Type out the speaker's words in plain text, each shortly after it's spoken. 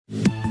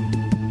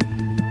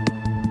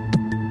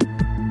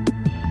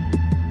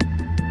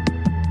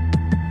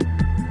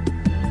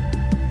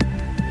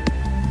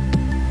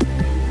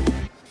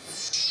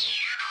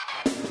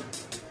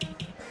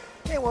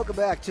Welcome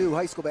back to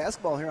high school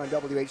basketball here on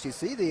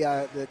WHTC.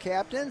 The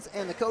captains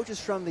and the coaches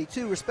from the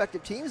two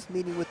respective teams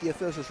meeting with the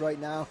officials right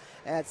now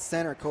at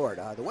center court.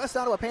 The West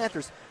Ottawa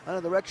Panthers under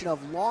the direction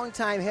of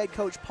longtime head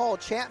coach Paul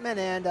Chapman,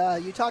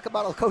 and you talk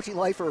about a coaching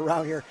lifer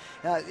around here.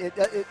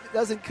 It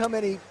doesn't come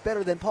any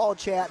better than Paul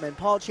Chapman.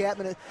 Paul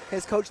Chapman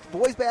has coached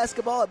boys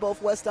basketball at both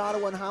West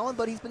Ottawa and Holland,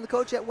 but he's been the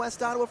coach at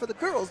West Ottawa for the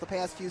girls the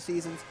past few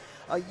seasons.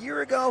 A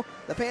year ago,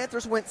 the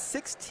Panthers went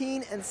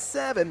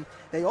 16-7.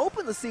 They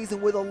opened the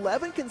season with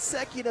 11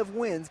 consecutive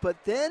wins,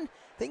 but then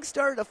things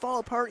started to fall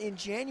apart in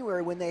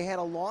January when they had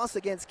a loss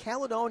against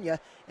Caledonia,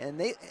 and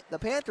the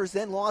Panthers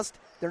then lost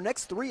their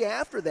next three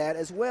after that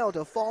as well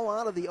to fall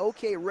out of the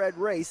OK Red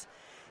race.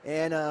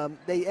 And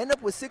they end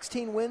up with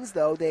 16 wins,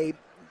 though. They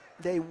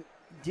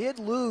did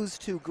lose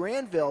to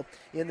Granville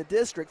in the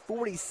district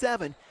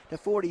 47-45.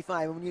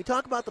 And when you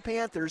talk about the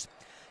Panthers,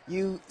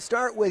 you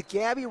start with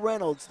Gabby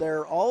Reynolds.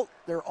 They're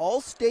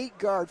all-state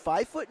guard,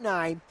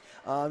 5'9".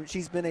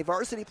 She's been a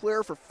varsity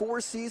player for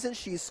 4 seasons.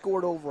 She's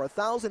scored over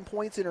 1,000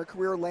 points in her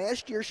career.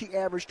 Last year, she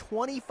averaged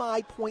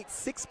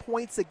 25.6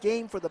 points a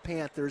game for the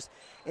Panthers.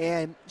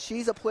 And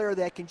she's a player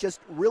that can just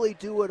really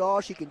do it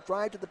all. She can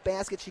drive to the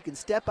basket. She can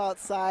step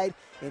outside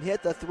and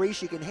hit the three.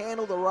 She can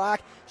handle the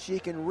rock. She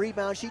can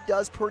rebound. She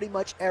does pretty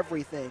much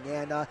everything.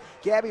 And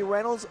Gabby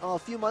Reynolds, a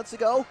few months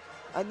ago,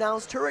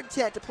 announced her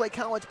intent to play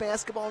college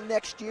basketball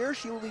next year.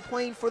 She will be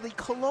playing for the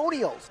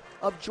Colonials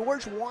of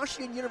George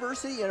Washington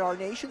University in our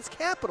nation's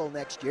capital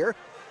next year.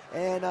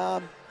 And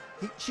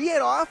she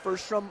had offers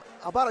from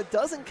about a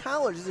dozen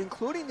colleges,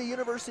 including the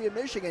University of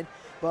Michigan,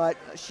 but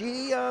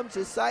she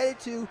decided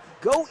to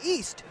go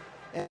east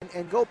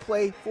and go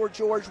play for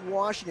George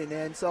Washington.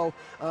 And so,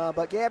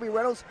 but Gabby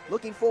Reynolds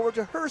looking forward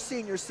to her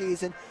senior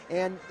season.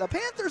 And the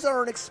Panthers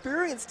are an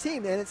experienced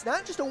team, and it's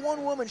not just a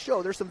one-woman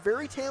show. There's some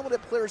very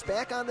talented players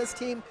back on this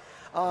team.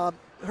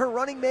 Her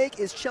running mate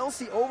is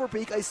Chelsea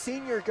Overbeek, a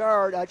senior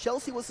guard.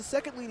 Chelsea was the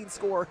second leading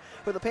scorer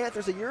for the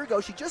Panthers a year ago.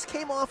 She just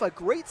came off a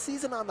great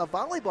season on the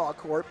volleyball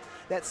court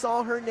that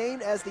saw her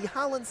named as the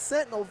Holland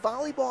Sentinel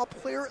Volleyball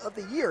Player of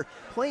the Year,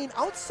 playing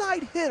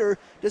outside hitter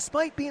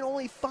despite being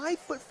only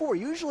 5'4".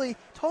 Usually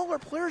taller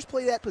players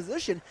play that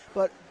position,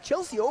 but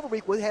Chelsea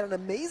Overbeek had an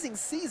amazing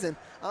season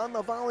on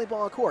the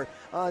volleyball court.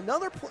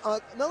 Another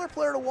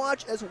player to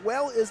watch as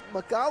well is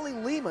Magali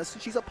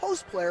Lemus. She's a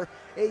post player,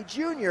 a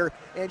junior,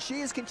 and she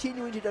is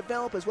continuing to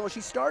develop as well. She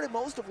started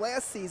most of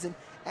last season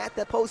at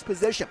the post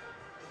position.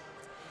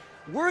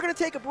 We're going to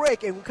take a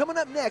break, and coming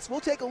up next, we'll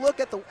take a look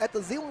at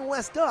the Zeeland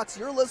West Ducks.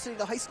 You're listening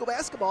to high school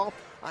basketball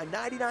on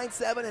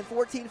 99.7 and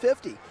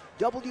 1450,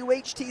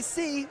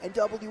 WHTC and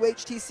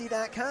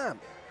WHTC.com.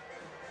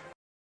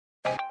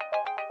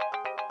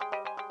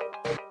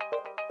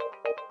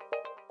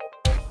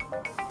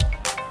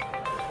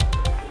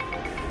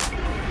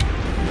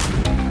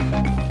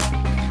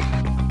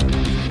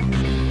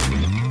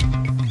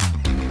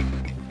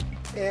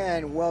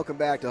 And welcome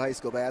back to high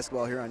school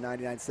basketball here on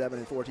 99.7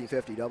 and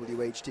 1450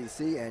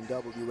 WHTC and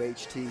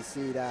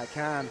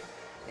WHTC.com.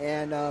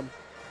 And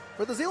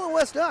for the Zeeland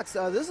West Ducks,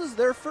 this is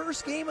their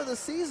first game of the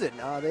season.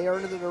 They are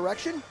under the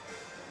direction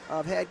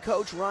of head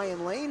coach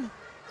Ryan Lane.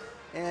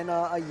 And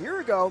a year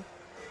ago,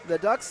 the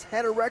Ducks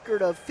had a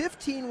record of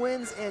 15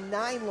 wins and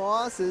 9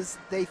 losses.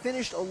 They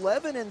finished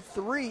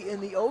 11-3 in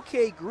the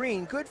OK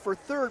Green, good for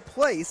third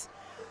place.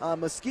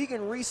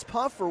 Muskegon Reese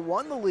Puffer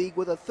won the league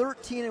with a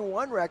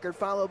 13-1 record,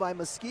 followed by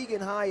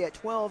Muskegon High at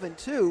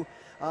 12-2.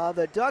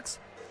 The Ducks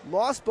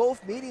lost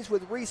both meetings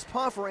with Reese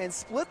Puffer and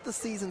split the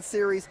season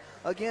series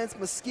against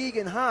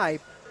Muskegon High.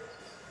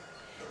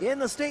 In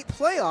the state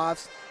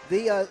playoffs,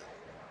 the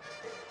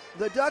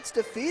Ducks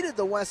defeated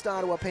the West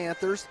Ottawa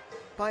Panthers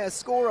by a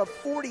score of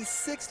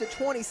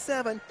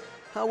 46-27.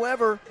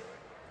 However,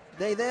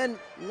 they then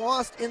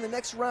lost in the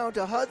next round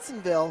to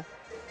Hudsonville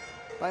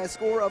by a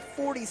score of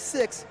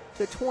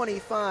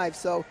 46-25.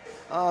 So,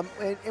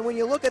 and when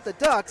you look at the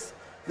Ducks,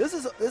 this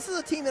is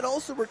a team that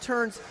also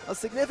returns a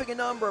significant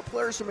number of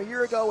players from a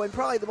year ago, and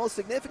probably the most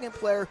significant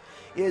player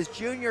is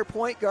junior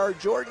point guard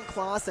Jordan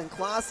Clausen.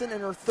 Clausen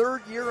in her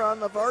third year on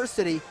the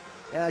varsity.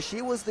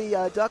 She was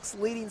the Ducks'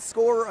 leading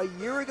scorer a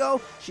year ago.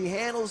 She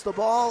handles the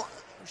ball.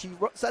 She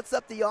sets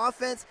up the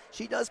offense.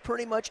 She does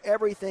pretty much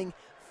everything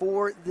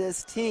for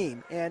this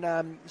team.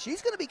 And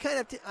she's going to be kind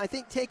of, I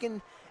think,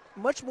 taking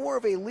much more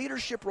of a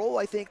leadership role,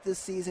 I think, this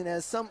season,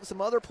 as some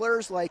other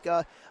players like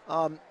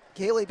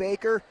Kaylee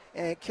Baker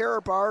and Kara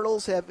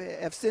Bartles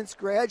have since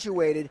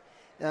graduated.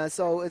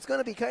 So it's going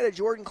to be kind of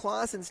Jordan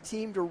Clausen's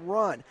team to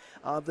run.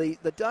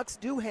 The Ducks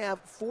do have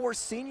 4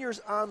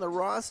 seniors on the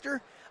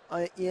roster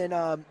in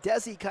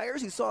Desi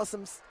Kyers, who saw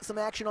some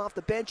action off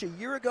the bench a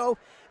year ago,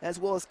 as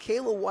well as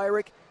Kayla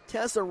Wyrick,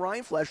 Tessa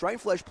Reinflesh.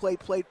 Reinflesh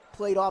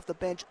played off the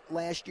bench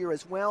last year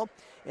as well.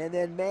 And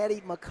then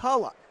Maddie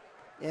McCullough.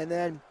 And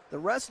then the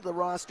rest of the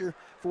roster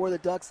for the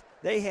Ducks,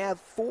 they have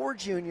 4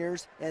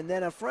 juniors and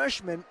then a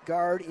freshman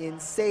guard in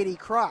Sadie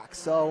Kroc.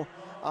 So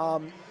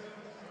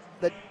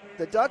the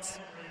Ducks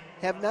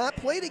have not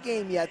played a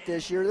game yet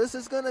this year. This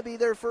is going to be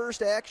their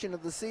first action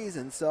of the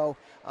season, so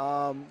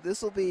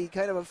this will be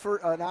kind of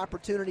an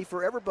opportunity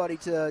for everybody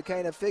to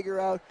kind of figure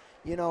out,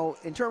 you know,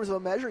 in terms of a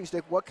measuring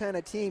stick, what kind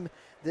of team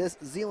this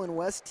Zeeland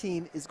West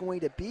team is going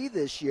to be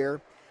this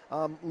year.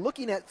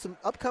 Looking at some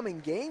upcoming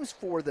games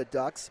for the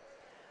Ducks,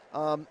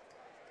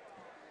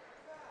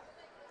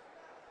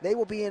 they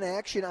will be in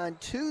action on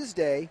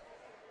Tuesday.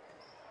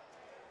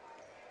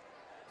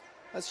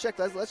 Let's check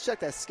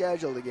that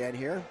schedule again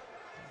here.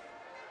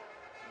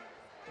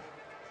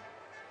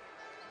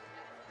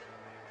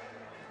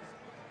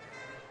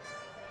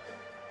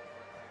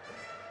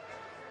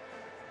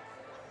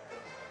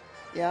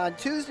 Yeah, on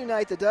Tuesday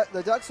night, the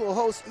Ducks will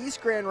host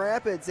East Grand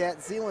Rapids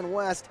at Zeeland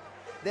West.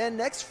 Then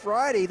next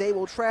Friday, they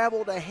will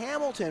travel to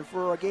Hamilton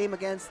for a game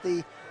against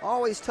the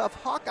always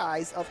tough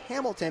Hawkeyes of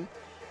Hamilton.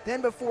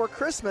 Then before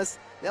Christmas,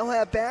 they'll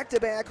have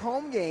back-to-back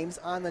home games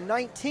on the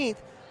 19th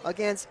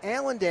against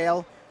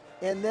Allendale,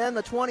 and then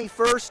the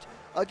 21st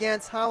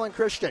against Holland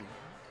Christian.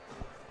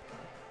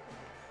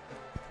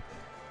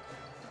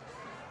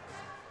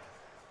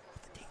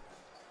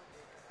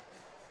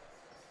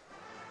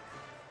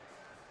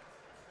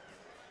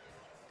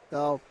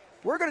 So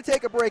we're going to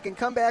take a break and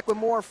come back with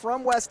more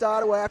from West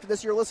Ottawa after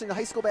this. You're listening to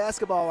high school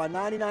basketball on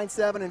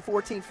 99.7 and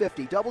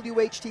 1450,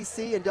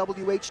 WHTC and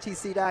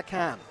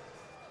WHTC.com.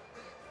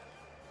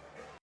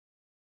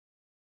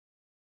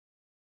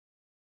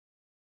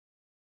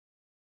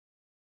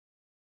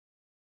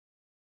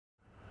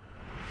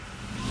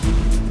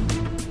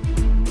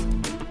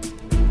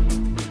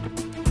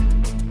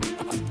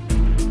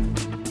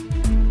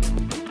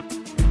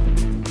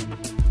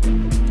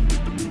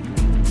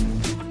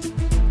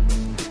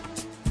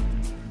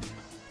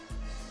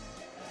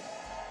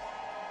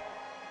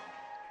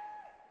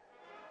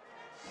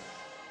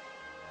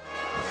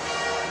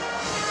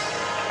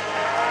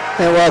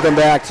 And welcome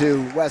back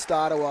to West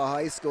Ottawa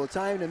High School.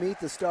 Time to meet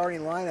the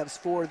starting lineups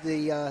for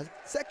the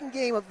second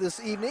game of this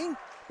evening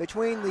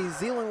between the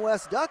Zeeland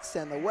West Ducks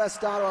and the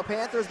West Ottawa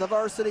Panthers, the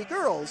varsity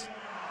girls.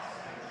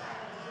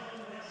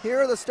 Here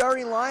are the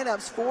starting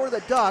lineups for the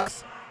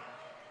Ducks.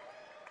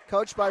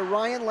 Coached by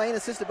Ryan Lane,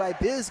 assisted by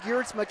Biz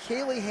Geertz,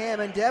 McKaylee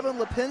Hammond, Devin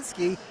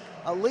Lipinski,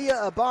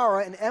 Aaliyah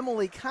Ibarra, and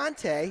Emily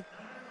Conte.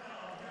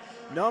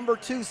 Number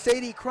 2,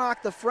 Sadie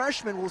Kroc, the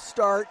freshman, will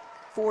start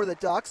for the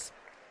Ducks.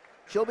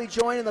 She'll be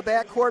joined in the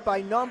backcourt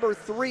by number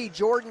 3,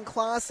 Jordan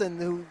Clausen,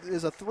 who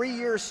is a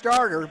 3-year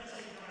starter.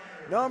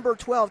 Number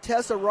 12,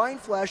 Tessa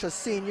Reinflesch, a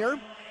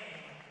senior.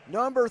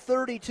 Number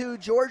 32,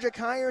 Georgia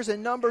Kyers,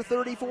 and number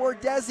 34,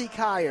 Desi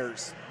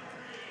Kyers.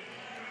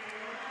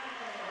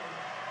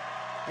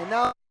 And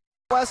now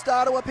West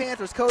Ottawa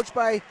Panthers, coached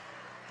by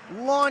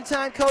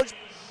longtime coach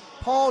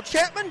Paul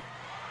Chapman.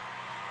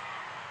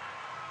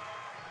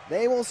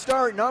 They will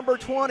start number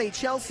 20,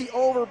 Chelsea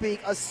Overbeek,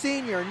 a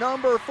senior.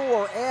 Number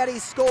 4, Addie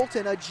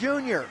Skolton, a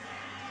junior.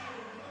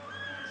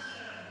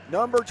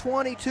 Number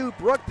 22,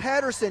 Brooke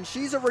Patterson.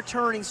 She's a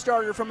returning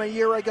starter from a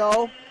year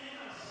ago.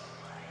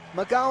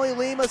 Magali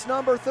Lemus,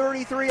 number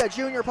 33, a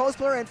junior post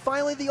player. And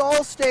finally, the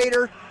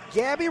All-Stater,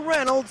 Gabby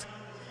Reynolds,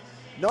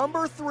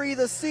 number 3,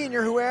 the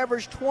senior, who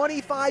averaged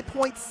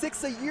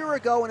 25.6 a year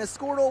ago and has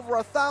scored over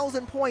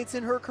 1,000 points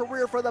in her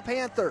career for the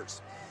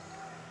Panthers.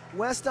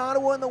 West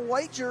Ottawa in the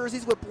white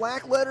jerseys with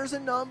black letters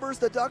and numbers.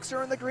 The Ducks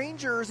are in the green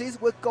jerseys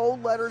with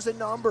gold letters and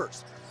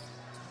numbers.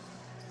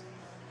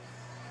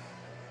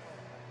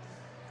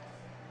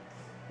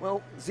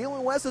 Well,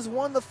 Zeeland West has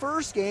won the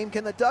first game.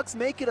 Can the Ducks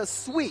make it a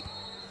sweep?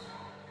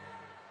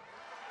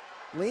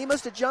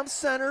 Lemus to jump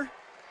center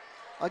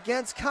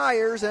against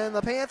Kyers, and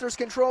the Panthers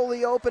control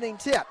the opening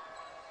tip.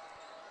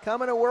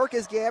 Coming to work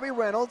is Gabby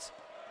Reynolds.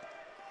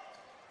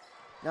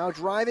 Now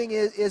driving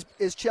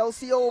is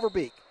Chelsea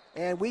Overbeek.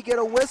 And we get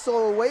a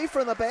whistle away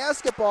from the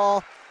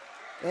basketball,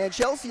 and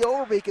Chelsea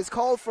Overbeek is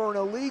called for an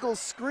illegal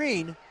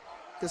screen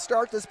to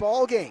start this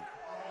ball game.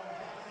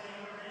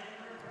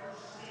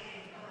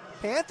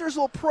 Panthers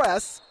will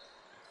press.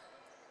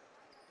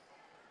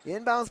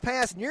 Inbounds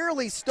pass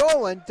nearly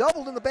stolen,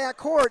 doubled in the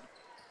backcourt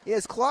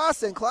is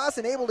Clausen.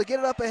 Clausen able to get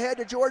it up ahead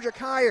to Georgia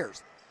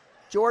Kyers.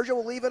 Georgia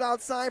will leave it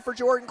outside for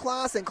Jordan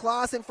Clausen.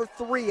 Clausen for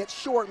 3, it's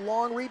short,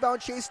 long rebound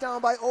chased down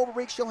by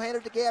Overbeek. She'll hand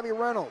it to Gabby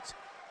Reynolds.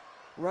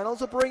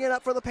 Reynolds will bring it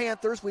up for the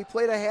Panthers. We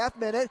played a half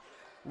minute.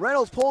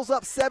 Reynolds pulls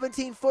up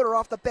 17-footer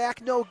off the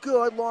back, no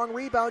good. Long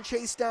rebound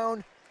chased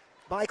down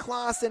by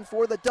Clausen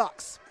for the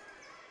Ducks.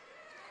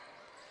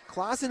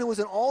 Clausen, who was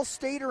an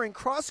all-stater in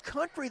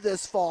cross-country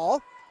this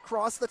fall,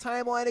 crossed the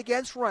timeline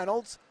against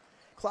Reynolds.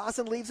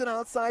 Clausen leaves it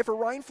outside for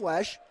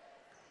Reinflesch.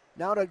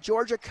 Now to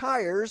Georgia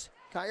Kyers.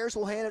 Kyers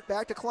will hand it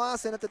back to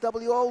Clausen at the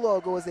WO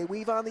logo as they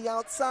weave on the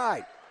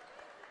outside.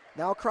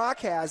 Now Kroc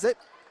has it.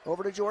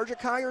 Over to Georgia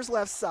Kyers'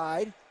 left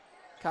side.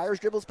 Kyers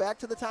dribbles back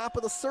to the top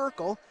of the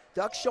circle.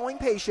 Ducks showing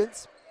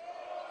patience.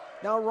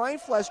 Now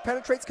Reinflesch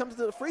penetrates, comes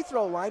to the free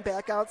throw line,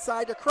 back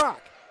outside to Kroc.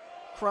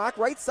 Kroc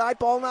right side,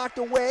 ball knocked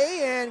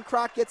away, and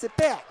Kroc gets it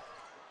back.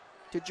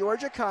 To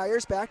Georgia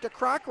Kyers, back to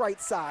Kroc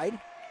right side.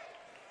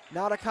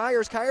 Now to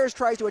Kyers. Kyers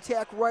tries to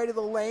attack right of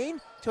the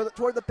lane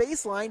toward the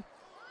baseline.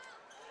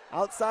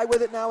 Outside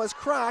with it now is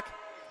Kroc.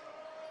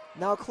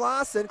 Now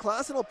Clausen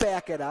will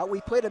back it out. We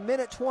played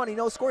 1:20,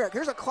 no score yet.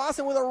 Here's a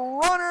Clausen with a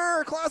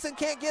runner. Clausen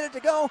can't get it to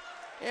go.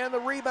 And the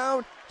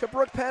rebound to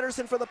Brooke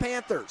Pedersen for the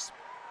Panthers.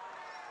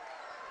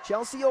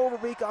 Chelsea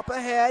Overbeek up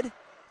ahead.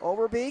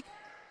 Overbeek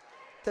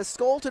to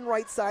Skolten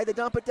right side. They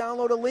dump it down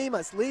low to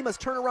Lemus. Lemus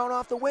turnaround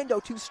off the window,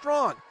 too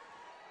strong.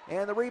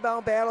 And the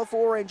rebound battle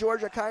for, and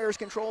Georgia Kyers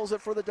controls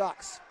it for the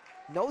Ducks.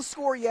 No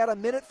score yet,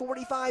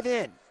 1:45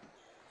 in.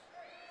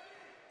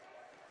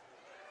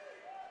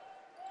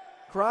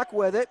 Kroc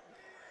with it.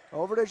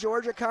 Over to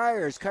Georgia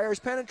Kyers. Kyers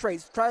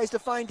penetrates, tries to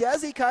find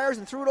Desi Kyers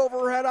and threw it over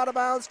her head out of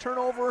bounds.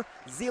 Turnover,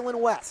 Zeeland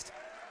West.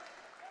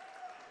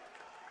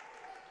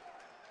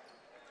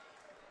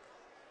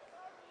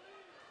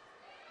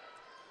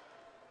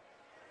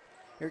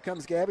 Here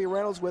comes Gabby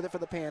Reynolds with it for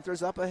the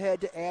Panthers. Up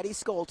ahead to Addie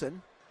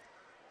Skolten.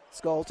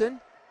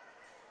 Skolten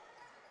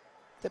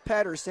to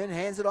Pedersen.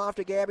 Hands it off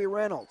to Gabby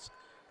Reynolds.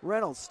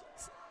 Reynolds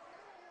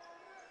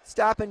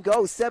stop and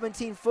go.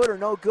 17-footer,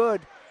 no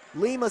good.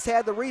 Lemus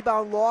had the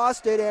rebound,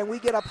 lost it, and we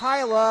get a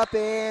pile up,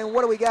 and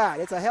what do we got?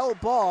 It's a held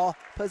ball.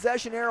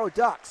 Possession arrow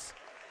Ducks.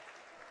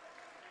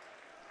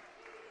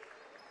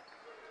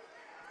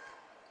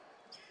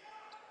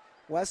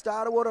 West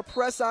Ottawa to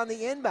press on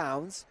the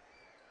inbounds.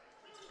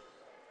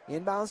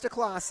 Inbounds to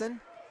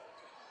Clausen.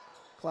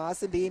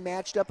 Clausen being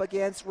matched up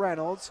against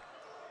Reynolds.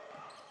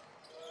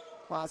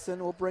 Clausen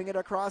will bring it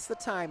across the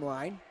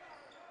timeline.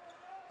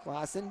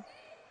 Clausen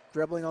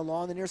dribbling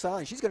along the near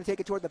sideline. She's going to take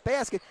it toward the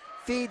basket.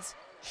 Feeds.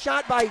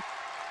 Shot by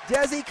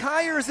Desi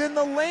Kyers in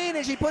the lane,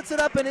 and she puts it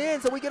up and in.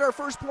 So we get our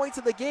first points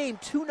of the game.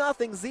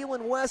 2-0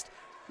 Zeeland West.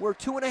 We're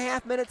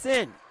 2.5 minutes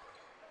in.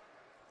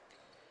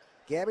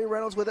 Gabby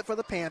Reynolds with it for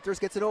the Panthers.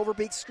 Gets it over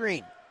Beak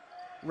screen.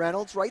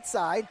 Reynolds right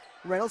side.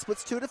 Reynolds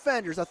puts two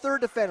defenders. A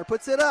third defender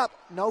puts it up.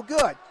 No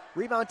good.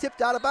 Rebound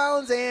tipped out of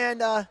bounds,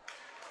 and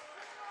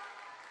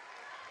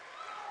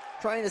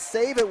trying to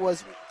save it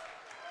was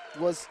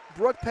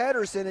Brooke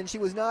Pedersen, and she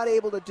was not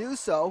able to do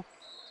so.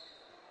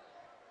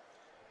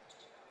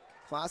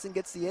 Clausen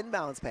gets the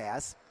inbounds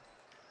pass.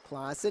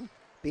 Clausen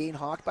being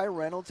hawked by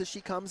Reynolds as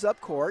she comes up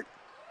court.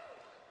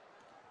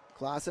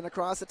 Clausen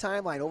across the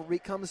timeline.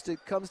 Overbeek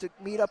comes to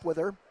meet up with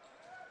her.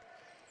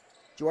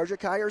 Georgia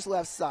Kyers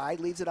left side,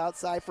 leaves it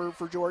outside for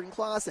Jordan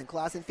Clausen.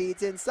 Clausen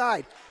feeds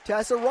inside.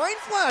 Tessa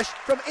Reinflesch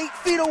from 8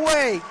 feet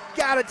away.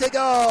 Got it to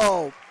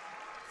go.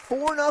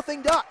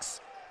 4-0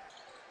 Ducks.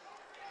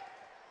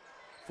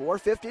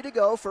 4:50 to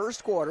go,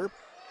 first quarter.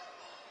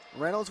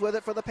 Reynolds with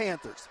it for the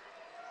Panthers.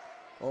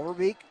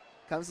 Overbeek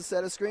comes to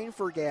set a screen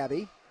for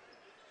Gabby.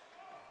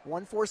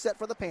 1-4 set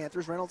for the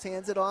Panthers. Reynolds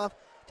hands it off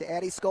to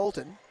Addie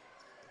Skolten.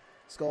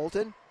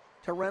 Skolten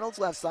to Reynolds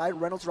left side.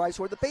 Reynolds drives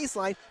toward the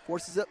baseline,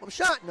 forces up a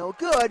shot, no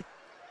good.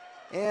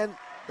 And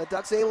the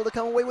Ducks able to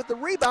come away with the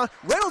rebound.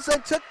 Reynolds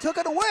then took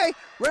it away.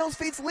 Reynolds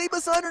feeds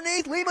Lemus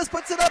underneath. Lemus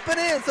puts it up and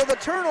in. So the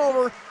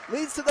turnover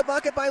leads to the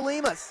bucket by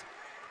Lemus.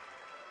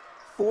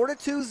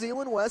 4-2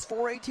 Zeeland West,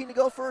 4:18 to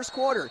go first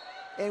quarter.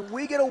 And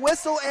we get a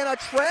whistle and a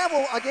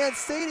travel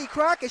against Sadie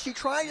Kroc as she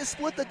tried to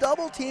split the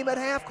double team at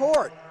half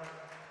court.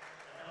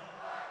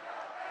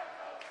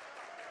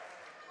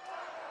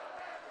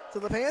 So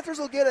the Panthers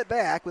will get it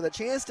back with a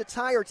chance to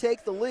tie or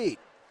take the lead.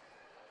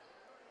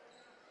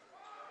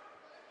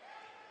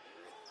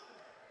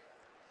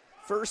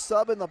 First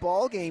sub in the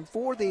ball game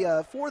for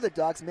the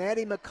Ducks,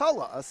 Maddie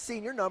McCullough, a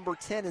senior, number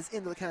 10, is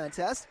into the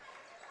contest.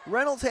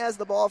 Reynolds has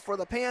the ball for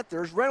the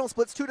Panthers. Reynolds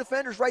splits two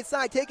defenders right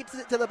side, take it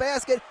to the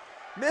basket.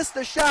 Missed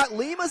the shot.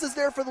 Lemus is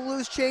there for the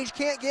loose change.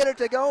 Can't get it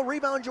to go.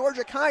 Rebound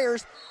Georgia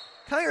Kyers.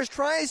 Kyers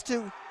tries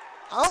to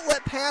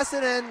outlet pass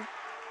it, and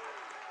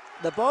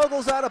the ball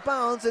goes out of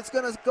bounds. It's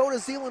going to go to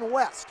Zeeland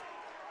West.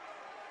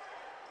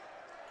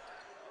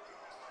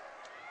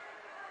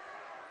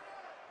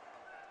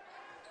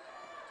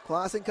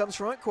 Clausen comes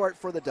front court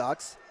for the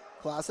Ducks.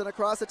 Clausen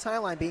across the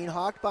timeline, being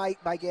hawked by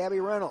Gabby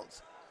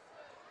Reynolds.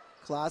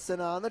 Clausen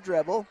on the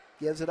dribble.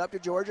 Gives it up to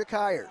Georgia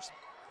Kyers.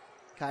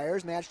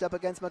 Kyers matched up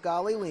against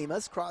Magali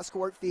Lemus.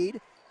 Cross-court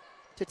feed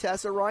to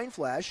Tessa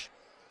Reinflesch.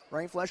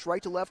 Reinflesch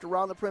right to left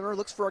around the perimeter.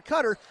 Looks for a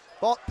cutter.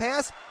 Ball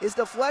pass is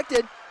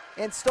deflected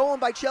and stolen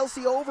by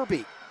Chelsea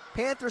Overbeek.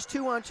 Panthers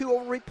 2-on-2.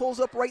 Overbeek pulls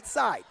up right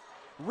side.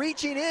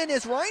 Reaching in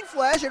is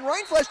Reinflesch, and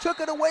Reinflesch took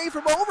it away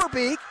from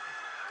Overbeek.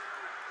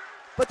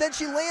 But then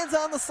she lands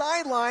on the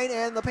sideline,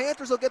 and the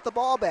Panthers will get the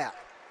ball back.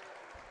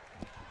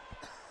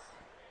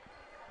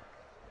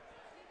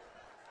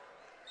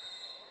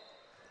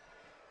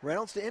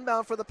 Reynolds to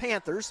inbound for the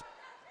Panthers.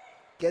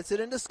 Gets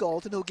it into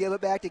Skolten, who'll give it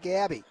back to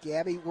Gabby.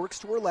 Gabby works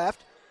to her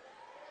left.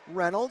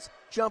 Reynolds,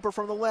 jumper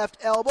from the left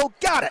elbow.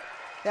 Got it!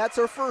 That's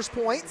her first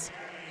points.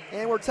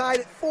 And we're tied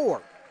at 4.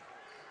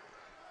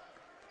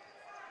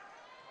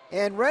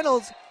 And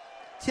Reynolds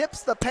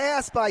tips the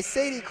pass by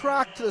Sadie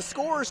Kroc to the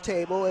scorer's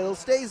table. It'll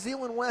stay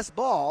Zeeland West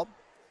ball.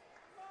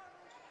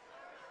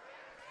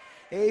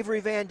 Avery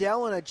Van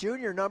Dellen, a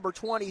junior, number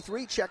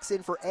 23, checks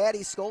in for Addie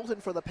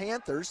Skolten for the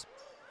Panthers.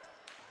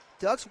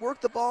 Ducks work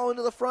the ball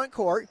into the front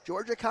court.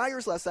 Georgia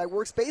Kyers left side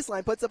works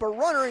baseline, puts up a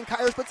runner, and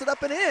Kyers puts it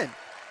up and in.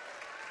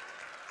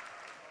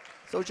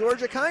 So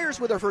Georgia Kyers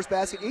with her first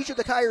basket. Each of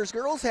the Kyers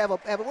girls have a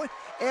point.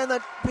 And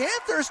the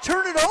Panthers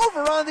turn it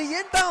over on the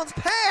inbounds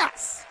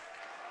pass.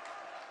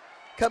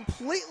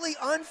 Completely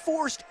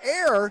unforced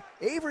error.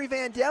 Avery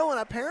Van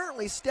Dellen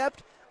apparently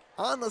stepped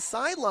on the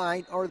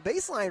sideline, or the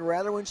baseline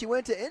rather, when she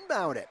went to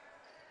inbound it.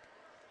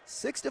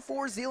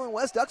 6-4 Zeeland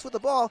West. Ducks with the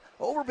ball.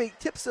 Overbeek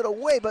tips it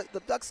away, but the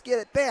Ducks get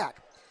it back.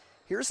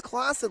 Here's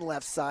Clausen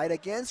left side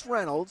against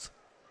Reynolds.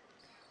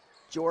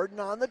 Jordan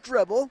on the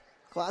dribble.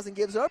 Clausen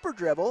gives up her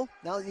dribble.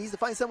 Now he needs to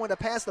find someone to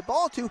pass the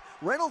ball to.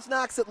 Reynolds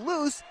knocks it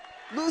loose.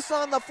 Loose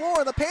on the floor,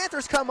 and the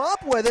Panthers come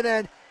up with it,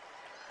 and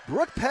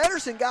Brooke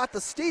Pedersen got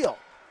the steal.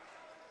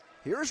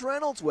 Here's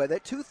Reynolds with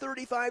it.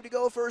 2:35 to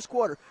go first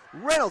quarter.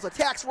 Reynolds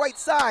attacks right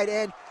side,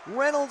 and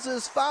Reynolds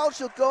is fouled.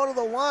 She'll go to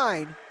the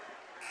line.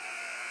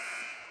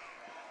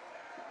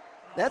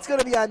 That's going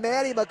to be on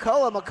Maddie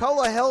McCullough.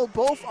 McCullough held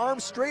both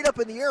arms straight up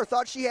in the air.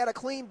 Thought she had a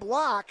clean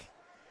block.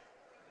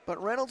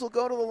 But Reynolds will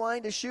go to the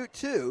line to shoot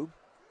two.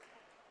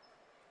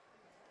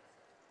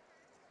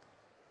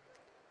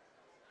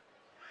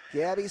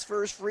 Gabby's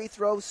first free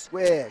throw,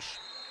 swish.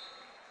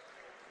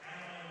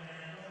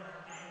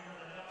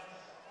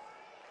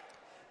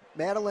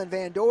 Madeline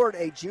Van Dort,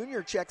 a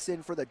junior, checks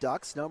in for the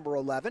Ducks, number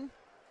 11.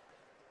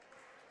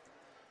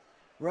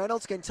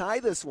 Reynolds can tie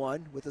this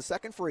one with the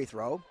second free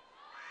throw.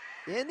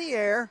 In the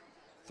air,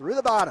 through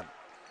the bottom.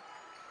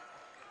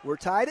 We're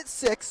tied at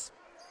 6.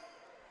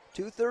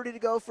 2:30 to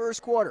go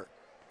first quarter.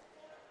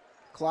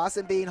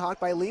 Clausen being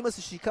hawked by Lemus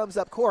as she comes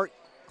up court.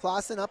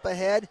 Clausen up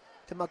ahead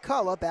to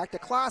McCullough, back to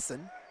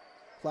Clausen.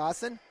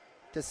 Clausen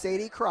to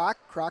Sadie Kroc.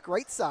 Kroc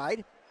right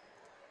side.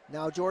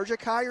 Now Georgia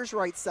Kyers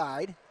right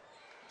side.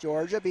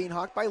 Georgia being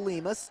hawked by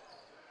Lemus.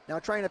 Now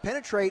trying to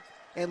penetrate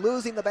and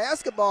losing the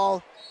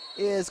basketball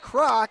is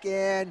Kroc,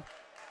 and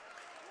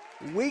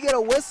we get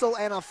a whistle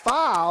and a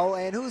foul,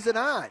 and who's it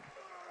on?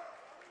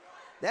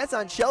 That's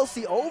on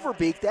Chelsea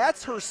Overbeek.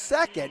 That's her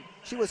second.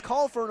 She was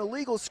called for an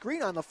illegal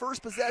screen on the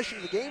first possession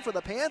of the game for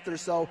the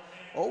Panthers, so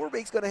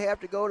Overbeek's going to have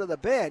to go to the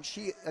bench.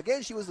 She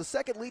was the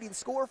second leading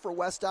scorer for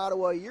West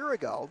Ottawa a year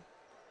ago.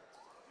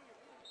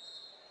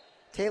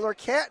 Taylor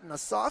Catton, a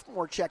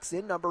sophomore, checks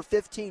in, number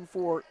 15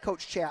 for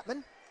Coach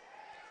Chapman.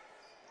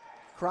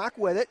 Kroc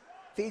with it,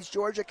 feeds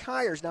Georgia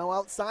Kyers. Now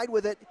outside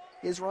with it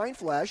is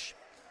Reinflesch.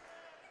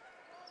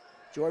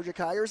 Georgia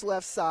Kyers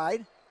left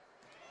side.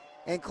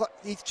 And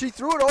she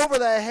threw it over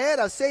the head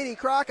of Sadie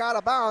Kroc, out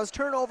of bounds.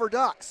 Turnover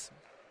Ducks.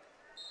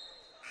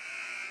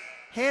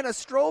 Hannah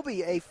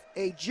Strobe,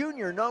 a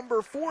junior,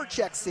 number 4,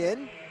 checks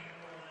in.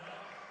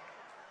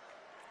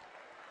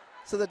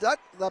 So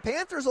the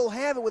Panthers will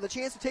have it with a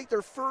chance to take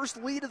their first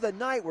lead of the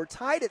night. We're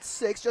tied at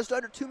 6, just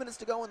under 2 minutes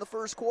to go in the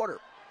first quarter.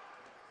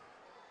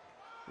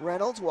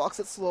 Reynolds walks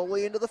it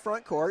slowly into the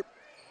front court.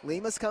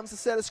 Lemus comes to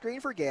set a screen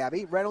for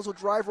Gabby. Reynolds will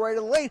drive right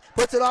in the lane,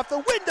 puts it off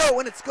the window,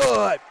 and it's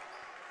good.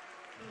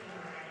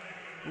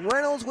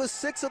 Reynolds with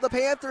 6 of the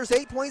Panthers,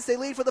 8 points. They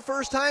lead for the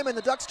first time, and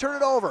the Ducks turn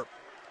it over.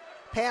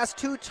 Pass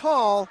too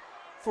tall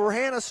for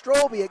Hannah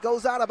Strobe. It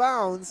goes out of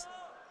bounds,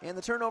 and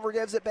the turnover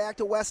gives it back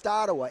to West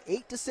Ottawa.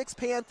 8-6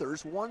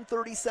 Panthers,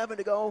 1:37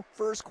 to go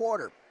first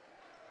quarter.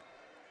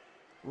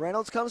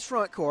 Reynolds comes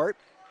front court.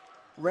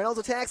 Reynolds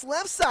attacks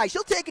left side.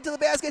 She'll take it to the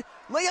basket.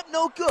 Layup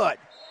no good.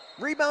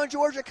 Rebound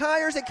Georgia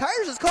Kyers, and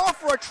Kyers is called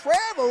for a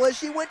travel as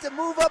she went to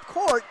move up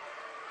court.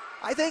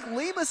 I think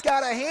Lemus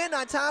got a hand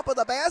on top of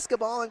the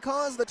basketball and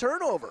caused the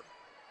turnover.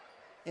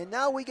 And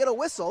now we get a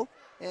whistle,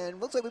 and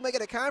looks like we might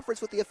get a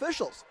conference with the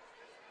officials.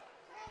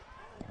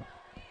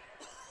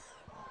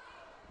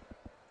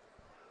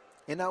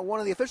 And now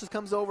one of the officials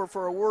comes over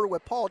for a word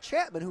with Paul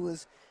Chapman, who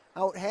is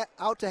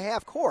out to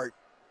half court.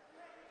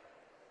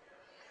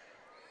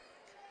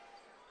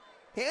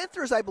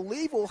 Panthers, I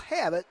believe, will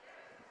have it.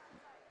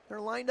 They're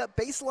lined up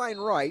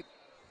baseline right.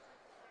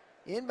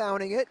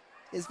 Inbounding it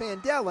is Van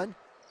Dellen.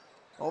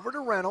 Over to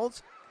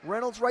Reynolds.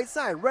 Reynolds right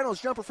side.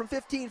 Reynolds jumper from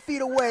 15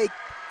 feet away.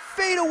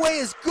 Fade away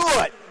is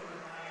good.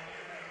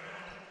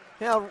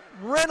 Now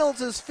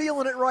Reynolds is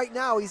feeling it right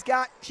now.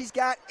 She's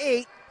got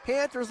 8.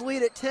 Panthers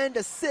lead at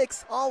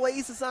 10-6. All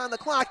aces on the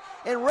clock.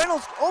 And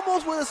Reynolds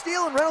almost with a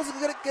steal, and Reynolds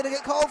is going to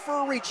get called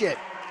for a reach-in.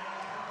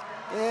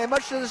 And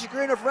much to the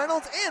chagrin of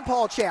Reynolds and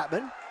Paul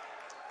Chapman.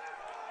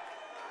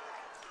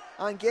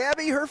 On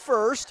Gabby, her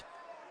first.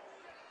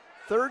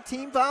 Third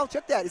team foul.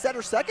 Check that. Is that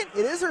her second?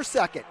 It is her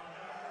second.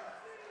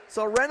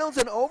 So Reynolds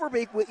and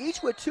Overbeek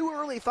each with 2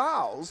 early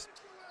fouls.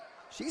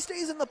 She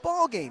stays in the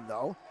ball game,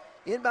 though.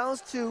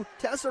 Inbounds to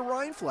Tessa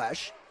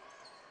Reinflesch.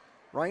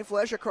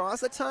 Reinflesch across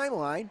the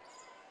timeline.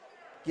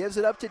 Gives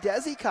it up to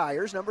Desi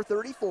Kyers, number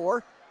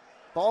 34.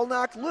 Ball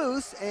knocked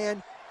loose,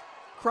 and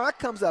Kroc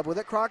comes up with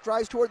it. Kroc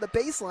drives toward the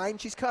baseline.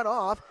 She's cut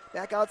off.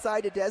 Back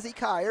outside to Desi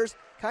Kyers.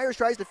 Kyers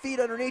tries to feed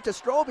underneath to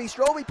Strobe.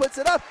 Strobe puts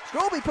it up.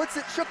 Strobe puts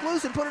it, shook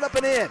loose, and put it up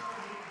and in.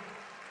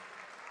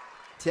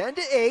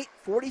 10-8,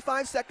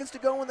 45 seconds to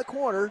go in the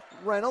quarter.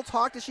 Reynolds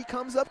hawked as she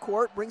comes up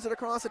court, brings it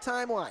across the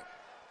timeline.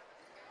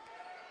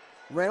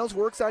 Reynolds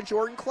works on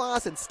Jordan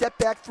Clausen. Step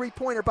back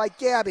three-pointer by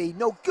Gabby.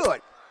 No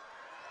good.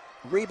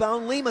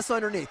 Rebound Lemus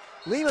underneath.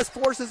 Lemus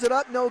forces it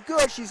up, no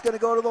good. She's going to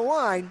go to the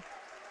line.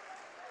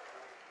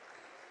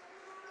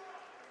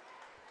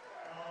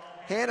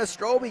 Hannah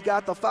Strobe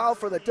got the foul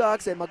for the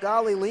Ducks, and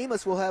Magali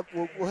Lemus will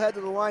head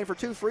to the line for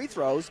 2 free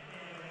throws.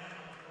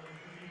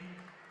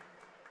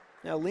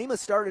 Now, Lemus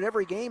started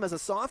every game as a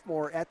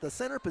sophomore at the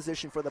center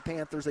position for the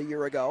Panthers a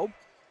year ago.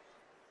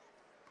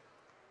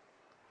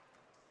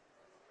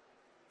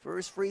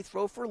 First free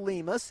throw for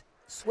Lemus.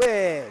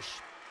 Swish.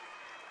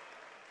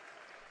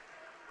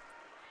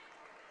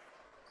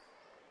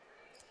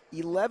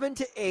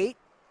 (11-8).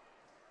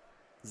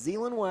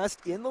 Zeeland West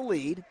in the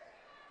lead.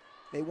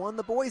 They won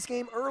the boys'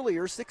 game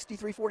earlier,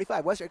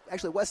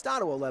 63-45. West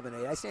Ottawa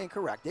 11-8. I stand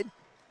corrected.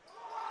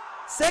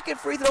 Second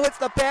free throw hits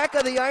the back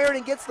of the iron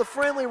and gets the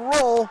friendly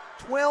roll.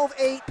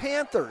 12-8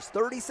 Panthers.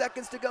 30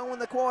 seconds to go in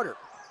the quarter.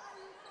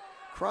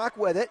 Kroc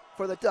with it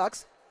for the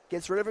Ducks.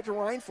 Gets rid of it to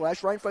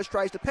Reinflesch. Reinflesch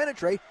tries to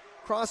penetrate.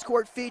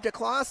 Cross-court feed to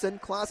Clausen.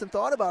 Clausen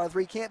thought about a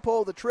three. Can't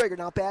pull the trigger.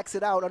 Now backs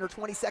it out under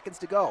 20 seconds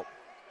to go.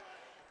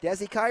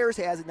 Desi Kyers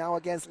has it now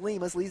against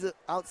Lemus. Leaves it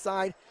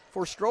outside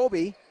for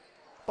Strobe.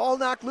 Ball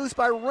knocked loose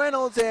by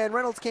Reynolds, and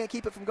Reynolds can't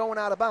keep it from going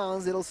out of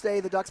bounds. It'll stay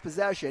the Ducks'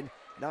 possession.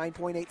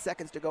 9.8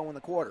 seconds to go in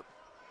the quarter.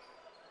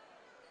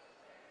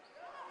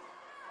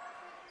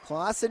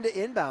 Clausen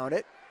to inbound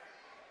it.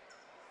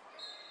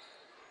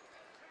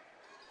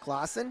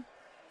 Clausen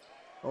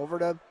over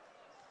to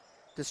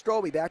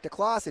Strobe. Back to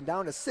Clausen.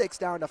 Down to 6,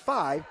 down to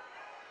 5.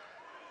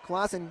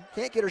 Clausen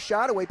can't get her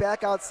shot away.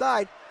 Back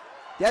outside.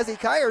 Desi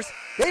Kyers.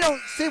 They don't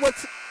see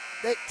what's...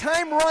 The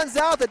time runs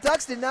out. The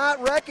Ducks did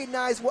not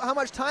recognize how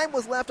much time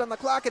was left on the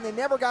clock, and they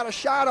never got a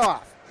shot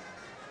off.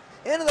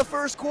 End of the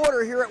first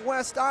quarter here at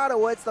West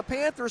Ottawa. It's the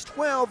Panthers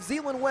 12,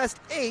 Zeeland West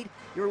 8.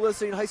 You're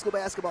listening to high school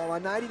basketball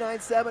on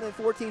 99.7 and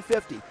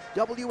 1450.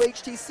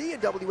 WHTC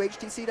and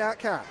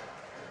WHTC.com.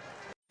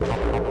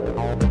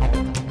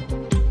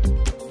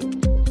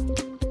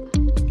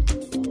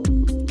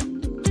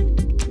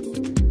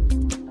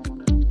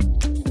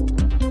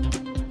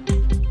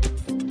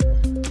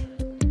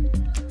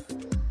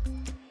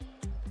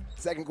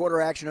 Second quarter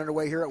action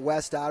underway here at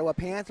West Ottawa.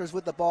 Panthers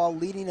with the ball,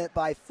 leading it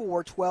by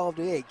 4,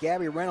 12-8.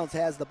 Gabby Reynolds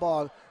has the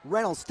ball.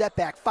 Reynolds step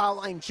back, foul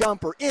line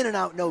jumper, in and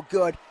out, no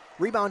good.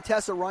 Rebound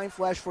Tessa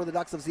Reinflesch for the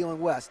Ducks of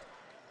Zeeland West.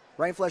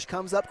 Reinflesch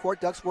comes up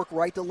court. Ducks work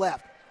right to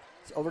left.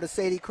 It's over to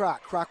Sadie Kroc.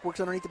 Kroc works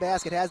underneath the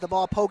basket, has the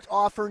ball poked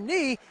off her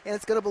knee, and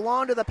it's going to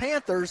belong to the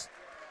Panthers.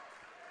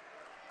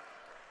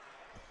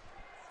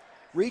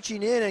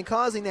 Reaching in and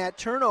causing that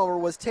turnover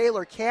was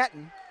Taylor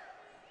Catton.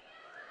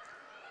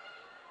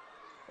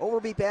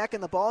 Overbeek back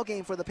in the ball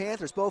game for the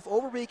Panthers. Both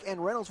Overbeek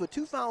and Reynolds with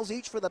 2 fouls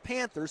each for the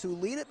Panthers, who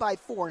lead it by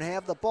 4 and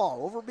have the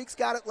ball. Overbeek's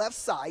got it left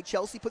side.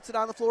 Chelsea puts it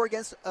on the floor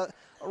against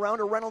around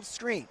a Reynolds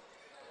screen.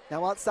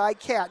 Now outside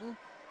Catton.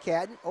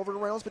 Catton over to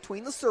Reynolds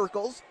between the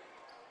circles.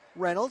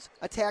 Reynolds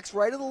attacks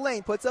right of the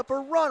lane, puts up a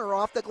runner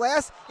off the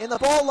glass, and the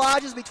ball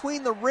lodges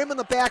between the rim and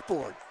the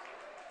backboard.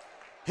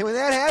 And when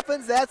that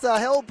happens, that's a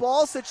held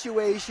ball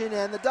situation,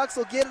 and the Ducks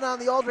will get it on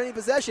the alternating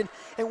possession.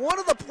 And one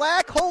of the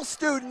Black Hole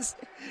students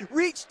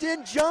reached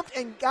in, jumped,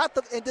 and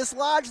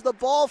dislodged the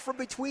ball from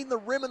between the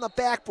rim and the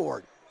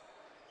backboard.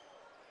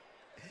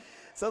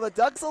 So the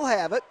Ducks will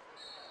have it.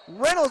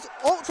 Reynolds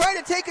trying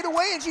to take it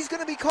away, and she's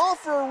going to be called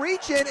for a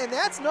reach-in, and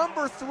that's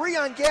number 3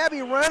 on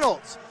Gabby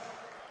Reynolds.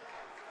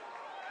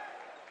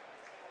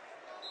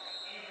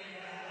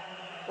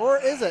 Or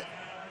is it?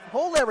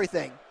 Hold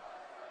everything.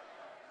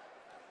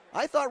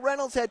 I thought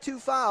Reynolds had 2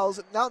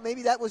 fouls. Now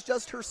maybe that was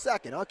just her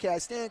second. Okay, I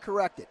stand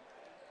corrected.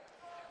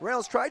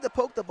 Reynolds tried to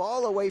poke the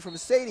ball away from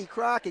Sadie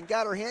Kroc and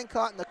got her hand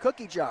caught in the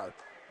cookie jar.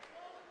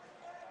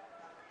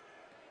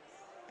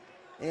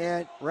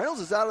 And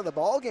Reynolds is out of the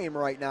ball game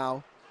right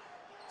now.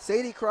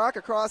 Sadie Kroc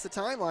across the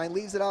timeline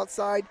leaves it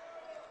outside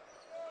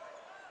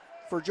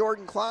for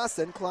Jordan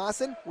Clausen.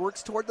 Clausen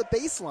works toward the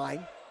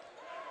baseline.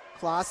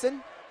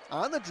 Clausen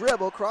on the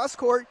dribble, cross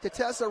court to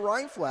Tessa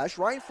Reinflesch.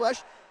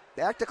 Reinflesch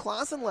back to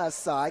Clausen left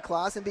side.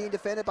 Clausen being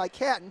defended by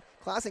Catton.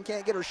 Clausen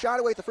can't get her shot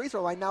away at the free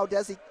throw line. Now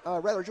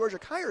Georgia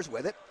Kyers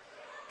with it.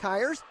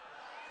 Kyers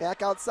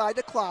back outside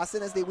to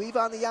Clausen as they weave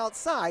on the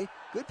outside.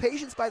 Good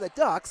patience by the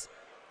Ducks.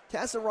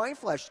 Tessa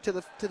Reinflesch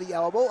to the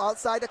elbow,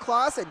 outside to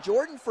Clausen.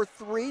 Jordan for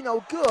 3,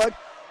 no good.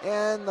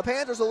 And the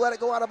Panthers will let it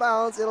go out of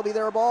bounds. It'll be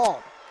their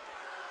ball.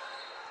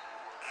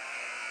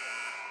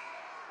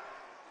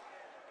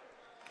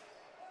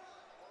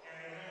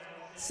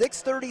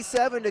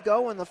 .6:37 to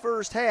go in the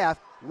first half.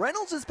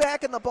 Reynolds is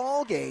back in the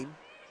ball game.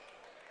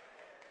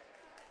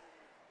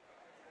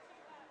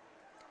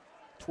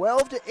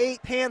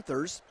 12-8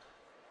 Panthers.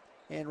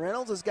 And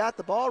Reynolds has got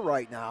the ball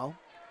right now.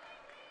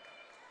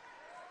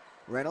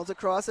 Reynolds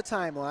across the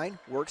timeline,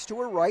 works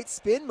to her right,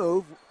 spin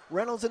move.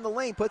 Reynolds in the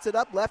lane, puts it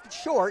up, left it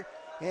short,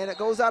 and it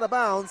goes out of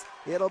bounds.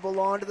 It'll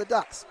belong to the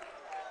Ducks.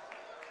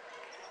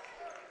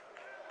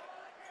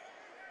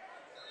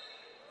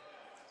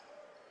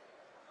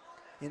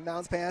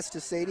 Inbounds pass to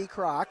Sadie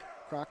Kroc.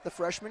 Kroc, the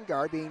freshman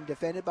guard, being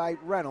defended by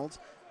Reynolds.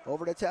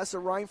 Over to Tessa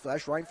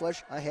Reinflesch.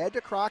 Reinflesch ahead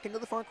to Kroc into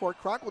the front court.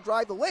 Kroc will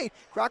drive the lane.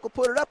 Kroc will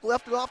put it up,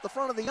 left it off the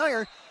front of the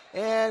iron.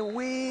 And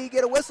we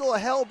get a whistle, a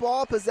held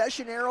ball.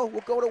 Possession arrow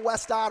will go to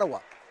West Ottawa.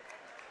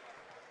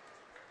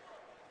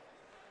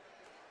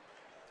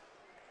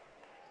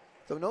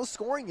 So no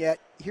scoring yet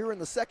here in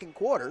the second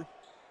quarter.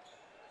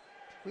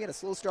 We had a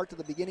slow start to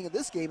the beginning of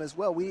this game as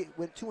well. We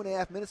went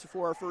 2.5 minutes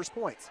before our first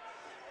points.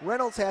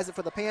 Reynolds has it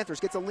for the Panthers.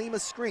 Gets a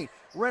Lemus screen.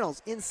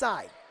 Reynolds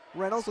inside.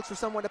 Reynolds looks for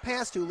someone to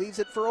pass to, leaves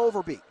it for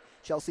Overbeek.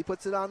 Chelsea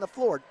puts it on the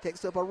floor,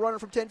 takes up a runner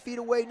from 10 feet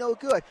away, no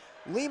good.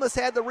 Lemus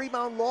had the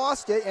rebound,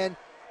 lost it, and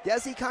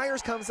Desi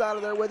Kyers comes out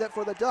of there with it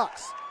for the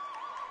Ducks.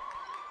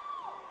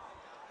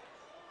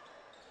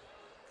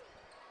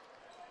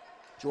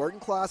 Jordan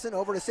Clausen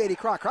over to Sadie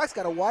Kroc. Kroc's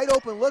got a wide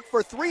open look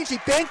for three, and she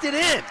banked it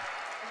in.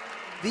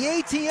 The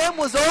ATM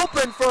was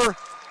open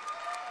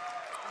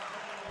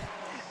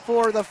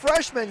for the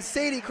freshman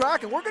Sadie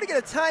Kroc, and we're going to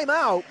get a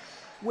timeout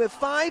with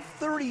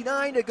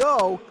 5:39 to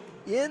go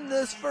in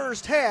this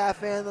first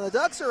half, and the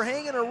Ducks are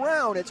hanging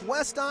around. It's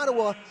West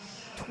Ottawa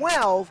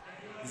 12,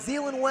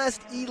 Zeeland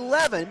West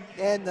 11,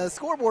 and the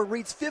scoreboard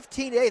reads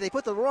 15-8. They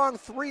put the wrong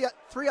three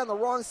on the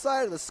wrong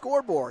side of the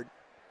scoreboard.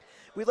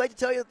 We'd like to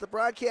tell you that the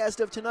broadcast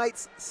of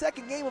tonight's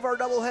second game of our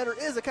doubleheader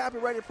is a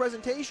copyrighted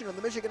presentation of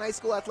the Michigan High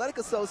School Athletic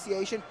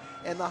Association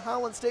and the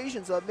Holland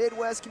stations of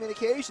Midwest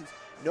Communications.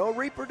 No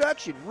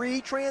reproduction,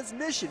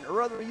 retransmission,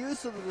 or other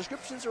use of the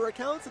descriptions or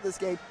accounts of this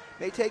game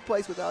may take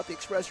place without the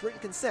express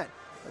written consent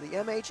of the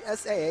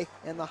MHSAA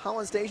and the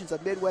Holland stations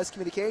of Midwest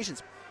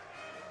Communications.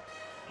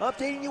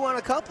 Updating you on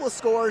a couple of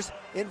scores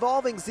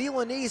involving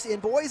Zeeland East in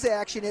boys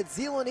action. It's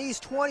Zeeland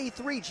East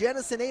 23,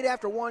 Jenison 8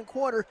 after one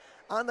quarter.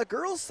 On the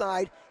girls'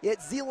 side,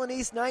 it's Zeeland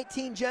East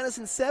 19,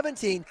 Jenison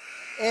 17.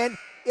 And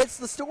it's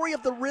the story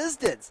of the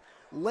Risdens.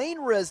 Lane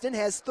Risden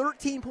has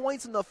 13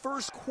 points in the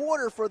first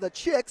quarter for the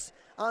Chicks.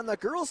 On the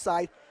girls'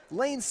 side,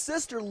 Lane's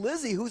sister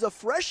Lizzie, who's a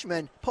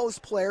freshman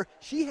post player,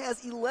 she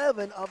has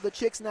 11 of the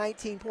Chicks'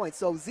 19 points.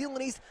 So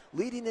Zeeland East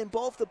leading in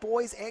both the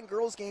boys and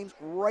girls games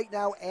right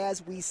now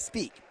as we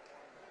speak.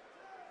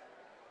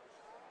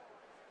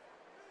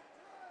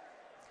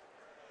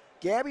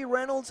 Gabby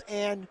Reynolds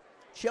and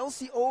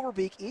Chelsea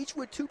Overbeek, each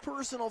with 2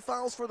 personal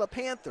fouls for the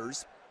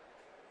Panthers.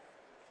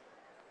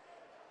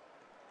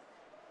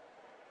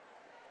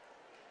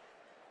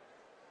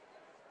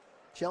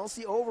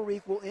 Chelsea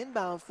Overbeek will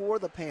inbound for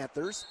the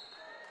Panthers.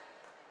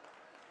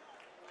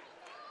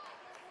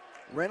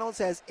 Reynolds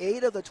has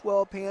 8 of the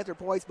 12 Panther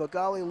points, but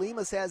Gali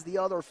Lemus has the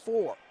other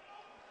 4.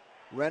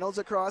 Reynolds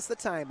across the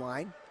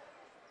timeline.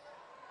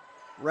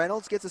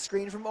 Reynolds gets a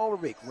screen from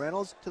Overbeek.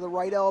 Reynolds to the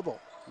right elbow.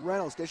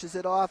 Reynolds dishes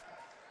it off.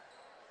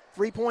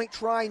 3-point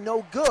try,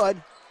 no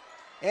good.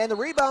 And the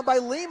rebound by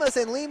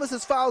Lemus, and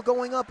Lemus' foul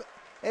going up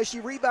as she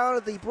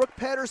rebounded the Brooke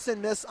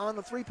Pedersen miss on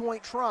the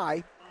 3-point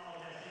try.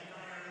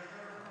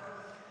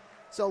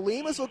 So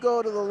Lemus will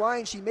go to the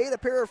line. She made a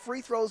pair of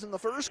free throws in the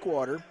first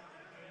quarter.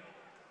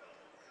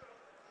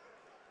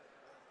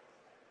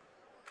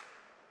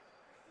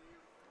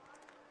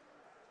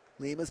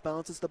 Lemus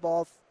bounces the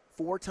ball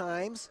 4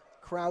 times,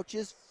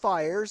 crouches,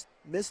 fires,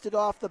 missed it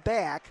off the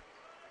back.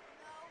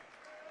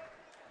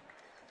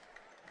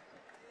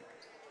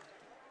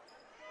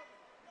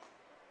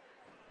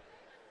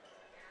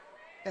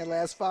 That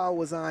last foul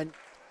was on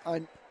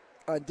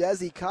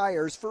Desi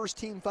Kyers, first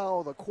team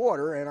foul of the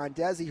quarter, and on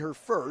Desi her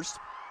first.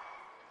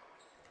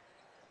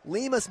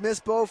 Lemus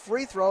missed both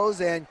free throws,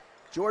 and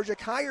Georgia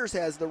Kyers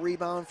has the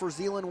rebound for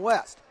Zeeland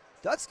West.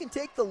 Ducks can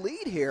take the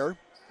lead here.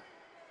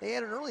 They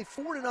had an early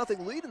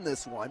 4-0 lead in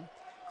this one.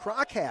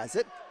 Kroc has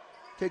it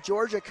to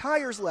Georgia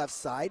Kyers' left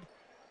side.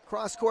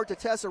 Cross court to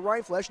Tessa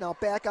Reinflesch. Now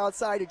back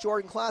outside to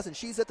Jordan Clausen.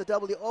 She's at the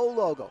WO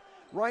logo.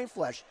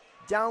 Reinflesch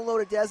down low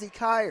to Desi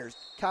Kyers.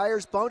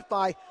 Kyers bumped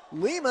by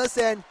Lemus,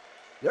 and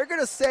they're going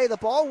to say the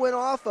ball went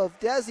off of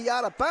Desi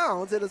out of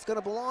bounds, and it's going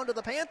to belong to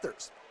the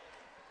Panthers.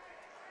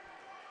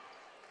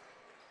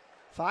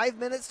 5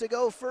 minutes to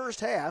go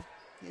first half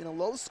in a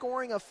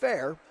low-scoring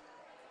affair.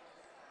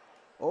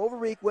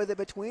 Overbeek with it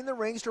between the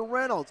rings to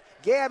Reynolds.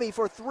 Gabby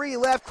for 3,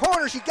 left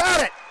corner. She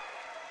got it.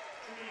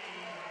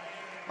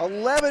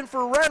 11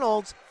 for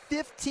Reynolds,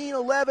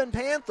 15-11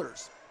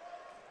 Panthers.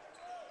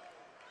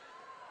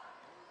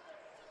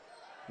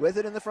 With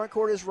it in the front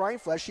court is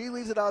Reinflesch. She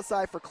leaves it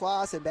outside for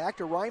Klaas and back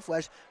to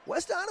Reinflesch.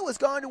 West Ottawa's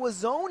gone to a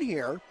zone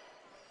here,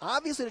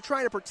 obviously to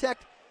try to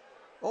protect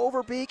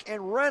Overbeek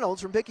and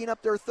Reynolds from picking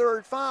up their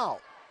third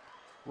foul.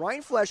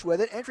 Reinflesch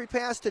with it, entry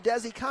pass to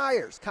Desi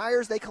Kyers.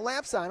 Kyers, they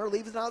collapse on her,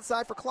 leaves it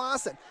outside for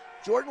Clausen.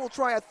 Jordan will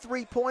try a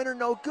 3-pointer,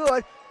 no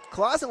good.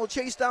 Clausen will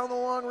chase down the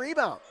long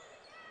rebound.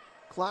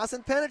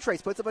 Clausen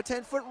penetrates, puts up a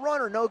 10-foot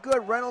runner, no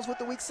good. Reynolds with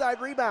the weak side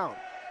rebound.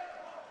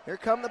 Here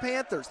come the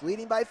Panthers,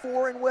 leading by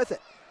 4 and with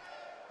it.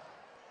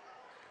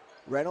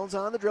 Reynolds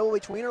on the dribble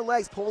between her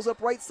legs, pulls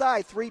up right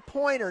side,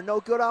 3-pointer, no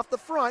good off the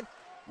front.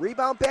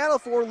 Rebound battle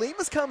for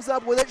Lemus comes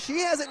up with it. She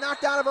has it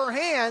knocked out of her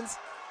hands.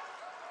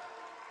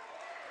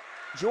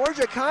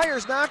 Georgia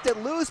Kyers knocked it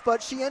loose,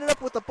 but she ended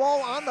up with the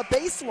ball on the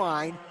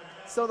baseline,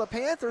 so the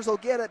Panthers will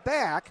get it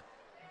back.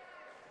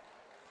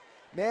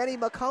 Maddie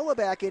McCullough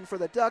back in for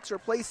the Ducks,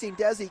 replacing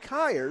Desi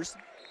Kyers.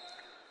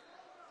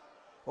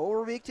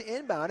 Overbeek to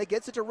inbound. It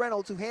gets it to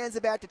Reynolds, who hands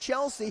it back to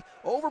Chelsea.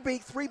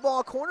 Overbeek,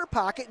 3-ball corner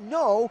pocket.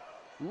 No.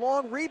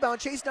 Long rebound,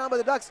 chased down by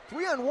the Ducks.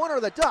 3-on-1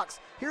 are the Ducks.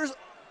 Here's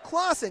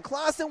Clausen.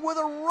 Clausen with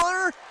a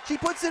runner. She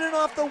puts it in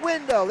off the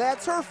window.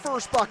 That's her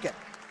first bucket.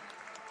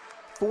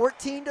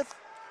 15 to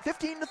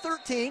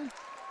 13.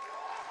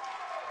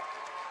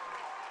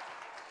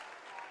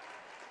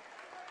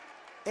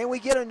 And we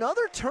get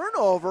another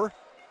turnover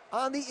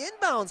on the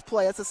inbounds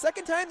play. That's the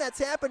second time that's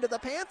happened to the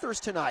Panthers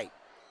tonight.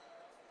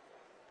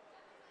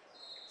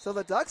 So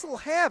the Ducks will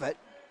have it.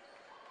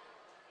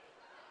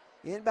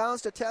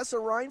 Inbounds to Tessa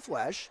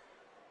Reinflesch.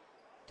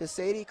 To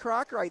Sadie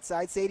Crock, right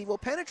side. Sadie will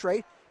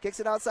penetrate.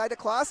 Kicks it outside to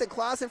Clausen.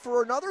 Clausen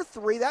for another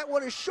three. That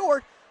one is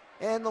short.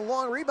 And the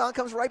long rebound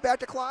comes right back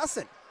to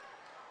Clausen.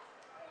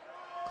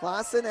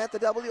 Clausen at the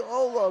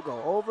WO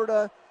logo. Over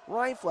to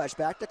Reinflesch.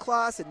 Back to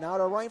Clausen. Now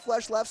to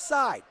Reinflesch left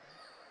side.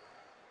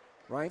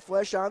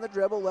 Reinflesch on the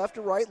dribble, left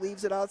to right.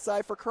 Leaves it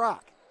outside for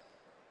Crock.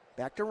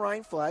 Back to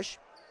Reinflesch.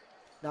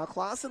 Now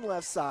Clausen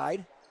left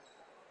side.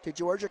 To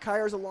Georgia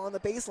Kyers along the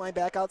baseline,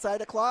 back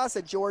outside to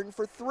Clausen. Jordan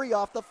for three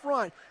off the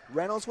front.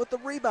 Reynolds with the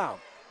rebound.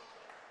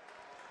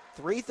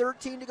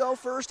 3:13 to go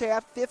first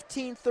half,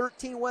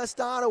 15-13 West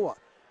Ottawa.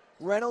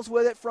 Reynolds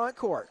with it front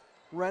court.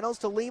 Reynolds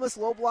to Lemus,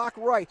 low block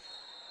right.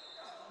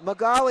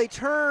 Magali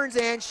turns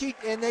and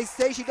they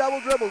say she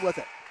double dribbled with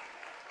it.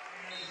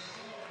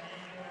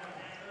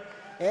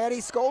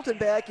 Addie Skolton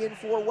back in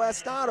for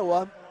West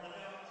Ottawa.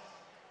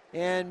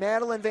 And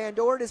Madeline Van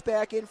Dort is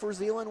back in for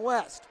Zeeland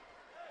West.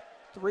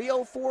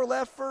 3:04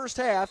 left first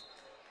half.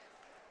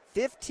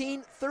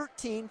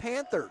 15-13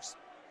 Panthers.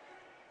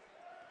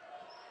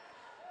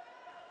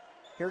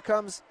 Here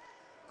comes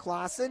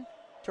Clausen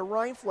to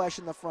Reinflesch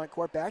in the front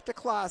court. Back to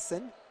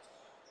Clausen.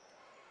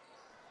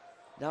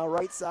 Now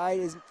right side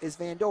is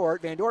Van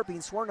Dort. Van Dort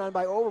being sworn on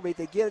by Overbeek.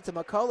 They get it to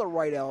McCullough,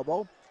 right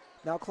elbow.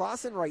 Now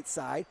Clausen right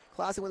side.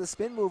 Clausen with a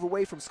spin move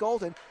away from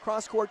Skolton.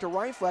 Cross court to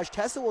Reinflesch.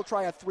 Tessa will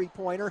try a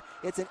three-pointer.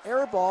 It's an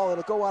air ball.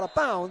 It'll go out of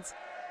bounds.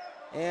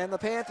 And the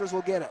Panthers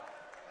will get it.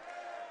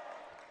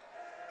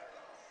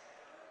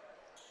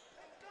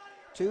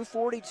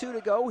 2:42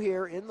 to go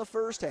here in the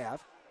first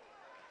half.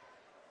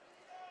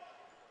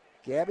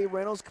 Gabby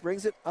Reynolds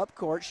brings it up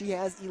court. She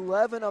has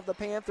 11 of the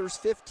Panthers'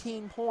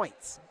 15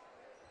 points.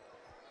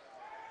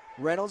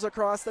 Reynolds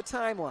across the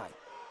timeline.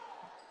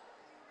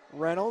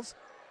 Reynolds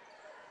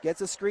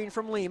gets a screen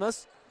from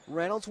Lemus.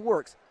 Reynolds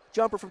works.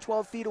 Jumper from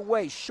 12 feet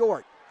away,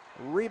 short.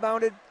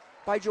 Rebounded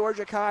by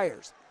Georgia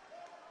Kyers.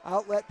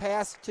 Outlet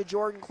pass to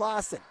Jordan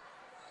Clausen.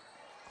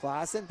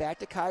 Clausen back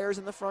to Kyers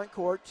in the front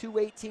court.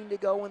 2:18 to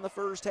go in the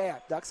first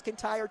half. Ducks can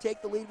tie or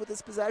take the lead with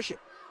this possession.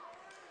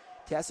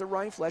 Tessa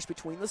Reinflesch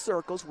between the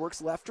circles,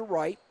 works left to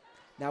right.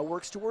 Now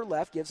works to her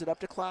left, gives it up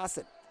to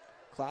Clausen.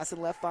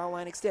 Clausen left foul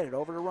line extended,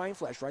 over to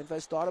Reinflesch.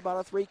 Reinflesch thought about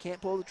a three, can't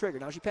pull the trigger.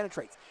 Now she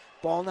penetrates.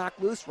 Ball knocked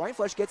loose.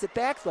 Reinflesch gets it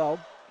back though.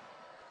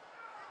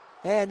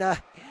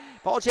 And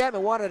Paul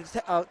Chapman wanted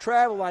to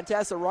travel on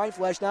Tessa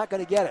Reinflesch, not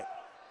going to get it.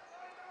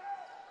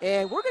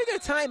 And we're going to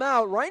get a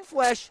timeout.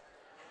 Reinflesch,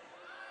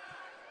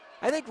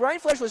 I think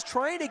Reinflesch was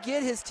trying to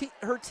get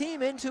her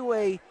team into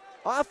a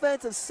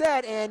offensive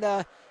set,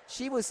 and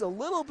she was a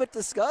little bit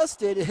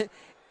disgusted,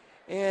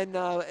 and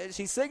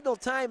she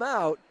signaled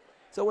timeout.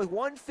 So with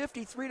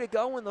 1:53 to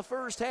go in the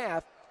first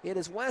half, it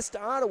is West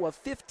Ottawa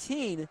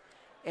 15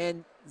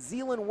 and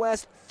Zeeland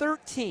West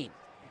 13.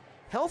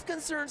 Health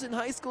concerns in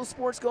high school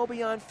sports go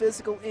beyond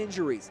physical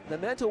injuries. The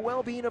mental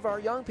well-being of our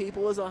young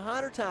people is a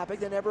hotter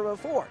topic than ever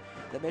before.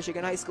 The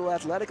Michigan High School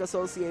Athletic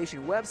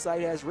Association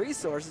website has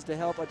resources to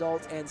help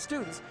adults and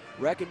students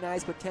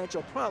recognize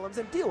potential problems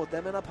and deal with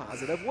them in a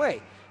positive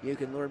way. You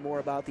can learn more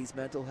about these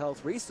mental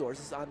health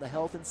resources on the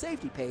Health and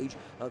Safety page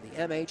of the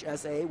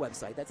MHSAA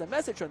website. That's a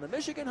message from the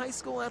Michigan High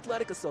School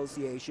Athletic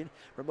Association,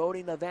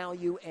 promoting the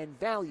value and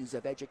values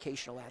of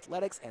educational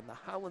athletics and the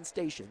Holland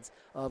stations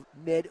of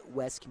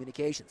Midwest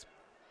Communications.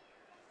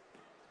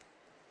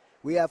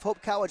 We have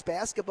Hope College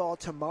basketball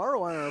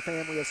tomorrow on our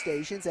family of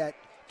stations. At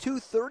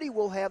 2:30,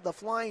 we'll have the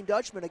Flying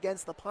Dutchman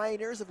against the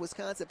Pioneers of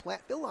Wisconsin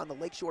Platteville on the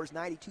Lakeshore's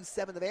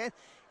 92.7 The Van.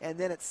 And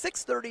then at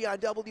 6:30 on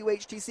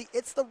WHTC,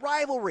 it's the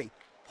rivalry.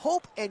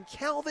 Hope and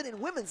Calvin in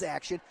women's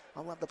action.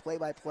 I'll have the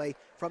play-by-play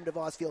from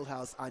DeVos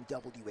Fieldhouse on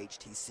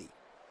WHTC.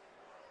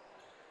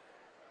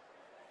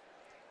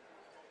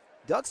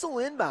 Ducks will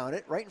inbound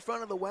it right in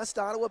front of the West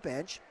Ottawa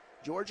bench.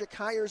 Georgia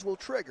Kyers will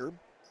trigger.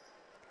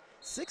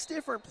 6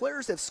 different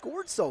players have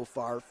scored so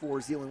far for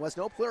Zeeland West.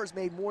 No player has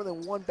made more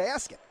than one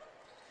basket.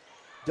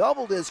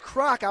 Doubled is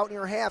Crock out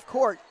near half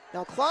court.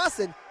 Now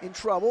Clausen in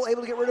trouble,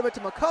 able to get rid of it to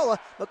McCullough.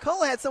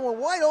 McCullough had someone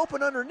wide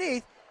open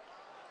underneath,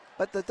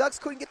 but the Ducks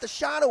couldn't get the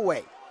shot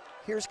away.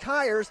 Here's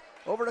Kyers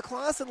over to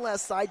Clausen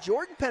left side.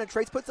 Jordan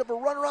penetrates, puts up a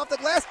runner off the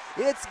glass.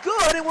 It's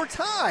good, and we're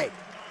tied.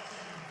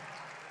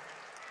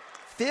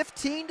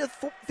 15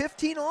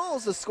 all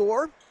is the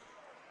score.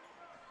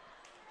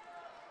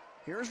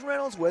 Here's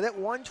Reynolds with it.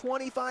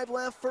 1:25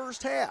 left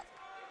first half.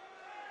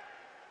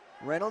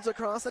 Reynolds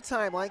across the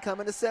timeline,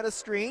 coming to set a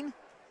screen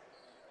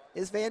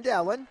is Van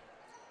Dellen.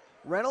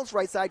 Reynolds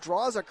right side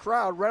draws a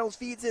crowd. Reynolds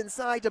feeds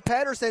inside to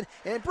Pedersen,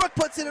 and Brooke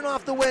puts it in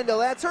off the window.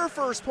 That's her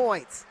first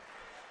points.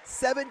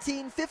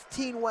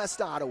 17-15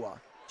 West Ottawa.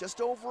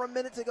 Just over a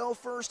minute to go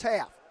first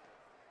half.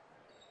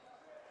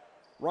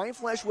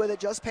 Reinflesch with it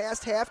just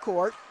past half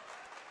court.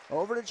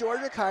 Over to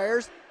Georgia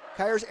Kyers.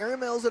 Kyers air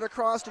mills it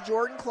across to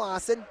Jordan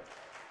Clausen.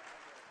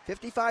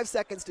 55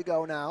 seconds to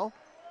go now.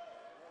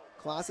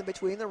 Clausen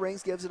between the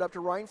rings gives it up to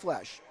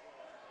Reinflesch.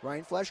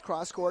 Reinflesch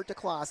cross court to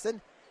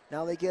Clausen.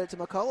 Now they get it to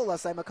McCullough.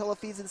 Left side, McCullough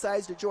feeds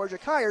inside to Georgia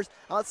Kyers.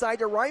 Outside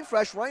to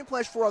Reinflesch.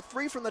 Reinflesch for a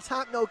three from the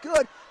top, no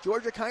good.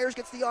 Georgia Kyers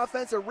gets the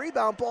offensive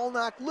rebound. Ball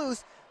knocked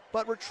loose,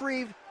 but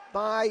retrieved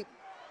by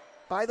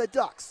the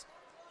Ducks.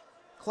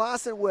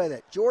 Clausen with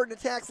it. Jordan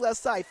attacks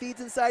left side.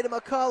 Feeds inside to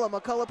McCullough.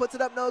 McCullough puts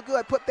it up, no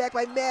good. Put back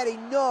by Maddie,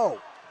 no.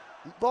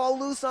 Ball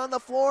loose on the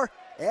floor.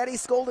 Addie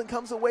Skolden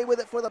comes away with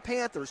it for the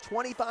Panthers.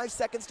 25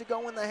 seconds to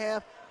go in the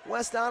half.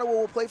 West Ottawa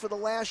will play for the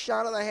last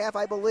shot of the half,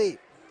 I believe.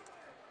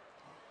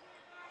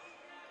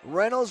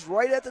 Reynolds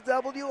right at the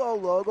WO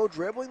logo,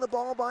 dribbling the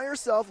ball by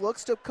herself,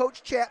 looks to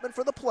Coach Chapman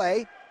for the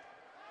play.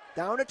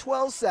 Down to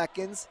 12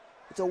 seconds.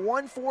 It's a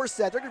 1-4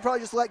 set. They're going to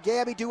probably just let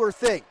Gabby do her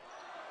thing.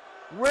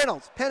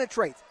 Reynolds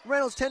penetrates.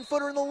 Reynolds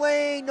 10-footer in the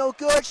lane. No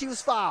good. She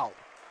was fouled.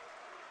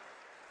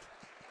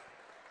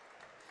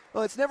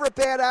 Well, it's never a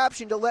bad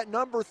option to let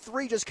number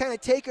 3 just kind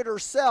of take it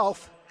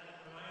herself.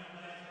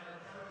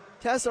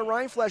 Tessa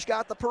Reinflesch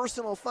got the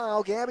personal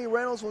foul. Gabby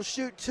Reynolds will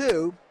shoot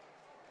 2.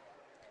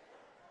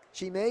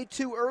 She made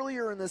 2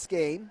 earlier in this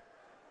game.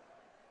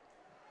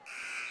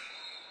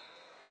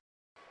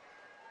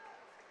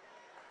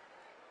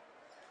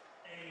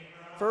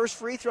 First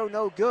free throw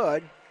no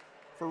good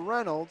for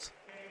Reynolds.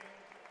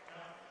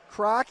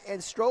 Kroc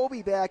and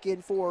Strobe back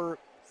in for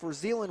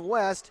Zeeland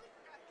West.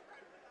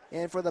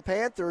 And for the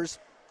Panthers,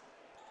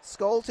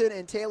 Skolton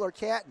and Taylor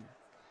Catton.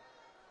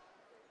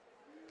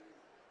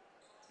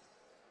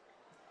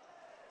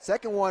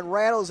 Second one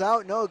rattles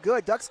out, no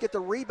good. Ducks get the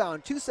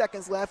rebound. 2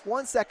 seconds left,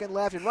 1 second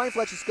left, and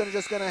Reinflesch is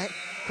just going to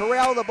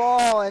corral the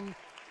ball and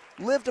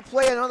live to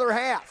play another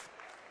half.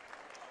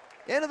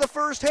 End of the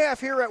first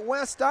half here at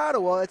West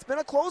Ottawa. It's been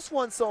a close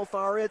one so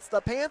far. It's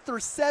the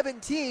Panthers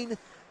 17,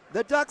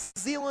 the Ducks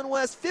Zeeland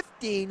West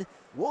 15.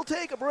 We'll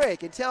take a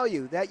break and tell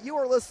you that you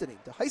are listening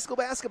to high school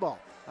basketball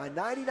on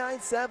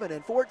 99.7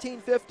 and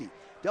 1450,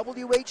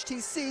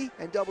 WHTC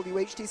and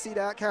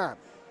WHTC.com.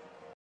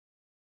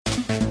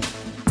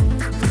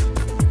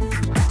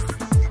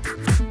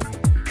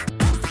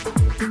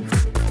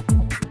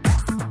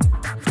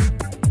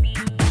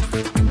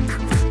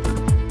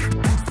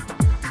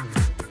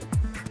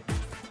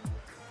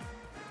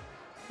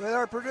 With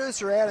our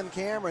producer, Adam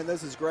Cameron,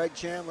 this is Greg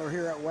Chandler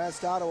here at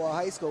West Ottawa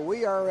High School.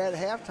 We are at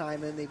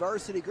halftime in the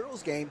varsity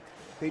girls game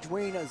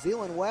between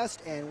Zeeland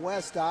West and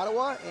West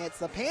Ottawa. It's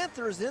the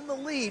Panthers in the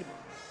lead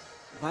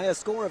by a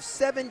score of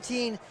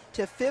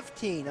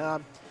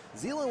 17-15.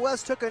 Zeeland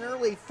West took an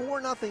early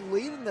 4-0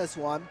 lead in this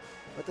one,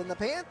 but then the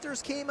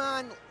Panthers came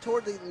on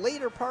toward the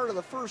later part of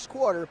the first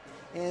quarter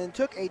and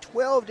took a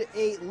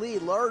 12-8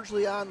 lead,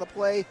 largely on the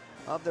play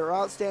of their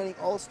outstanding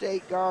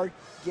All-State guard,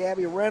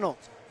 Gabby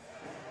Reynolds.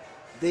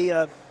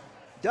 The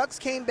Ducks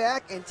came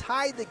back and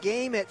tied the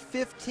game at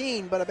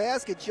 15, but a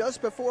basket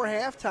just before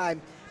halftime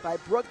by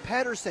Brooke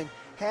Pedersen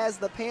has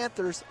the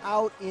Panthers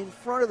out in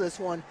front of this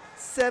one,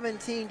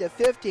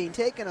 17-15.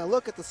 Taking a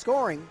look at the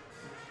scoring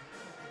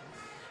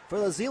for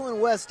the Zeeland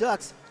West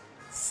Ducks,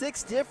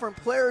 6 different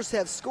players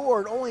have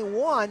scored. Only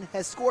one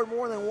has scored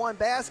more than one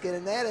basket,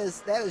 and that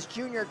is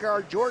junior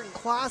guard Jordan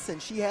Clausen.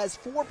 She has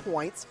 4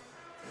 points.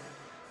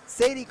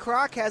 Sadie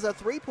Kroc has a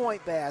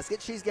 3-point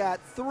basket. She's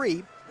got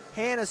 3.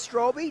 Hannah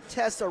Strobe,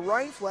 Tessa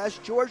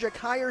Reinflesch, Georgia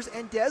Kyers,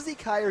 and Desi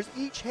Kyers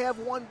each have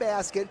 1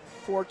 basket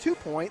for 2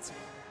 points.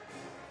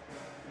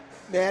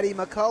 Maddie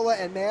McCullough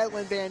and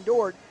Madeline Van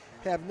Dort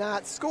have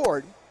not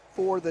scored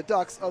for the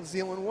Ducks of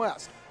Zeeland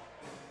West.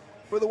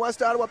 For the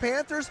West Ottawa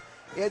Panthers,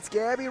 it's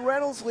Gabby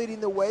Reynolds leading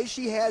the way.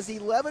 She has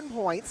 11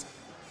 points.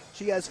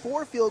 She has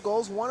 4 field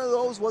goals. One of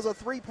those was a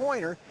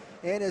 3-pointer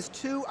and is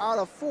 2 out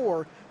of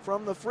 4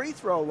 from the free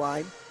throw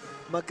line.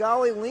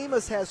 Magali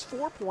Lemus has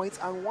 4 points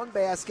on 1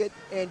 basket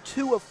and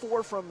 2 of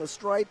 4 from the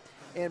stripe.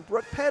 And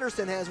Brooke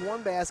Pedersen has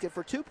 1 basket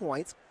for 2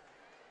 points.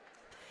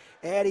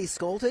 Addie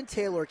Skolton,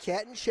 Taylor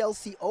Catton,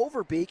 Chelsea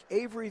Overbeek,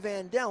 Avery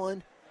Van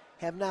Dellen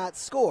have not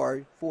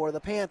scored for the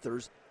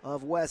Panthers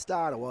of West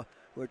Ottawa.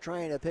 We're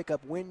trying to pick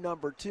up win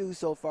number 2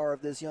 so far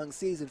of this young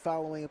season,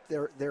 following up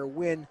their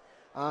win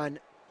on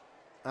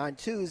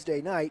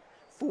Tuesday night,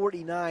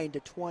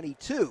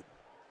 49-22.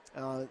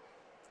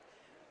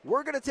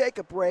 We're going to take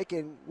a break,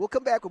 and we'll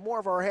come back with more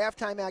of our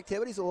halftime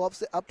activities. We'll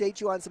update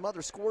you on some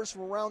other scores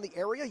from around the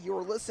area.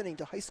 You're listening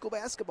to high school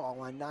basketball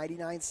on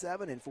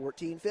 99.7 and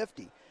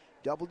 1450,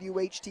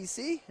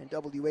 WHTC and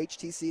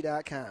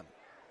WHTC.com.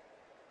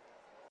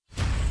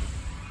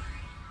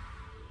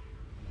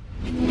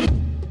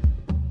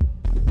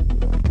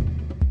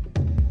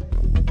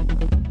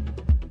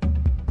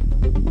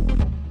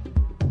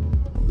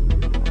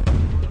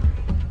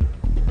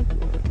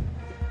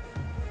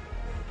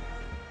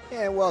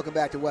 welcome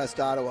back to West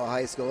Ottawa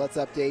High School. Let's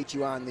update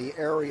you on the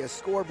area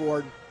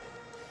scoreboard.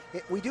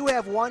 We do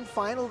have one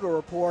final to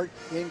report.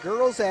 In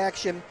girls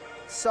action,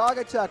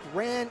 Saugatuck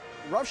ran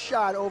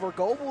roughshod over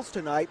Gobles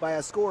tonight by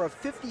a score of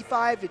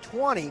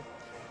 55-20.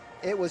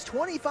 It was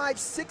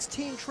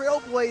 25-16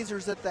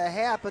 Trailblazers at the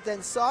half, but then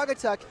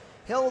Saugatuck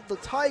held the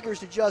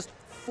Tigers to just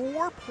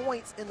 4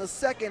 points in the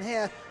second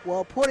half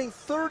while putting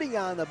 30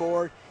 on the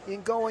board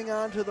in going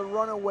on to the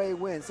runaway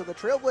win. So the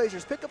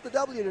Trailblazers pick up the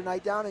W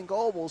tonight down in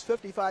Gobles,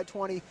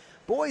 55-20.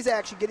 Boys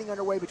action getting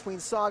underway between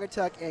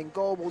Saugatuck and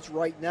Gobles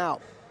right now.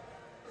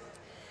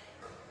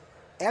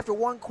 After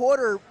one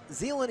quarter,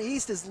 Zeeland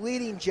East is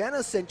leading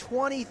Jenison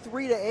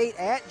 23-8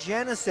 at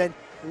Jenison.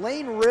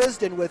 Lane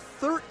Risden with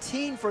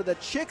 13 for the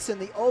Chicks in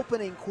the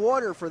opening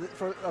quarter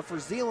for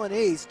Zeeland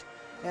East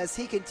as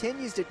he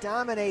continues to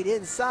dominate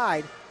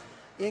inside.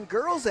 In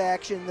girls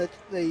action,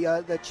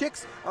 the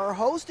Chicks are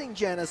hosting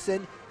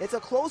Jenison. It's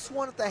a close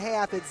one at the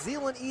half. It's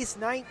Zeeland East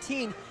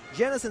 19,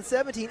 Jenison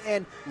 17,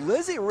 and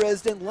Lizzie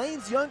Risden,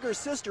 Lane's younger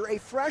sister, a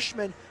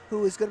freshman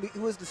who is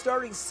the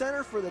starting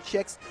center for the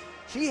Chicks.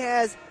 She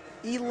has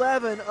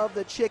 11 of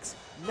the Chicks'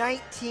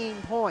 19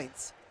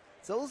 points.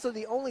 So those are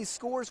the only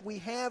scores we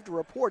have to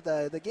report.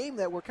 The game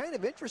that we're kind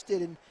of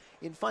interested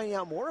in finding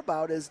out more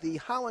about is the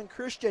Holland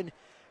Christian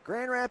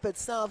Grand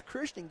Rapids South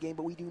Christian game,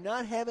 but we do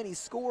not have any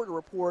score to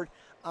report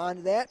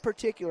on that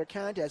particular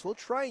contest. We'll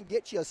try and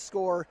get you a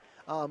score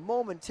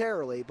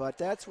momentarily, but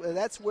that's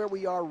where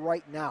we are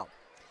right now.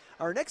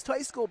 Our next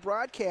high school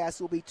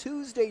broadcast will be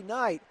Tuesday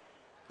night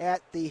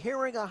at the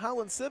Herringa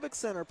Holland Civic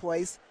Center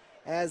place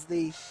as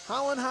the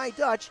Holland High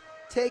Dutch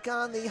take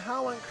on the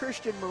Holland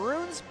Christian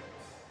Maroons.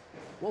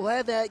 We'll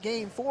have that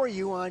game for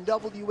you on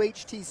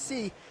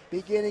WHTC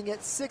beginning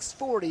at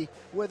 6:40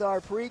 with our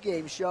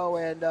pregame show.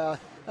 And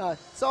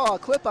saw a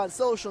clip on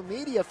social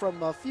media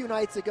from a few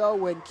nights ago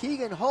when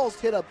Keegan Hulst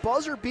hit a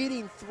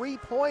buzzer-beating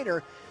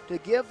three-pointer to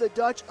give the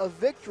Dutch a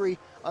victory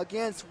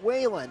against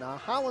Wayland.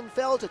 Holland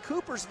fell to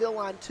Coopersville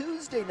on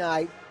Tuesday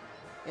night.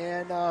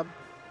 And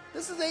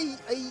this is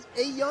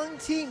a young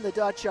team, the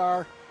Dutch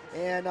are.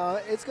 And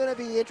it's going to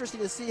be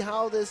interesting to see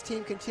how this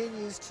team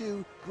continues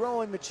to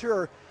grow and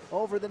mature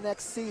over the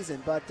next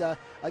season. But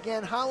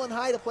again, Holland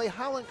High to play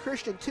Holland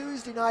Christian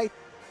Tuesday night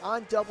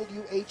on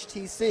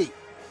WHTC.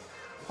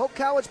 Hope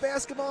College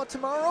basketball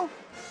tomorrow.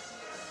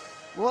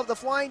 We'll have the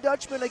Flying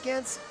Dutchman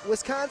against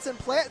Wisconsin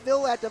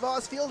Platteville at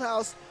DeVos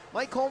Fieldhouse.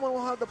 Mike Coleman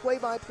will have the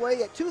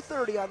play-by-play at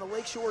 2:30 on the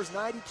Lakeshore's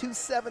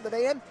 92.7 The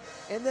Van.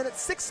 And then at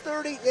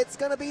 6:30, it's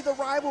going to be the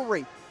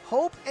rivalry.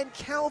 Hope and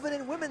Calvin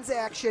in women's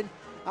action.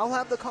 I'll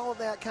have the call of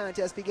that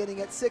contest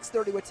beginning at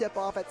 6:30 with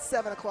tip-off at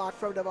 7 o'clock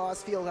from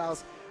DeVos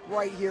Fieldhouse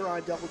right here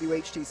on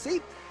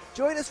WHTC.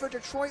 Join us for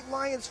Detroit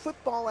Lions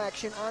football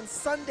action on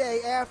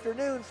Sunday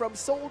afternoon from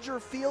Soldier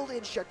Field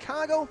in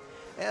Chicago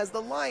as the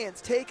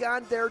Lions take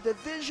on their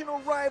divisional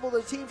rival,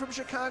 the team from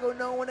Chicago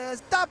known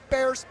as the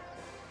Bears.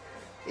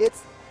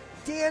 It's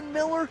Dan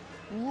Miller,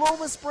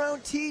 Lomas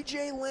Brown,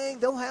 TJ Lang.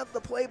 They'll have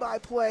the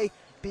play-by-play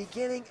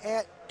beginning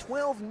at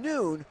 12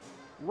 noon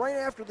right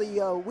after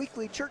the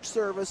weekly church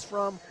service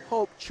from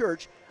Hope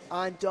Church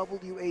on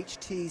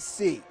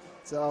WHTC.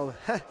 So,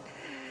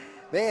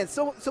 man,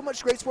 so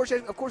much great sports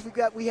action. Of course,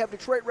 we have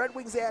Detroit Red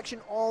Wings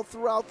action all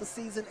throughout the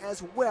season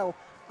as well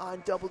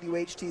on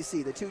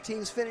WHTC. The two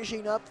teams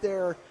finishing up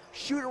their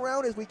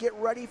shoot-around as we get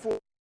ready for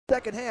the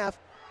second half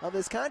of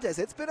this contest.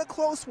 It's been a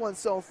close one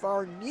so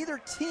far. Neither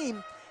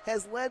team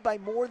has led by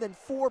more than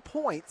 4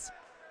 points.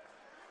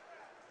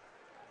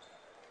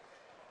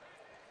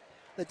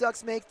 The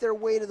Ducks make their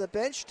way to the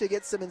bench to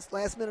get some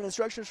last-minute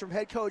instructions from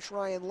head coach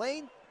Ryan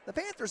Lane. The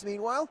Panthers,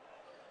 meanwhile,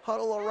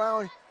 huddle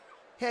around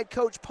head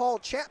coach Paul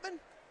Chapman.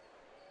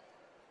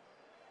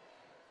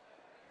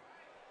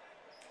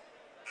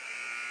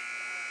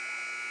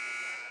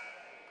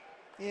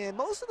 And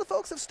most of the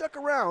folks have stuck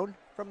around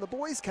from the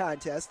boys'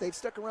 contest. They've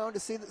stuck around to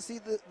see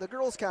the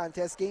girls'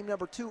 contest, game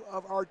number 2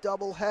 of our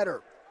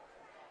doubleheader.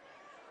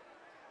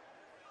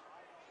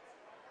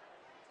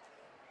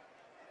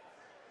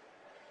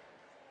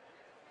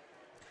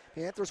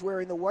 Panthers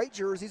wearing the white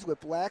jerseys with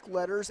black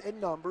letters and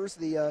numbers.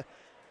 The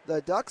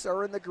Ducks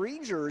are in the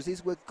green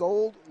jerseys with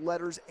gold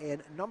letters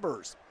and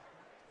numbers.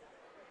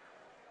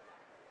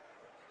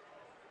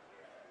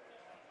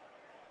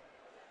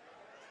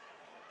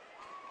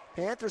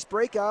 Panthers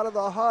break out of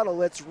the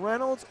huddle. It's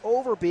Reynolds,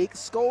 Overbeek,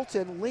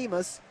 Skolton,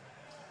 Lemus,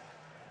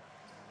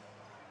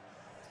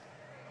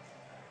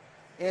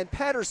 and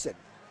Pedersen.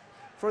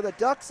 For the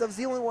Ducks of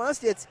Zeeland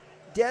West, it's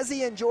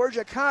Desi and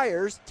Georgia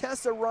Kyers,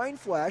 Tessa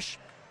Reinflesch,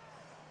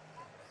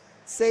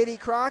 Sadie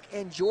Kroc,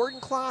 and Jordan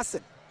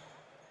Clausen.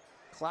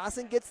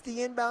 Clausen gets the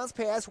inbounds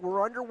pass.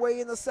 We're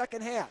underway in the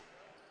second half.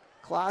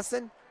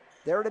 Clausen,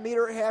 there to meet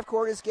her at half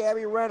court is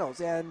Gabby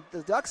Reynolds. And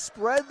the Ducks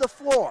spread the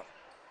floor.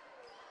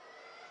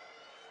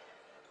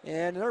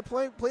 And they're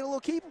playing a little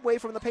keep away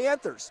from the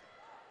Panthers.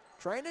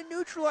 Trying to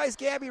neutralize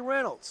Gabby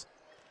Reynolds.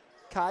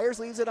 Kyers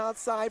leaves it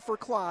outside for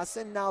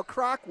Clausen. Now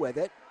Kroc with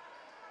it.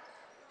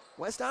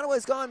 West Ottawa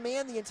has gone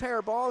man the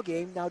entire ball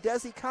game. Now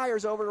Desi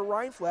Kyers over to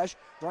Reinflesch.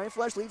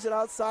 Reinflesch leaves it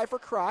outside for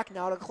Kroc.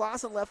 Now to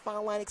Clausen, left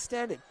foul line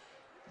extended.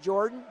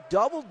 Jordan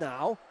doubled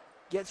now.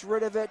 Gets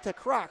rid of it to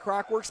Kroc.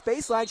 Kroc works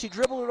baseline. She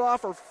dribbled it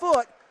off her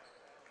foot.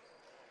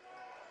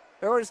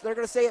 They're going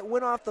to say it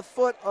went off the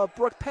foot of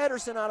Brooke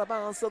Pedersen out of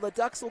bounds, so the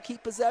Ducks will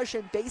keep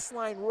possession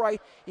baseline right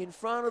in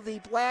front of the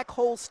Black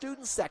Hole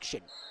student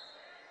section.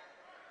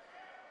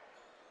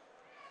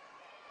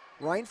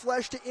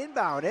 Reinflesch to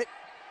inbound it.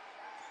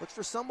 Looks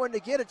for someone to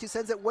get it. She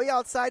sends it way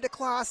outside to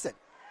Clausen.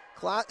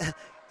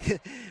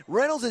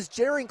 Reynolds is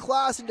daring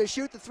Clausen to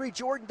shoot the three.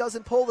 Jordan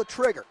doesn't pull the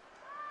trigger.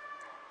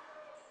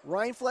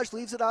 Reinflesch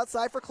leaves it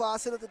outside for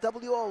Clausen at the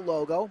WO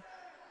logo.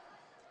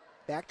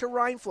 Back to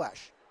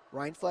Reinflesch.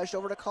 Reinflesch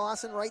over to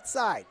Clausen, right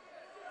side.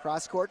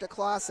 Cross court to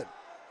Clausen,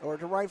 or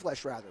to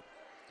Reinflesch rather.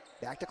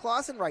 Back to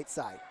Clausen, right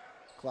side.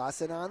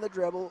 Clausen on the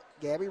dribble.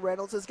 Gabby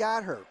Reynolds has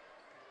got her.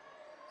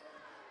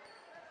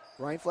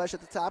 Reinflesch at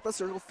the top of the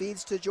circle,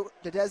 feeds to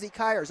Desi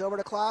Kyers, over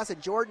to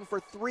Clausen. Jordan for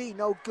three,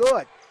 no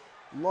good.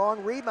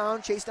 Long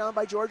rebound, chased down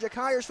by Georgia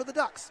Kyers for the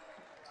Ducks.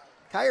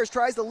 Kyers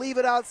tries to leave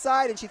it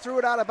outside, and she threw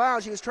it out of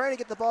bounds. She was trying to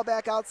get the ball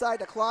back outside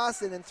to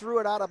Clausen and threw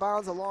it out of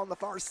bounds along the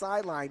far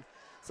sideline.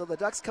 So the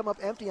Ducks come up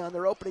empty on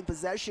their opening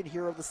possession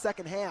here of the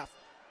second half.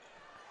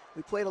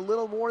 We played a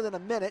little more than a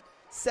minute.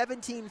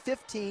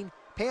 17-15.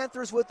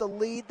 Panthers with the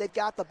lead. They've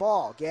got the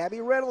ball. Gabby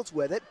Reynolds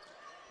with it.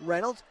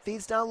 Reynolds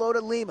feeds down low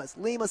to Lemus.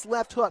 Lemus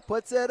left hook.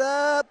 Puts it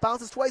up.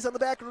 Bounces twice on the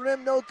back of the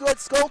rim. No good.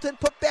 Skolton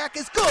put back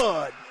is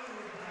good.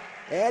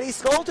 Addie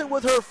Skolton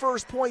with her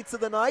first points of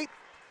the night.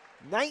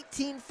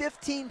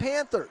 19-15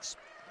 Panthers.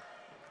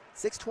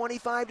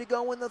 6:25 to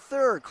go in the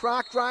third.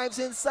 Kroc drives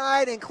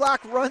inside, and Kroc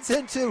runs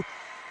into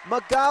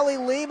Magali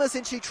Lemus,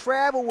 and she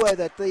traveled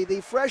with it.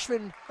 The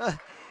freshman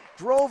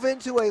drove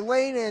into a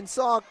lane and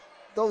saw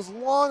those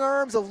long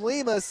arms of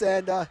Lemus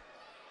and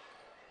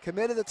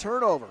committed the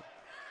turnover.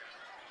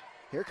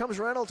 Here comes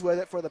Reynolds with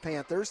it for the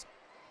Panthers.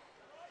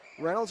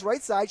 Reynolds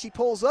right side. She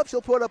pulls up.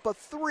 She'll put up a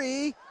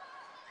three.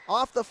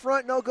 Off the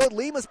front, no good.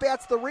 Lemus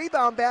bats the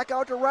rebound back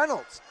out to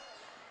Reynolds.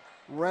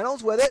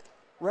 Reynolds with it.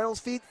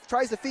 Reynolds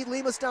tries to feed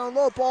Lemus down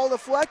low. Ball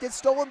deflected.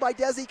 Stolen by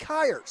Desi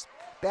Kyers.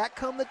 Back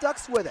come the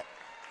Ducks with it.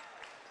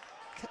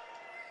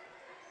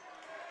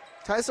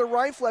 Tessa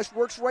Reinflesch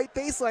works right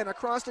baseline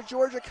across to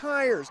Georgia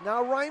Kyers.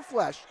 Now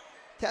Reinflesch.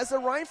 Tessa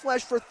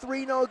Reinflesch for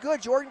three, no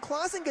good. Jordan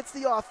Clausen gets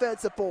the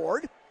offensive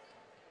board.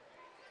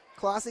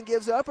 Clausen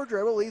gives up her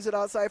dribble, leaves it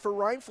outside for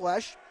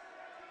Reinflesch.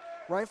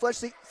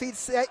 Reinflesch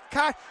feeds to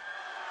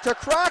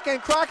Kroc,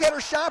 and Kroc had her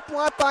shot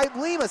blocked by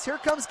Lemus. Here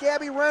comes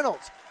Gabby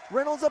Reynolds.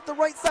 Reynolds up the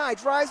right side,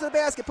 drives to the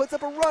basket, puts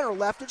up a runner,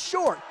 left it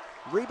short.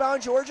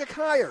 Rebound Georgia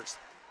Kyers.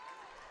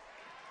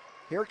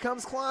 Here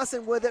comes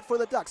Clausen with it for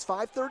the Ducks.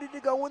 5:30 to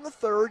go in the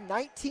third.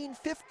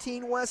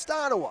 19-15 West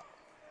Ottawa.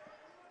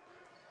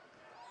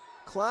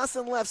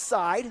 Clausen left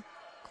side.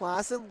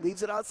 Clausen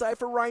leaves it outside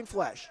for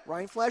Reinflesch.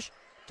 Reinflesch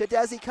to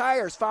Desi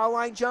Kyers. Foul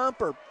line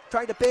jumper.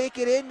 Trying to bank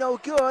it in, no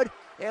good.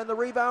 And the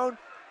rebound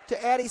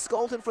to Addie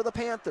Skolton for the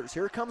Panthers.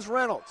 Here comes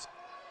Reynolds.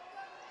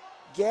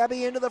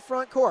 Gabby into the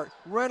front court.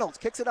 Reynolds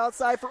kicks it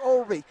outside for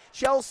Overby.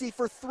 Chelsea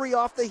for three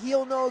off the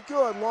heel, no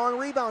good. Long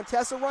rebound,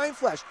 Tessa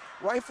Reinflesch.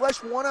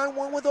 Reinflesch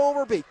one-on-one with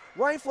Overby.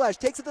 Reinflesch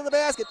takes it to the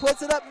basket,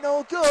 puts it up,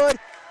 no good.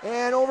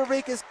 And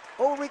Overbeek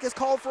is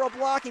called for a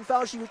blocking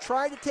foul. She was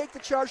trying to take the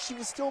charge. She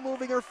was still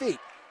moving her feet.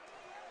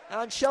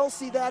 On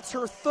Chelsea, that's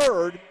her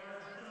third.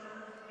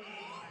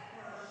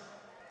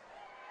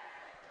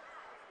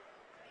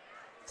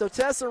 So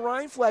Tessa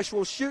Reinflesch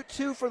will shoot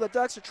two for the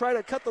Ducks to try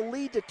to cut the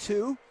lead to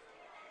two.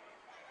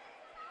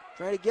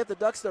 Trying to give the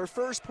Ducks their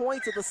first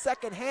points of the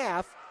second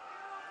half.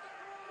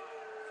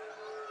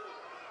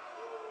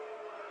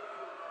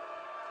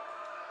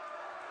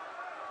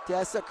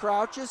 Tessa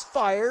crouches,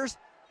 fires,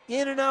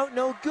 in and out,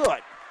 no good.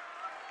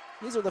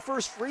 These are the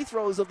first free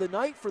throws of the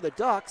night for the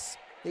Ducks.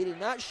 They did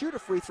not shoot a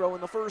free throw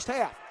in the first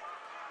half.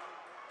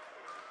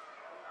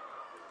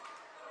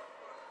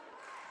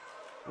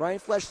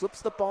 Reinflesch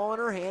slips the ball in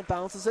her hand,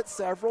 bounces it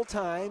several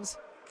times,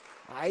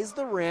 eyes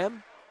the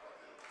rim.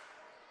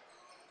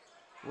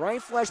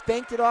 Reinflesch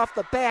banked it off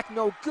the back,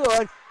 no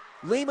good.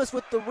 Lemus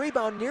with the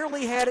rebound,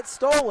 nearly had it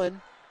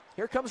stolen.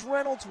 Here comes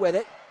Reynolds with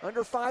it.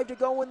 Under 5 to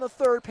go in the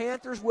third.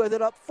 Panthers with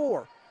it up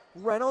 4.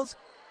 Reynolds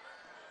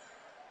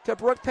to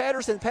Brooke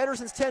Pedersen.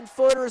 Pedersen's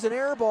 10-footer is an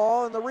air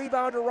ball, and the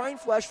rebound to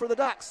Reinflesch for the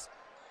Ducks.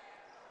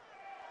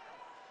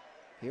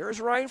 Here's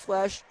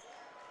Reinflesch.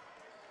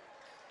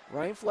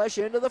 Reinflesch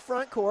into the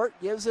front court,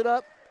 gives it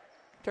up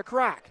to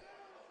Kroc.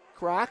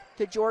 Kroc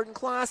to Jordan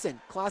Clausen.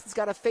 Clausen's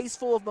got a face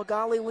full of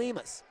Magali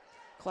Lemus.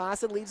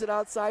 Clausen leaves it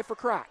outside for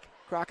Kroc.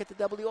 Kroc at the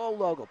WO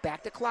logo.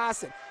 Back to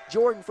Clausen.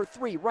 Jordan for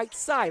three. Right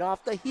side.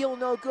 Off the heel.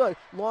 No good.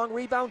 Long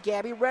rebound.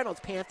 Gabby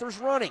Reynolds. Panthers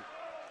running.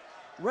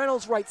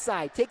 Reynolds right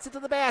side. Takes it to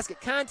the basket.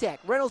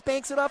 Contact. Reynolds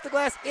banks it off the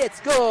glass. It's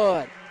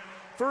good.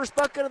 First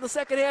bucket of the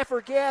second half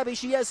for Gabby.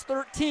 She has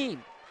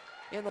 13.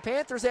 And the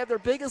Panthers have their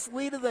biggest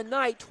lead of the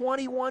night.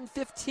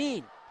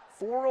 21-15.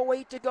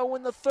 4:08 to go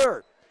in the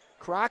third.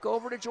 Kroc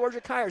over to Georgia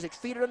Kyers. They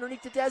feed it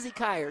underneath to Desi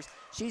Kyers.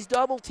 She's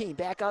double teamed.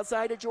 Back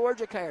outside to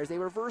Georgia Kyers. They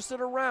reverse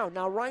it around.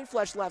 Now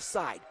Rhineflesh left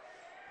side.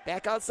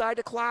 Back outside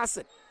to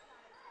Clausen.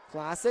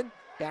 Clausen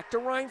back to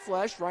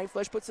Rhineflesh.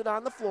 Rhineflesh puts it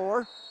on the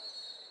floor.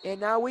 And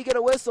now we get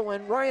a whistle,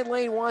 and Ryan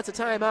Lane wants a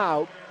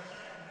timeout.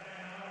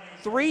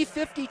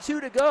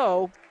 3:52 to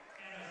go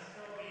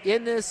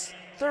in this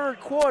third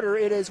quarter.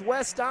 It is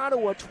West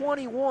Ottawa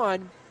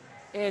 21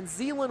 and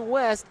Zeeland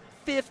West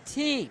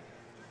 15.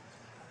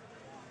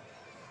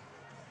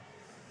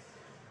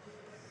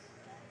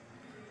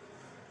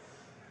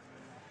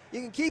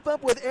 You can keep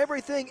up with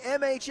everything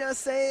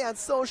MHSA on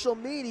social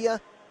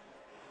media.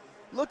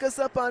 Look us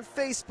up on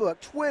Facebook,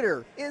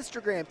 Twitter,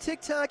 Instagram,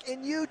 TikTok,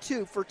 and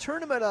YouTube for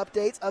tournament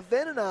updates,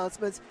 event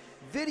announcements,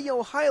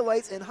 video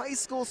highlights, and high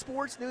school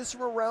sports news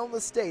from around the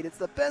state. It's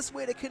the best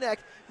way to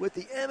connect with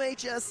the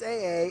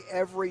MHSAA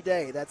every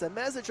day. That's a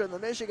message from the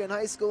Michigan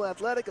High School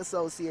Athletic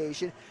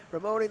Association,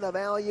 promoting the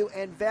value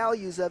and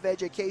values of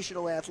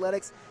educational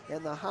athletics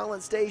and the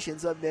Holland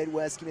stations of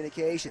Midwest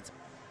Communications.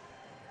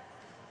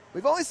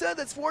 We've always said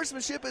that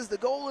sportsmanship is the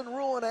golden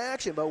rule in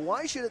action, but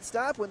why should it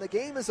stop when the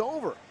game is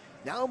over?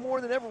 Now more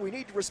than ever, we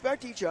need to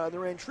respect each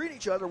other and treat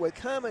each other with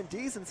common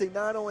decency,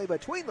 not only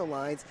between the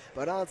lines,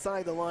 but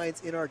outside the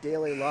lines in our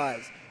daily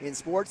lives. In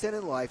sports and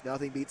in life,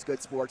 nothing beats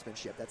good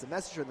sportsmanship. That's a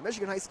message from the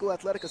Michigan High School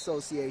Athletic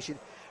Association,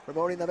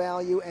 promoting the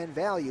value and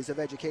values of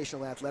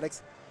educational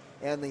athletics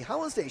and the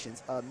Holland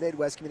stations of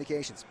Midwest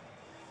Communications.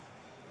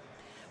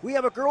 We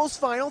have a girls'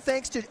 final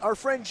thanks to our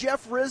friend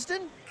Jeff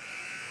Risden.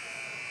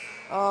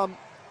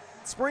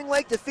 Spring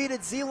Lake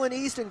defeated Zeeland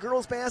East in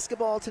girls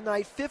basketball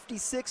tonight,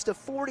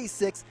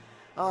 56-46.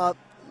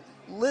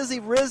 Lizzie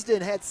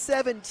Risden had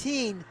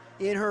 17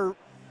 in her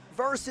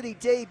varsity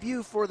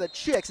debut for the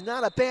Chicks.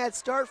 Not a bad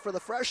start for the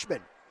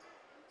freshman.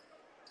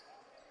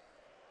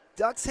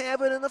 Ducks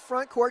have it in the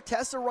front court.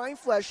 Tessa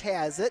Rhineflesh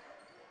has it.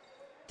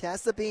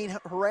 Tessa being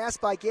harassed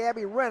by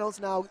Gabby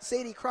Reynolds. Now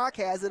Sadie Kroc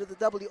has it at the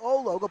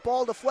WO logo.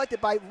 Ball deflected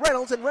by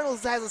Reynolds, and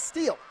Reynolds has a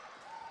steal.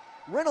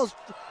 Reynolds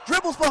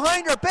dribbles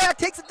behind her back,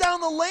 takes it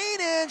down the lane,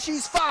 and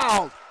she's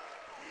fouled.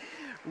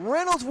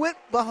 Reynolds went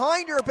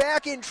behind her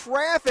back in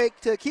traffic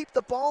to keep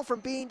the ball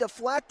from being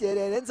deflected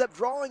and ends up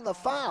drawing the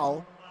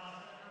foul.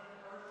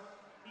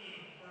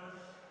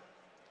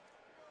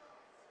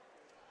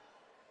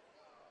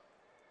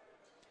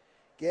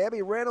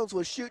 Gabby Reynolds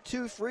will shoot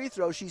 2 free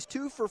throws. She's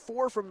 2 for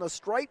 4 from the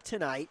stripe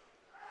tonight.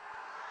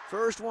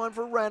 First one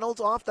for Reynolds,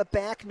 off the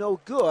back, no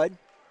good.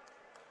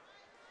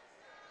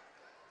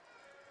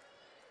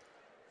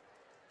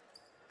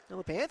 Now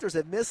the Panthers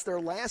have missed their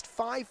last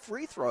 5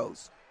 free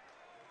throws.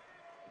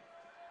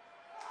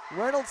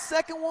 Reynolds'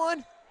 second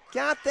one,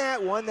 got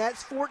that one.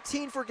 That's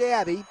 14 for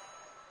Gabby.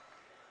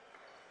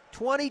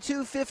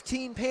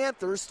 22-15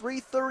 Panthers,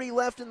 3:30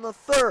 left in the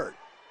third.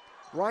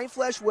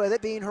 Rhineflesh with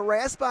it, being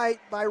harassed by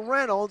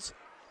Reynolds,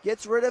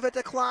 gets rid of it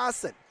to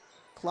Clausen.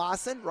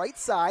 Clausen, right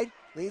side,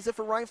 leaves it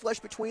for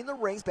Rhineflesh between the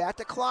rings, back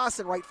to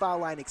Clausen, right foul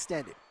line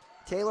extended.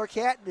 Taylor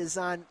Catton is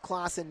on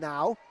Clausen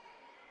now.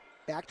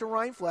 Back to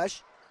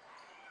Rhineflesh.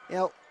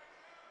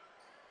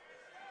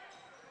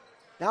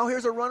 Now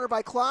here's a runner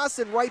by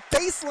Clausen, right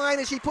baseline,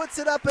 and she puts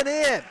it up and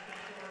in.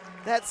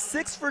 That's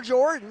 6 for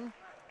Jordan.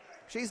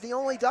 She's the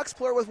only Ducks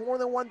player with more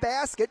than one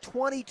basket.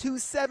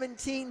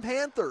 22-17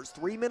 Panthers.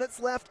 3 minutes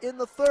left in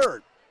the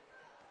third.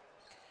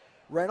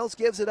 Reynolds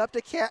gives it up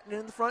to Catton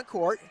in the front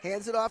court,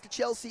 hands it off to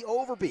Chelsea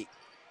Overbeek.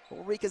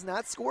 Overbeek has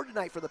not scored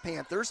tonight for the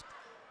Panthers.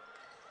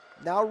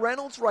 Now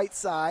Reynolds right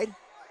side.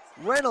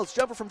 Reynolds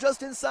jumper from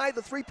just inside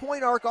the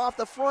three-point arc, off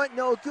the front,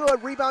 no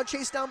good. Rebound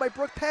chased down by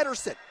Brooke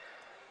Pedersen.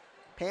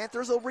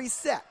 Panthers will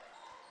reset.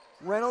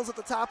 Reynolds at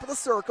the top of the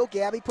circle.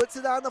 Gabby puts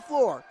it on the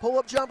floor.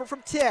 Pull-up jumper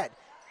from Ted.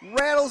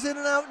 Rattles in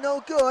and out,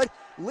 no good.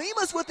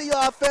 Lemus with the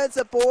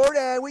offensive board,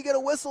 and we get a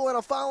whistle and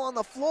a foul on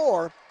the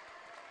floor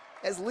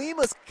as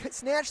Lemus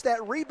snatched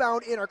that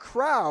rebound in a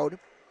crowd.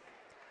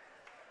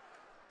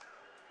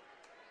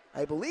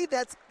 I believe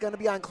that's going to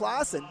be on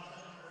Clausen.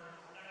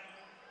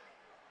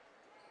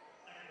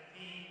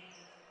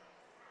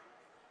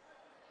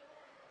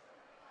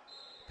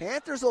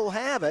 Panthers will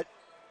have it.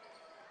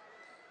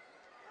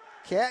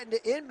 Catton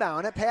to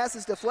inbound. It pass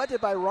is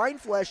deflected by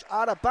Rhineflesh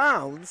out of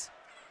bounds.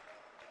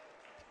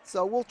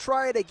 So we'll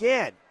try it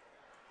again.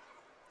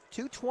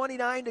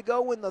 2:29 to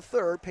go in the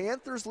third.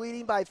 Panthers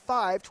leading by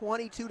 5,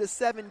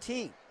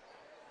 22-17.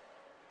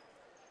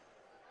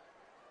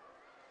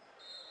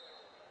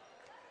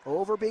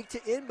 Overbeek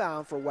to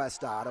inbound for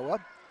West Ottawa.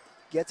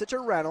 Gets it to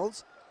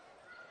Reynolds.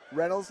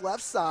 Reynolds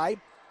left side.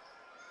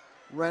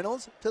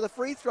 Reynolds to the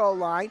free throw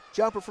line.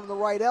 Jumper from the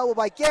right elbow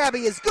by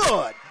Gabby is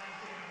good.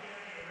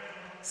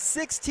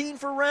 16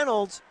 for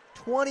Reynolds.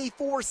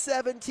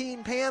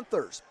 24-17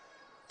 Panthers.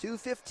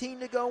 2:15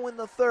 to go in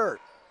the third.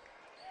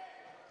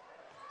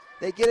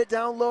 They get it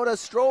down low to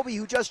Strobe,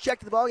 who just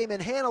checked the ballgame,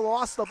 and Hannah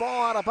lost the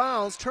ball out of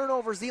bounds.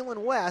 Turnover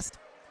Zeeland West.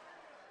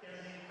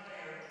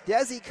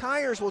 Desi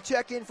Kyers will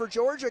check in for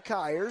Georgia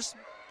Kyers.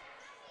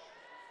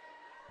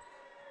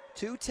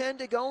 2:10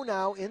 to go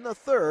now in the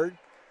third.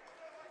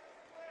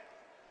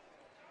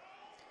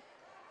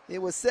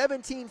 It was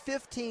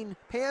 17-15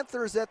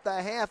 Panthers at the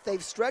half.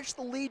 They've stretched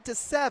the lead to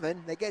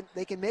 7. They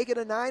can make it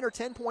a 9 or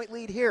 10-point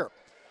lead here.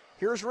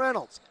 Here's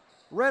Reynolds.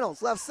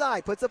 Reynolds, left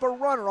side, puts up a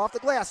runner off the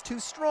glass, too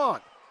strong.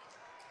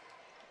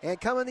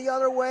 And coming the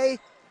other way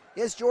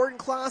is Jordan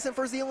Clausen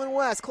for Zeeland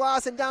West.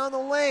 Clausen down the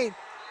lane.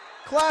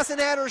 Clausen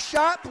had her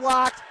shot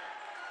blocked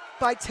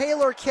by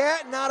Taylor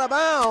Catton out of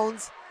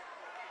bounds.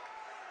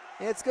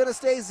 It's going to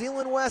stay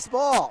Zeeland West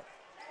ball.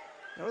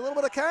 There was a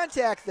little bit of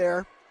contact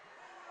there.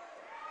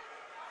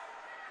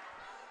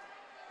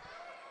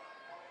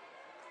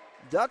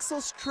 Ducks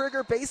will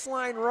trigger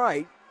baseline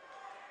right.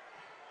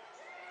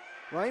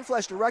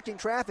 Reinflesch directing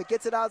traffic,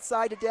 gets it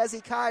outside to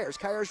Desi Kyers.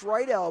 Kyers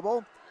right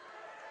elbow.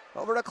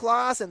 Over to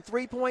Clausen,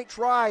 three-point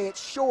try,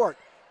 it's short.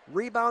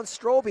 Rebound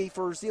Strobe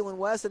for Zeeland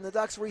West, and the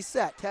Ducks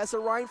reset. Tessa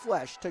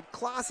Reinflesch to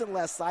Clausen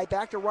left side,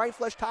 back to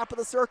Reinflesch, top of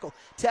the circle.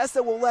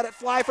 Tessa will let it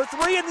fly for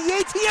 3, and the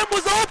ATM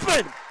was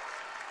open!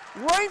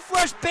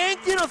 Reinflesch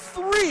banked in a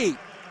 3.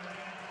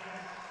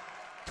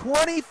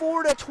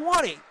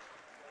 24-20.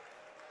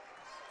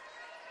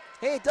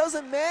 Hey, it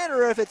doesn't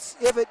matter if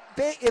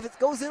it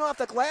goes in off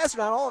the glass or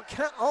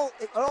not.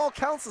 It all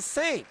counts the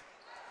same.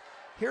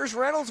 Here's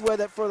Reynolds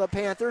with it for the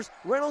Panthers.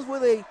 Reynolds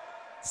with a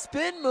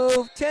spin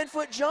move,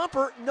 10-foot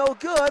jumper, no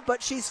good,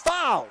 but she's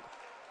fouled.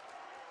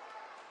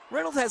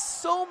 Reynolds has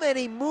so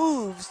many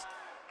moves.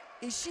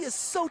 She is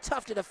so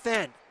tough to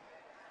defend.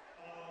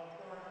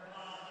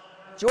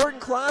 Jordan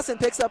Clausen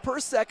picks up her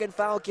second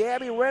foul.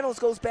 Gabby Reynolds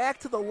goes back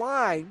to the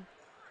line.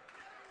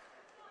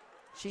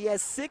 She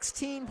has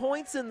 16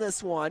 points in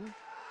this one.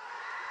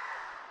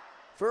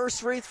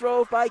 First free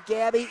throw by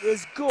Gabby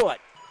is good.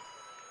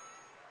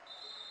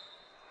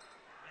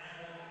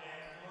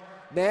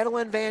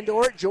 Madeline Van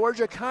Dort,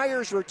 Georgia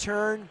Kyers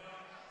return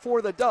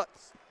for the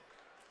Ducks.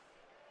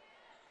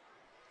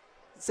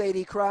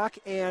 Sadie Kroc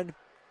and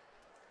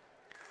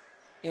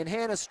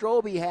Hannah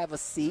Strobe have a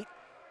seat.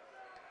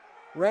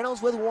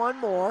 Reynolds with one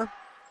more.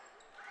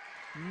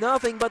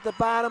 Nothing but the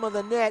bottom of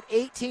the net.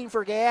 18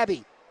 for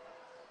Gabby.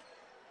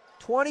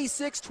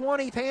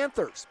 26-20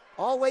 Panthers.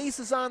 All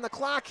aces on the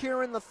clock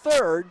here in the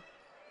third.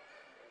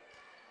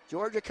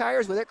 Georgia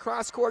Kyers with it.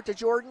 Cross court to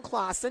Jordan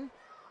Clausen.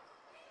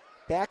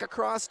 Back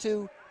across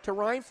to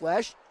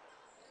Reinflesch.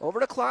 Over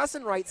to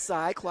Clausen, right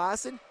side.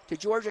 Clausen to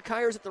Georgia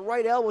Kyers at the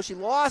right elbow. She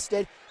lost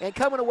it, and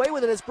coming away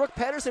with it is Brooke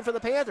Pedersen for the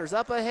Panthers.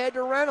 Up ahead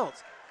to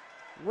Reynolds.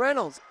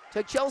 Reynolds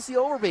to Chelsea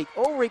Overbeek.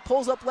 Overbeek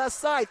pulls up left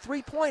side.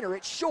 Three-pointer.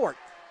 It's short.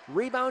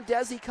 Rebound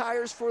Desi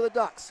Kyers for the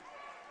Ducks.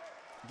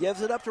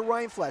 Gives it up to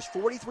Reinflesch.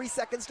 43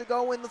 seconds to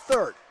go in the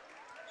third.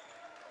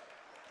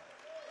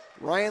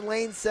 Ryan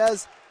Lane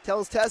tells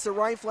Tessa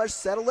Reinflesch,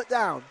 settle it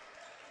down.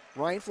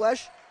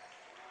 Reinflesch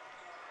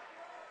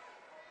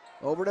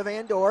over to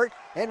Van Dort,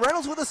 and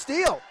Reynolds with a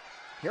steal.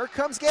 Here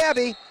comes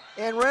Gabby,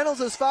 and Reynolds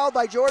is fouled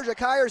by Georgia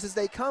Kyers as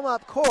they come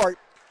up court.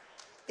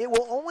 It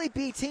will only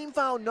be team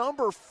foul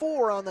number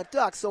 4 on the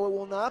Ducks, so it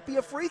will not be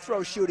a free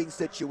throw shooting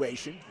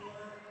situation.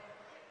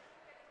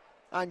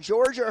 On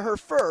Georgia, her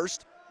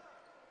first.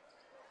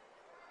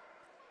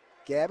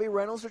 Gabby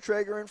Reynolds, the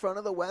trigger in front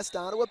of the West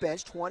Ottawa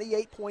bench.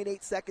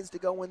 28.8 seconds to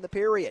go in the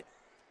period.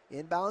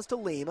 Inbounds to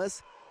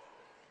Lemus.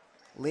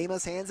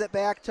 Lemus hands it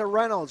back to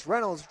Reynolds.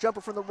 Reynolds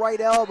jumper from the right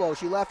elbow.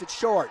 She left it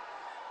short.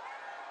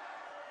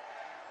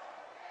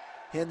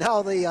 And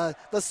now the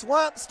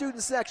Swamp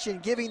student section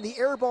giving the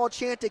airball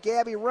chant to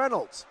Gabby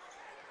Reynolds.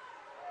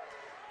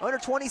 Under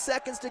 20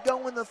 seconds to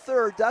go in the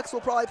third. Ducks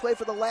will probably play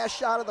for the last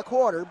shot of the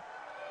quarter.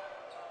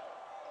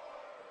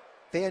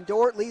 Van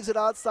Dort leaves it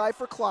outside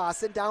for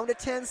Clausen, down to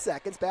 10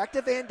 seconds. Back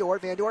to Van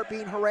Dort. Van Dort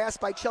being harassed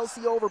by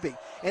Chelsea Overbeek.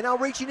 And now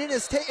reaching in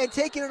and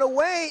taking it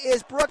away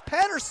is Brooke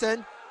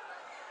Pedersen.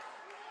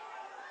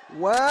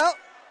 Well,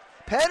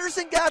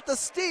 Pedersen got the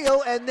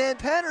steal, and then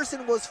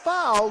Pedersen was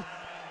fouled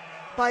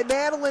by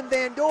Madeline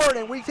Van Dort,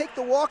 and we take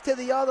the walk to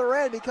the other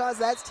end because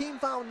that's team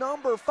foul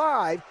number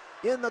 5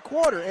 in the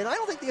quarter. And I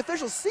don't think the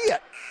officials see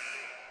it.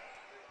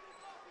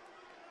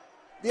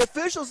 The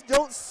officials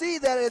don't see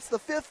that it's the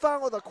 5th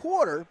foul of the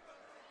quarter.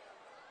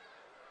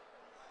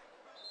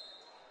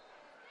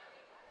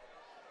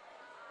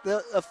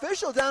 The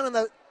official down in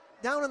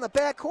the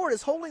back court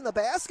is holding the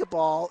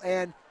basketball,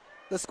 and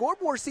the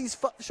scoreboard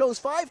shows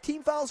 5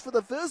 team fouls for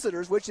the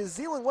visitors, which is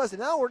Zeeland West.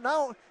 And now we're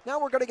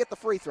going to get the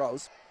free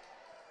throws.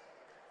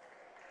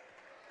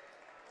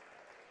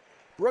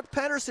 Brooke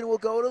Pedersen will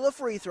go to the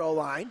free throw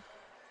line.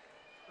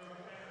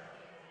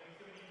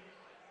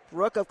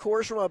 Brooke, of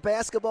course, from a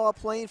basketball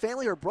playing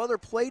family. Her brother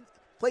played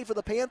for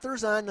the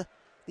Panthers on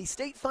the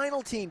state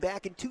final team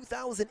back in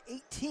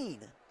 2018.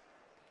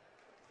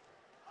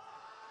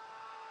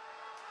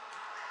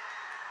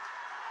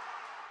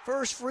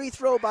 First free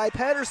throw by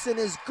Pedersen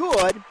is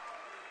good.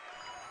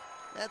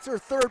 That's her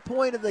 3rd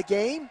point of the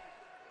game.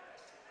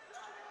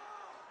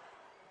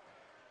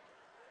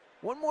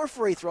 One more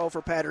free throw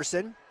for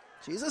Pedersen.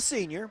 She's a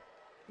senior,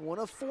 1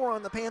 of 4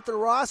 on the Panther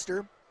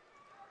roster.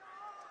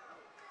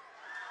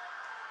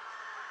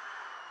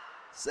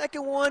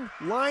 Second one,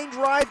 line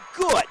drive,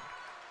 good.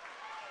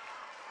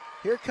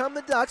 Here come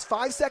the Ducks,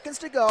 5 seconds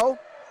to go.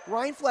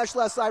 Rhineflesh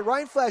left side.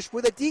 Rhineflesh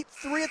with a deep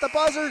three at the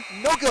buzzer.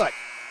 No good.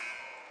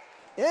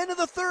 End of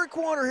the third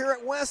quarter here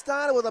at West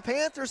Ottawa. The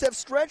Panthers have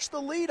stretched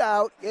the lead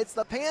out. It's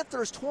the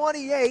Panthers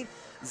 28,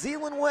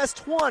 Zeeland West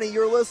 20.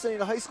 You're listening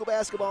to high school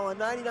basketball on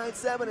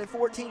 99.7 and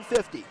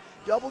 1450.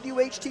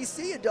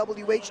 WHTC and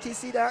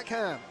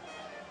WHTC.com.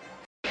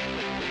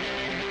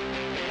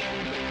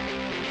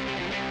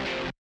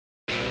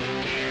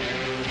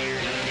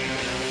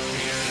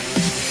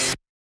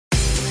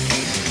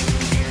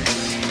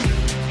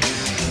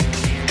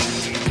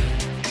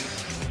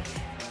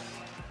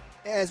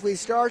 As we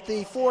start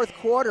the fourth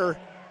quarter,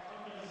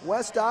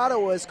 West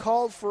Ottawa is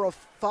called for a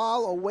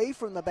foul away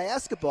from the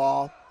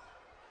basketball.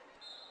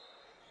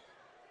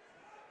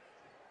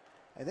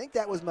 I think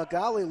that was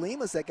Magali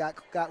Lemus that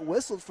got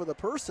whistled for the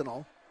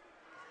personal.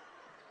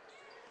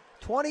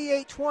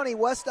 28-20,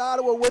 West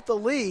Ottawa with the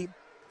lead.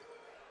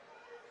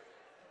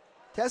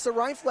 Tessa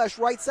Rhineflesh,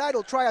 right side,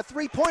 will try a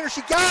three-pointer.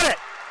 She got it!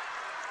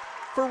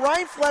 For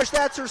Rhineflesh,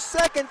 that's her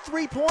second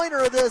three-pointer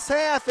of this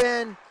half,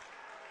 and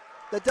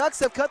the Ducks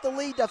have cut the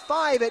lead to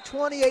 5 at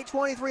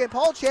 28-23. And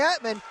Paul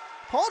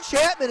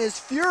Chapman is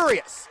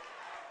furious.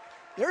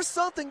 There's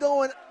something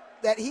going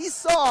that he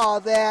saw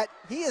that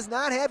he is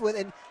not happy with,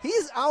 and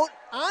he's out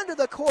onto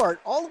the court,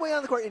 all the way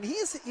on the court, and he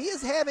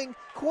is having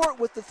court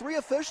with the three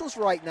officials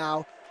right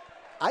now.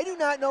 I do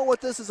not know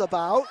what this is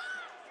about.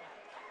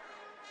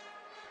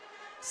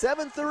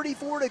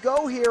 7:34 to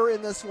go here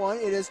in this one.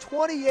 It is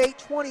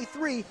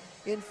 28-23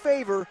 in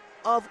favor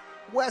of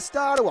West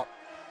Ottawa.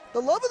 The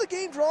love of the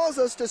game draws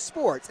us to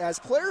sports. As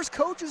players,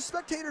 coaches,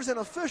 spectators, and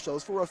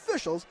officials, for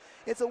officials,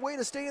 it's a way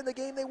to stay in the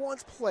game they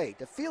once played,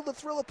 to feel the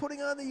thrill of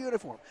putting on the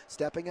uniform,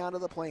 stepping onto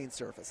the playing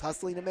surface,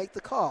 hustling to make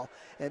the call,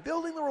 and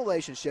building the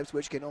relationships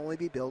which can only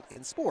be built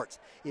in sports.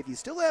 If you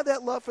still have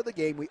that love for the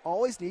game, we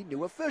always need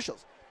new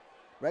officials.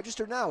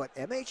 Register now at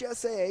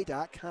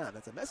MHSAA.com.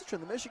 That's a message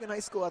from the Michigan High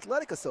School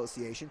Athletic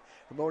Association,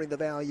 promoting the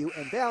value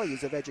and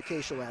values of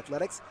educational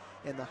athletics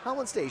and the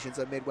Holland Stations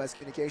of Midwest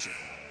Communication.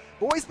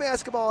 Boys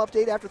basketball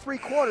update after three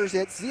quarters.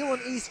 It's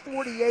Zeeland East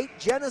 48,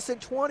 Jenison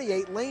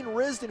 28, Lane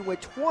Risdon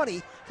with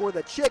 20 for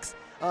the Chicks.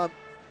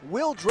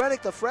 Will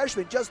Drennick, the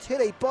freshman, just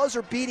hit a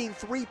buzzer-beating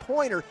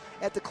three-pointer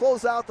at the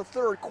close out the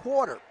third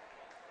quarter.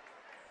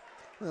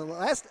 Well,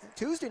 last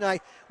Tuesday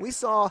night, we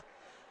saw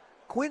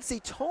Quincy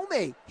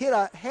Tomei hit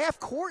a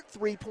half-court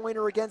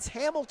three-pointer against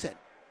Hamilton.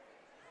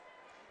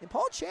 And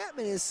Paul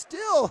Chapman is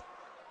still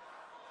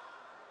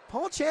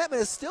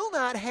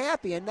not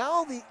happy, and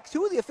now the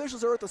two of the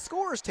officials are at the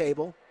scorer's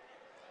table.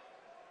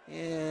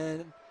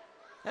 And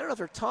I don't know if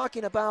they're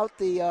talking about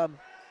the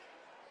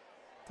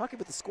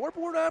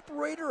scoreboard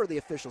operator or the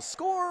official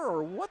score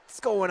or what's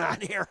going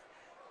on here.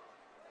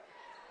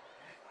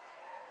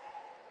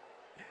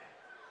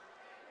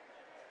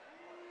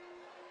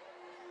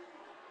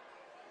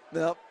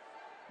 Well,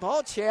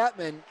 Paul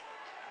Chapman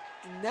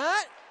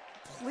not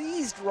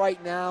pleased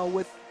right now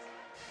with.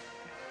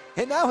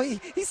 And now he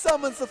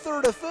summons the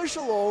third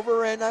official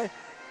over, and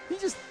he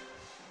just,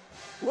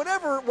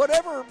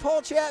 whatever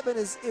Paul Chapman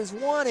is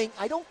wanting,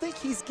 I don't think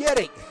he's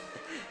getting.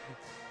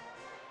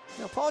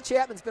 Now, Paul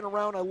Chapman's been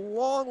around a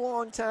long,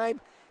 long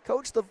time.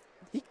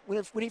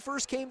 When he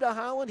first came to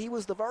Holland, he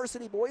was the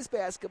varsity boys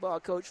basketball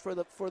coach for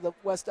the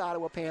West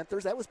Ottawa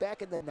Panthers. That was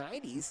back in the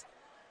 90s.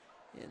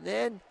 And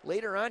then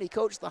later on, he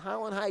coached the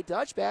Holland High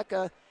Dutch back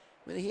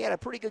when he had a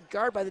pretty good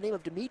guard by the name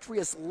of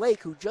Demetrius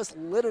Lake, who just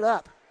lit it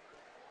up.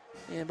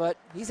 But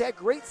he's had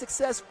great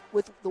success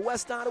with the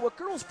West Ottawa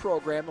girls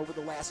program over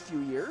the last few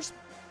years.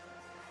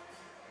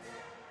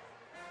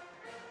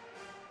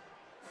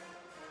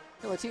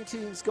 The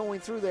team's going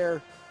through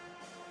their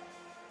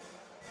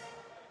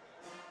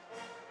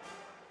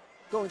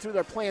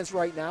plans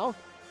right now.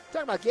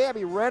 Talking about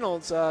Gabby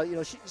Reynolds,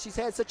 she's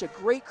had such a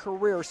great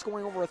career,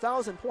 scoring over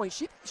 1,000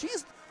 points. She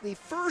is the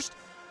first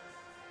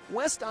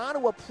West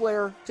Ottawa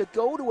player to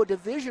go to a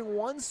Division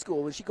I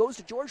school, and she goes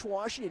to George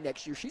Washington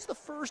next year. She's the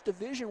first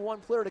Division I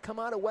player to come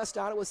out of West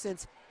Ottawa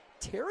since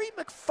Terry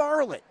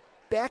McFarland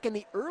back in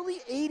the early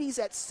 80s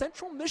at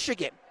Central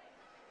Michigan.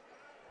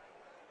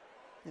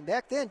 And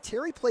back then,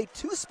 Terry played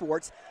two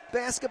sports,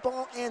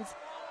 basketball and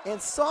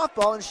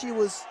softball, and she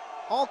was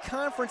all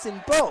conference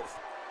in both.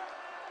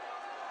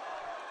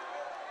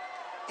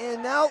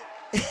 And now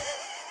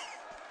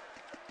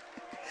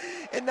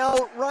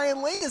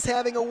Ryan Lane is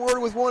having a word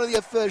with one of the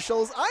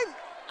officials.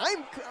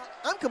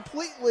 I'm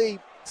completely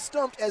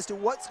stumped as to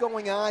what's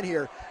going on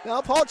here.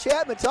 Now Paul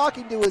Chapman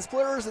talking to his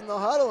players in the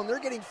huddle, and they're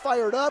getting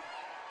fired up.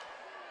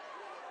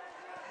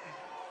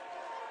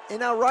 And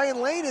now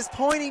Ryan Lane is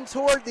pointing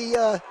toward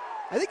the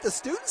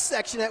student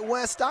section at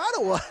West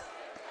Ottawa.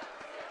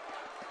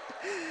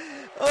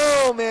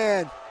 Oh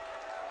man,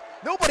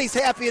 nobody's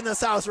happy in this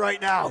house right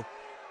now.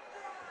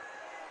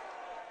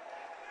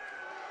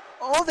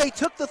 Oh, they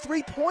took the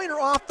three-pointer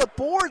off the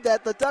board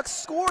that the Ducks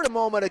scored a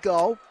moment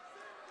ago.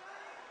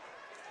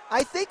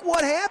 I think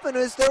what happened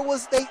is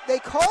they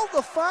called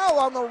the foul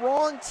on the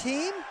wrong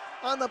team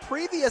on the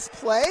previous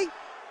play.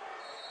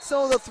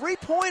 So the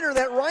three-pointer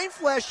that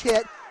Rhineflesh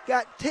hit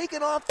got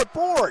taken off the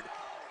board.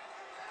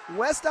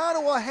 West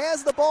Ottawa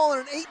has the ball in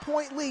an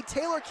 8-point lead.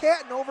 Taylor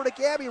Catton over to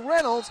Gabby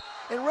Reynolds,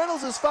 and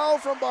Reynolds is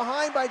fouled from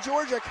behind by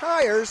Georgia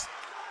Kyers.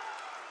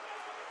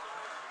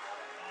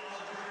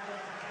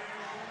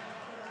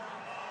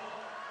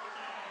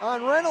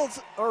 On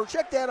Reynolds, or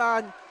check that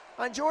on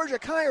Georgia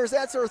Kyers,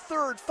 that's her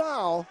third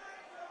foul.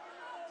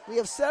 We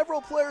have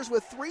several players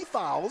with 3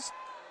 fouls.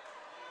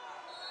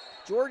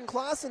 Jordan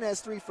Clausen has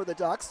 3 for the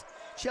Ducks.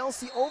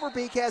 Chelsea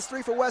Overbeek has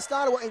 3 for West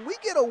Ottawa, and we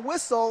get a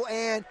whistle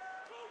and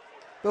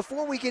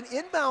before we can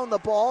inbound the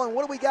ball, and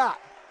what do we got?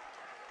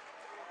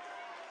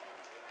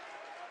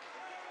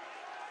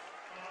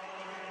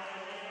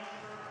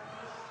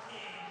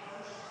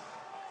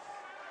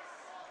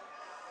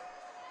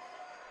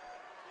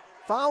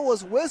 Foul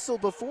was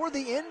whistled before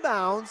the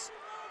inbounds.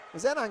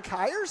 Was that on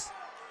Kyers?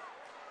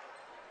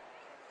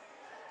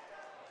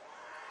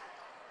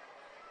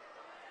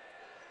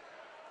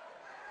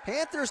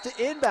 Panthers to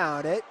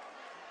inbound it.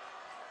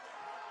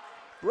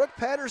 Brooke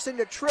Pedersen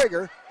to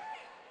trigger.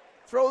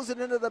 Throws it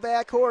into the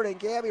backcourt, and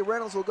Gabby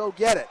Reynolds will go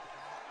get it.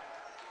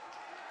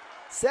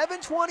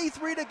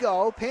 7:23 to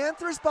go.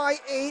 Panthers by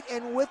 8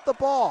 and with the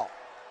ball.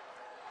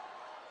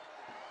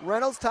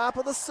 Reynolds top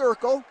of the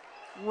circle.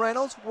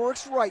 Reynolds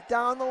works right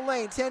down the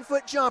lane.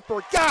 10-foot jumper.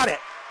 Got it.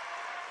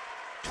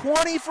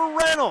 20 for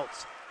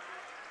Reynolds.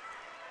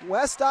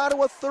 West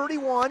Ottawa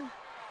 31.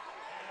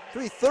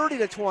 30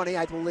 to 20,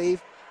 I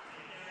believe.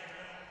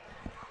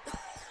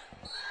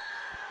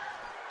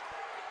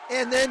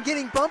 And then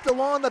getting bumped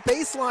along the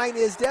baseline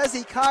is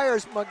Desi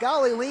Kyers.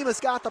 Magali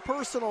Lemus got the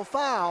personal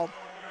foul.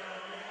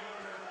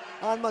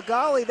 On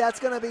Magali, that's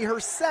going to be her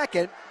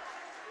second.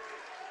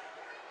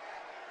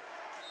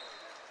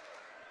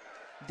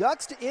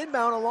 Ducks to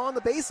inbound along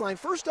the baseline.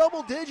 First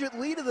double-digit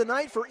lead of the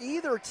night for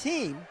either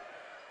team.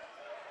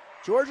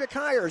 Georgia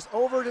Kyers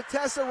over to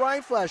Tessa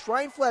Reinflesch.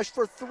 Reinflesch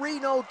for 3,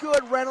 no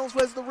good. Reynolds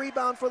was the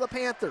rebound for the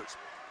Panthers.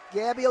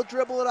 Gabby will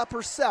dribble it up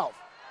herself.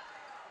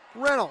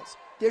 Reynolds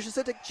dishes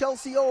it to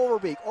Chelsea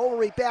Overbeek.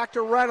 Overbeek back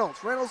to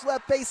Reynolds. Reynolds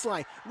left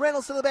baseline.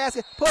 Reynolds to the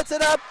basket. Puts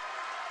it up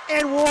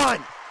and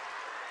one.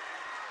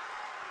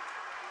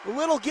 A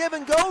little give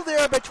and go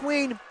there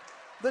between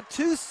the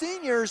two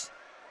seniors,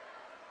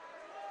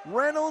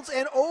 Reynolds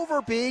and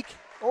Overbeek.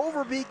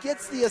 Overbeek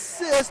gets the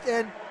assist,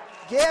 and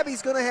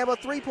Gabby's going to have a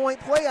 3-point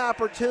play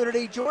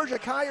opportunity. Georgia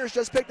Kyers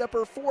just picked up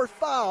her 4th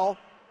foul.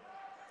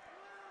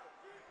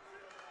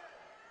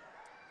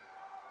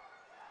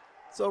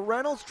 So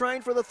Reynolds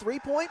trying for the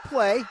 3-point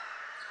play.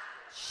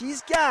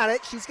 She's got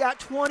it. She's got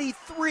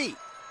 23.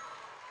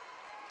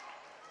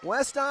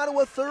 West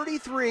Ottawa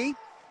 33.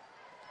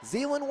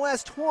 Zeeland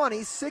West 20.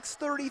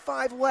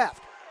 6:35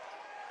 left.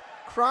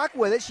 Kroc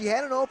with it. She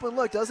had an open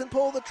look. Doesn't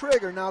pull the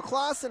trigger. Now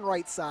Clausen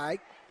right side.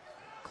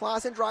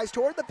 Clausen drives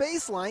toward the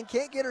baseline.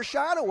 Can't get her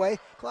shot away.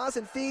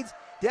 Clausen feeds.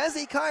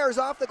 Desi Kyers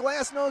off the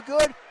glass. No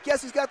good.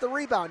 Guess who's got the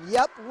rebound?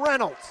 Yep,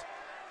 Reynolds.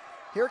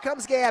 Here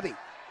comes Gabby.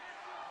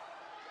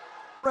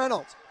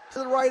 Reynolds to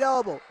the right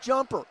elbow.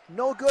 Jumper.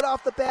 No good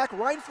off the back.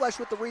 Reinflesch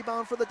with the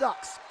rebound for the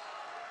Ducks.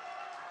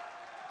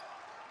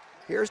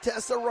 Here's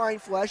Tessa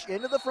Reinflesch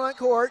into the front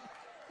court.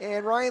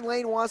 And Ryan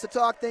Lane wants to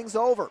talk things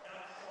over.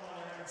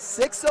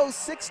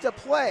 6:06 to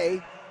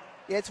play.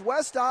 It's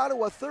West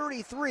Ottawa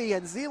 33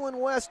 and Zeeland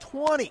West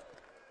 20.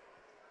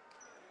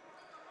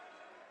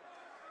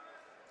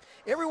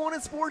 Everyone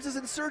in sports is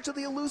in search of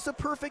the elusive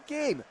perfect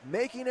game.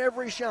 Making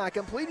every shot,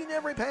 completing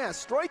every pass,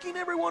 striking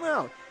everyone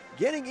out,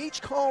 getting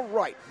each call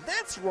right.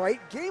 That's right,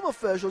 game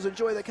officials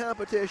enjoy the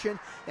competition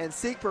and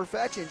seek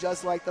perfection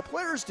just like the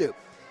players do.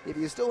 If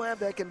you still have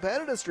that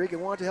competitive streak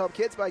and want to help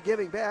kids by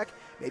giving back,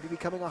 maybe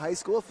becoming a high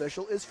school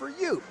official is for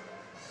you.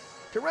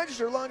 To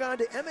register, log on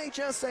to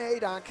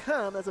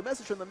MHSAA.com. That's a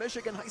message from the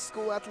Michigan High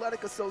School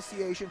Athletic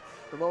Association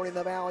promoting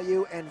the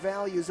value and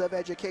values of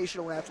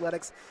educational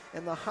athletics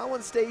and the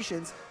Holland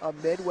stations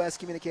of Midwest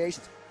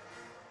Communications.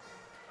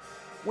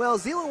 Well,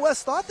 Zeeland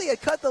West thought they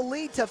had cut the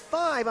lead to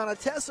 5 on a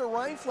Tessa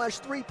Reinflesch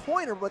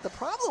three-pointer, but the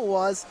problem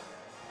was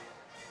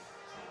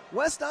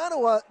West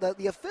Ottawa,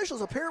 the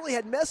officials apparently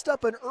had messed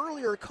up an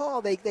earlier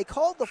call. They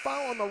called the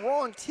foul on the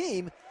wrong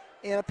team,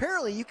 and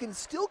apparently you can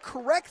still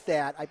correct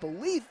that, I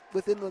believe,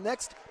 within the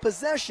next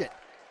possession.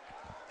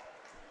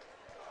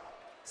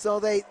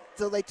 So they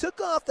took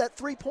off that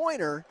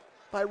three-pointer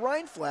by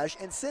Reinflesch,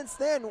 and since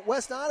then,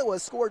 West Ottawa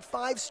has scored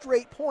 5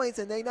 straight points,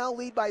 and they now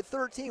lead by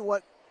 13.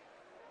 What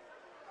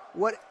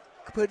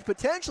could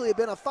potentially have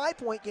been a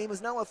 5-point game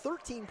is now a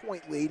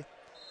 13-point lead.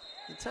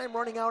 And time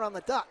running out on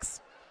the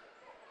Ducks.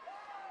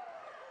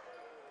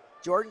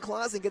 Jordan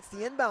Clausen gets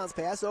the inbounds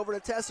pass over to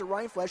Tessa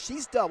Reinflesch.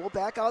 She's double,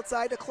 back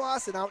outside to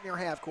Clausen out near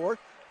half court.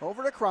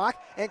 Over to Kroc,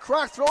 and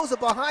Kroc throws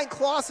it behind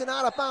Clausen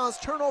out of bounds.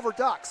 Turnover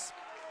Ducks.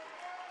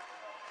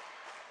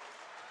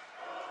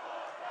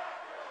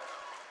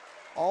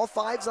 All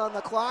 5's on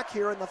the clock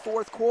here in the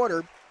fourth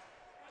quarter.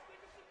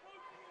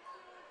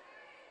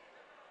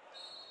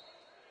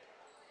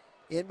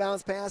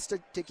 Inbounds pass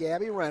to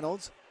Gabby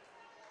Reynolds.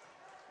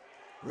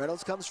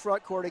 Reynolds comes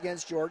front court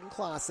against Jordan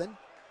Clausen.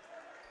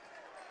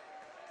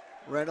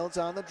 Reynolds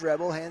on the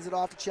dribble, hands it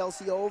off to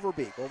Chelsea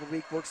Overbeek.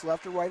 Overbeek works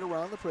left to right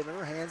around the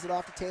perimeter, hands it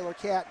off to Taylor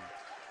Catton.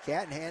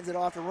 Catton hands it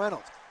off to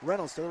Reynolds.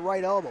 Reynolds to the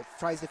right elbow,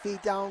 tries to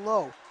feed down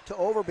low to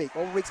Overbeek.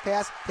 Overbeek's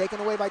pass taken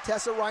away by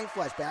Tessa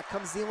Reinflesch. Back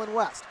comes Zeeland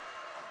West.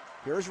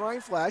 Here's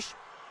Reinflesch.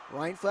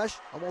 Reinflesch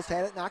almost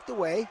had it knocked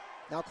away.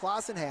 Now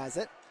Clausen has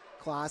it.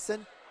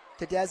 Clausen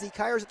to Desi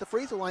Kyers at the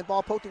free throw line.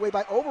 Ball poked away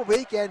by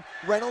Overbeek, and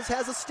Reynolds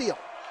has a steal.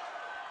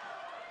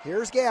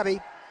 Here's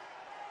Gabby.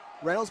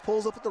 Reynolds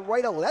pulls up at the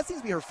right elbow. That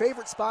seems to be her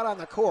favorite spot on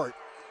the court.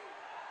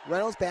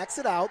 Reynolds backs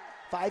it out.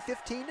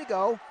 5:15 to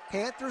go.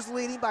 Panthers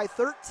leading by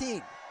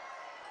 13.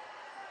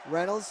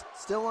 Reynolds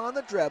still on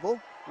the dribble.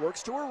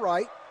 Works to her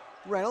right.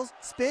 Reynolds,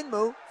 spin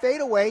move,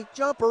 fade away,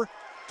 jumper.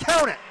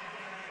 Count it.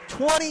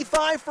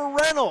 25 for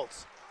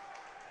Reynolds.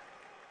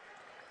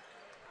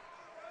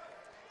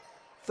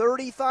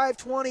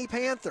 35-20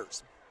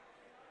 Panthers.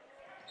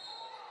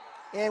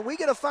 And we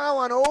get a foul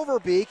on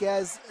Overbeek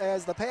as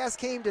the pass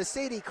came to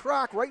Sadie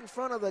Kroc right in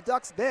front of the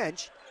Ducks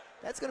bench.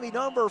 That's going to be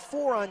number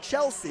 4 on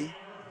Chelsea.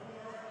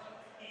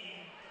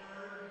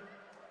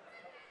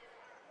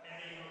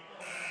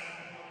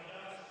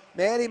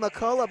 Maddie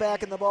McCullough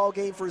back in the ball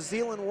game for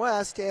Zeeland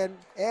West, and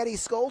Addie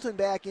Skolton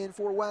back in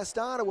for West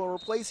Ottawa,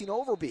 replacing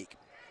Overbeek.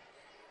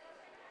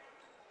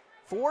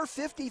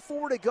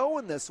 4:54 to go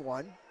in this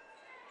one.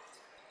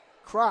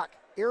 Kroc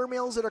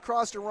airmails it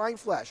across to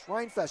Reinflesch.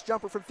 Reinflesch,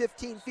 jumper from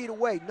 15 feet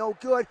away, no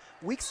good.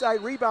 Weak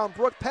side rebound,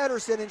 Brooke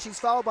Pedersen, and she's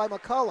fouled by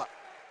McCullough.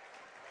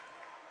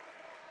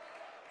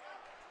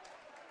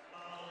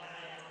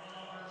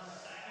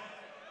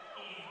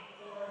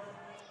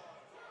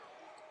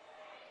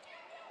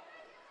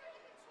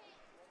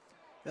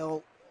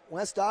 Now,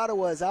 West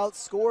Ottawa has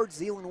outscored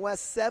Zeeland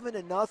West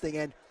 7-0,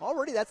 and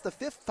already that's the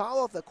 5th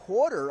foul of the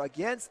quarter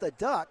against the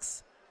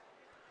Ducks.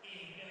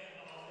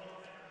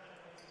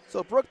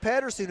 So Brooke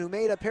Pedersen, who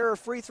made a pair of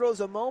free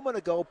throws a moment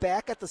ago,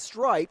 back at the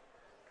stripe.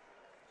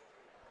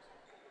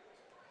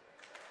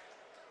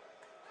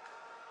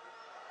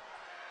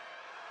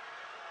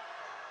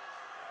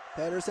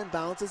 Pedersen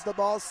bounces the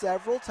ball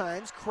several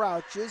times,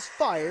 crouches,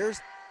 fires.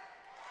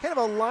 Kind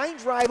of a line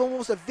drive,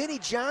 almost a Vinnie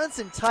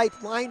Johnson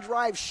type line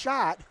drive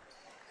shot.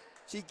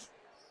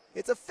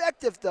 It's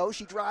effective though.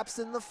 She drops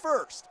in the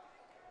first.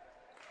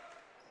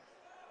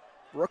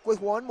 Brooke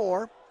with one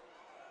more.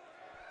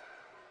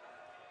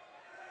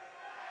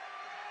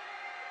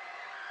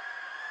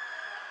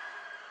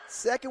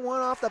 Second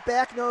one off the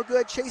back, no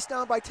good. Chased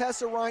down by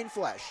Tessa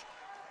Reinflesch.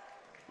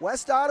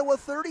 West Ottawa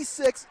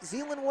 36,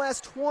 Zeeland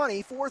West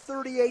 20,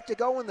 4:38 to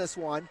go in this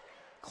one.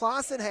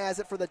 Clausen has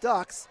it for the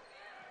Ducks.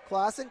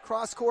 Clausen,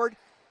 cross court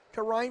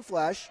to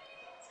Reinflesch.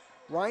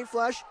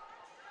 Reinflesch,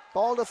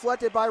 ball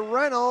deflected by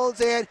Reynolds,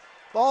 and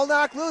ball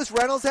knocked loose.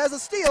 Reynolds has a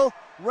steal.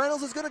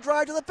 Reynolds is going to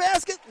drive to the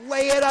basket,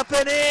 lay it up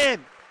and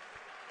in.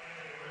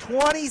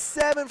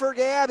 27 for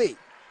Gabby.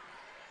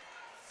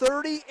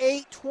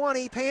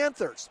 38-20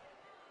 Panthers.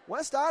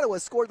 West Ottawa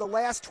scored the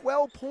last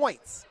 12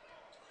 points.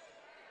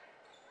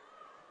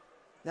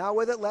 Now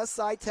with it, left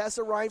side,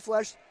 Tessa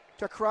Reinflesch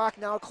to Kroc,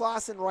 now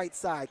Clausen right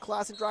side.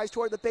 Clausen drives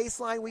toward the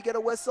baseline. We get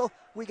a whistle.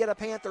 We get a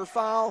Panther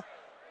foul.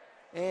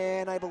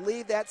 And I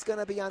believe that's going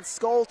to be on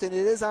Skolton. It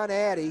is on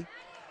Addie.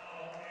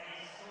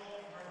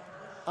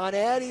 On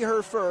Addie,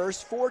 her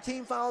first.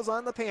 14 fouls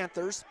on the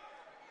Panthers.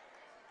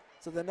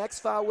 So the next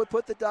foul would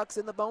put the Ducks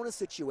in the bonus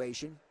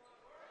situation.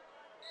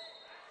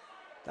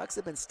 Ducks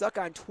have been stuck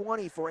on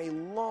 20 for a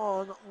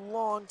long,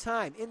 long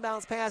time.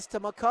 Inbounds pass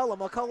to McCullough.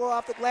 McCullough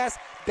off the glass,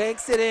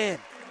 banks it in.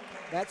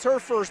 That's her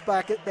first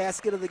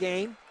basket of the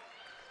game.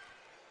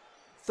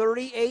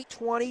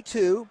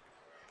 38-22.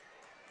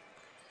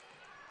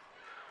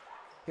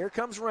 Here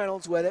comes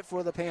Reynolds with it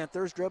for the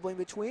Panthers, dribbling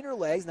between her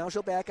legs. Now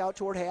she'll back out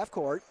toward half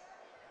court.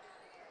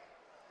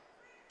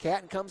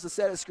 Catton comes to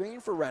set a screen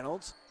for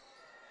Reynolds.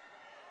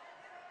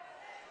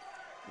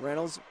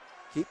 Reynolds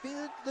keeping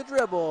the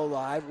dribble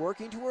alive,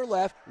 working to her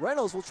left.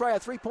 Reynolds will try a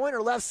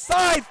three-pointer left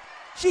side.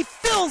 She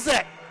fills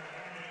it.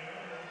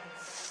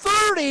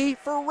 30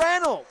 for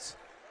Reynolds.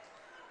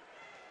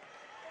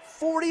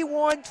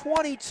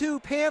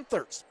 41-22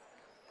 Panthers.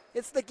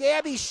 It's the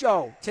Gabby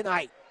show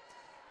tonight.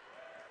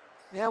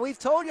 Now, we've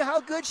told you how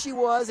good she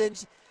was,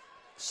 and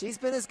she's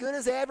been as good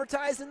as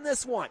advertised in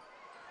this one.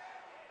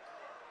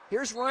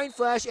 Here's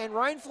Reinflesch, and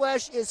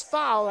Reinflesch is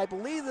fouled. I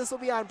believe this will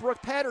be on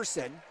Brooke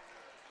Pedersen,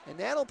 and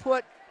that'll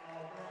put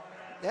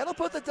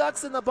the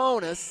Ducks in the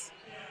bonus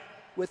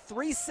with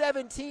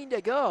 3:17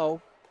 to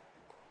go.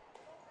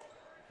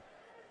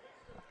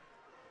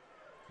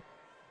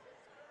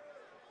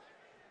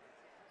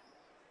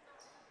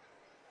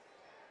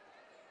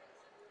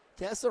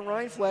 Tessa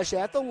Reinflesch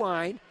at the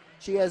line.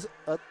 She's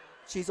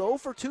 0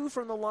 for 2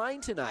 from the line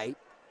tonight.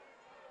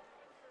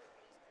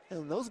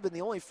 And those have been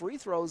the only free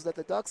throws that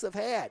the Ducks have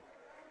had.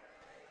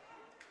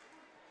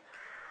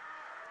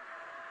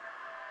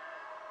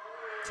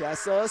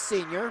 Tessa, a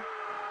senior.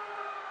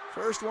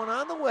 First one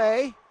on the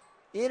way.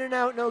 In and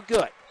out, no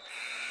good.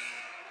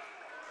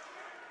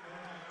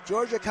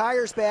 Georgia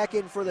Kyers back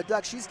in for the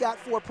Ducks. She's got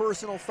 4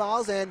 personal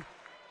fouls, and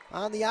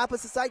On the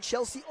opposite side,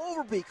 Chelsea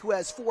Overbeek, who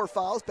has 4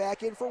 fouls,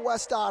 back in for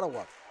West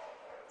Ottawa.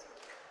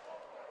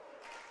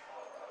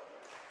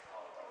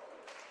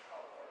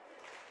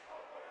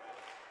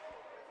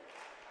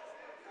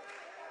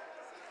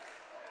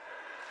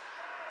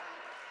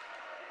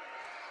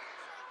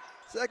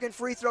 Second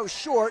free throw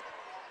short,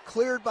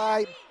 cleared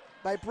by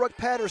Brooke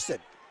Pedersen.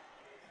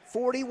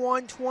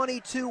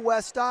 41-22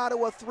 West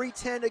Ottawa,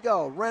 3:10 to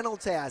go.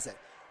 Reynolds has it.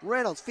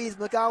 Reynolds feeds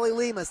Magali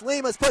Lemus.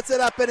 Lemus puts it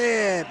up and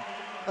in.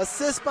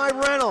 Assist by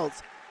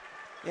Reynolds.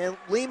 And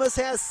Lemus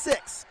has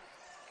 6.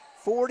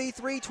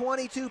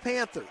 43-22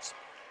 Panthers.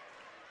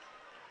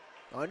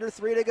 Under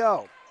 3 to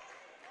go.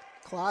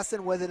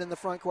 Clausen with it in the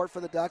front court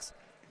for the Ducks.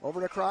 Over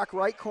to Kroc,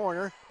 right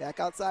corner. Back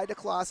outside to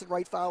Clausen,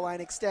 right foul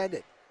line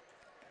extended.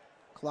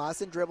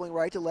 Clausen dribbling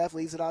right to left,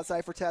 leaves it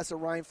outside for Tessa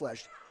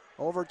Reinflesch.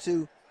 Over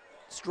to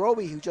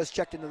Strobe, who just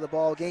checked into the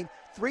ball game.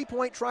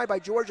 3-point try by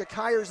Georgia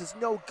Kyers is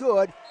no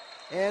good.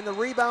 And the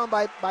rebound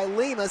by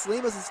Lemus.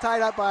 Lemus is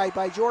tied up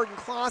by Jordan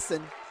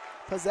Clausen.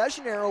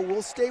 Possession arrow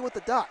will stay with the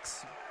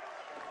Ducks.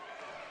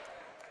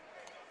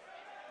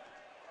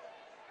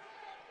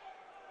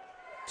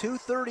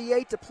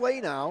 .238 to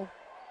play now.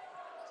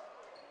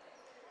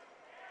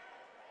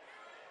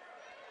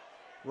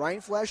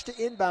 Reinflesch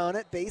to inbound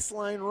it,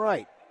 baseline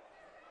right.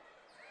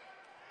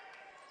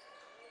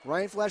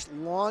 Reinflesch,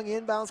 long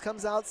inbounds,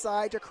 comes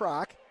outside to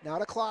Kroc. Now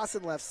to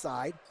Clausen, left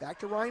side. Back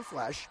to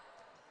Reinflesch.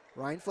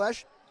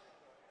 Reinflesch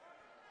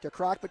to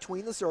Kroc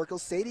between the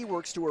circles. Sadie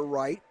works to her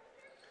right.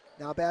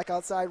 Now back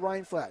outside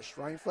Reinflesch.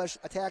 Reinflesch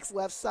attacks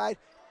left side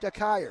to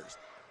Kyers.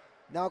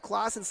 Now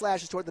Clausen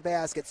slashes toward the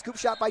basket. Scoop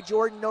shot by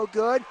Jordan, no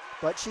good,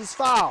 but she's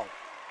fouled.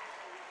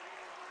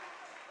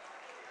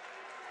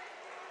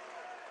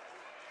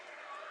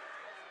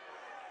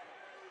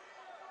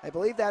 I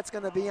believe that's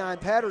going to be on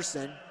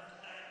Pedersen.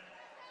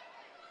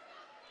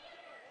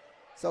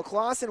 So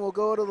Clausen will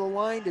go to the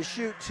line to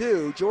shoot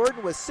 2.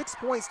 Jordan with 6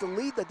 points to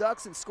lead the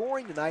Ducks in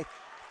scoring tonight.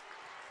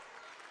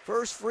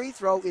 First free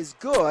throw is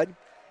good.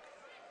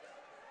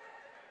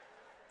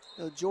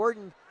 So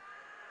Jordan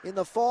in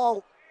the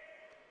fall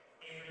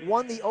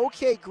won the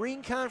OK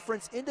Green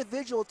Conference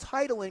individual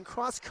title in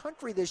cross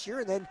country this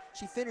year, and then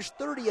she finished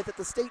 30th at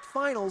the state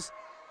finals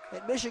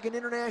at Michigan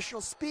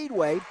International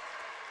Speedway.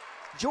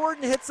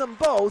 Jordan hits them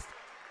both.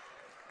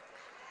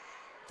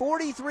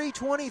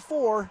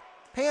 43-24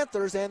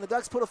 Panthers, and the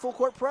Ducks put a full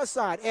court press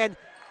on. And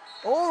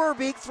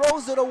Overbeek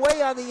throws it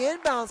away on the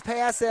inbounds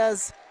pass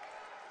as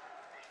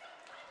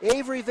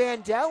Avery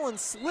Van Dellen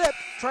slipped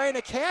trying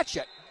to catch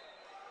it.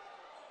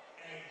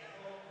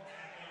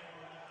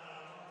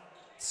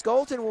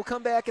 Skolton will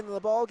come back into the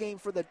ball game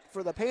for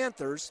the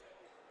Panthers.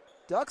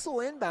 Ducks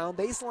will inbound,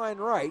 baseline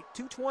right,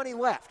 2:20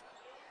 left.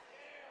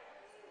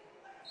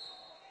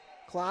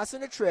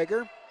 Clausen to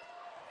trigger.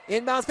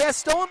 Inbounds pass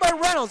stolen by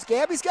Reynolds.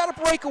 Gabby's got a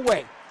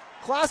breakaway.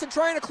 Clausen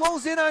trying to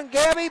close in on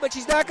Gabby, but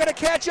she's not going to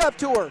catch up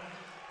to her.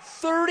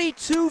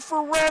 32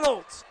 for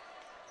Reynolds.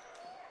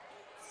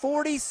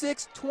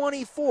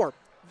 46-24.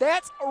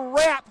 That's a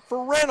wrap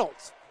for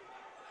Reynolds.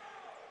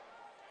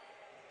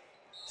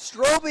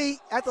 Strobe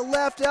at the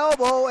left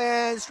elbow,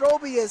 and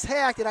Strobe is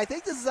hacked, and I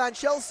think this is on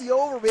Chelsea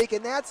Overbeek,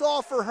 and that's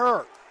all for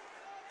her.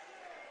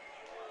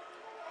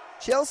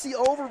 Chelsea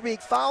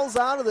Overbeek fouls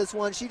out of this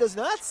one. She does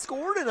not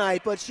score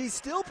tonight, but she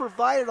still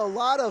provided a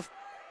lot of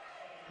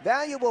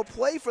valuable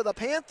play for the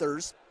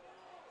Panthers.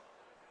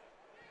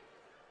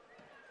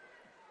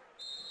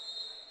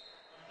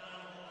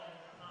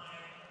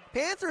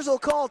 Panthers will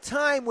call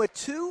time with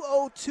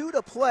 2:02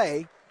 to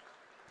play.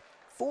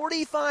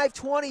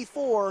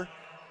 45-24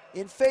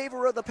 in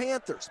favor of the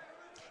Panthers.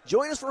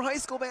 Join us for high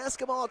school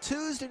basketball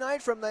Tuesday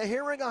night from the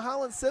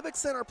Heringa-Holland Civic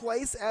Center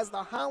place as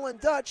the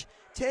Holland Dutch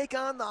take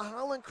on the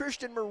Holland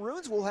Christian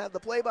Maroons. We'll have the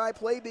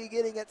play-by-play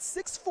beginning at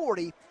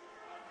 6:40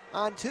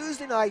 on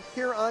Tuesday night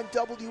here on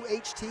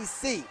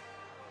WHTC.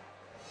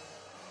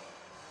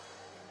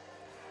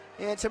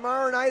 And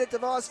tomorrow night at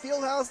DeVos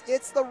Fieldhouse,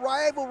 it's the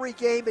rivalry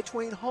game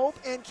between Hope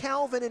and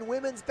Calvin in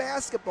women's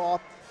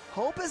basketball.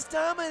 Hope has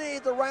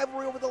dominated the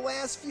rivalry over the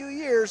last few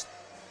years,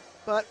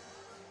 but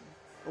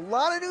a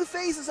lot of new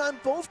faces on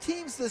both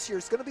teams this year.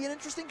 It's going to be an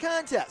interesting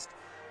contest.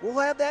 We'll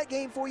have that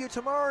game for you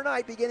tomorrow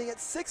night beginning at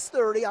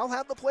 6:30. I'll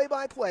have the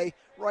play-by-play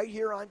right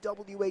here on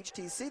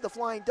WHTC. The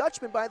Flying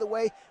Dutchman, by the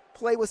way,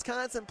 play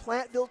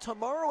Wisconsin-Platteville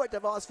tomorrow at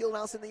DeVos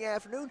Fieldhouse in the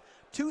afternoon.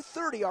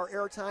 2:30 our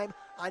airtime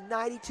on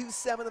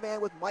 92.7 The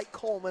Van with Mike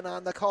Coleman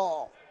on the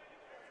call.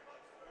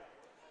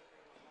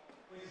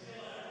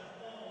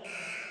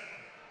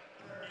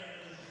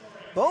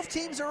 Both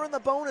teams are in the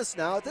bonus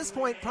now. At this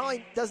point,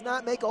 probably does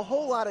not make a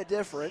whole lot of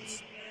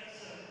difference.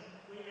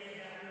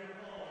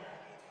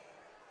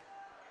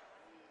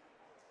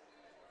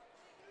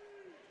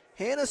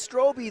 Hannah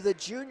Strobe, the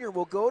junior,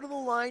 will go to the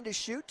line to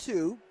shoot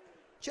 2.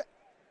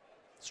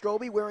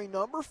 Strobe wearing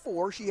number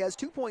 4. She has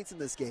 2 points in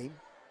this game.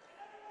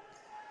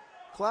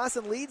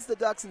 Clausen leads the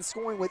Ducks in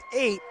scoring with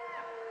 8.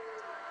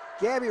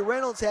 Gabby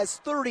Reynolds has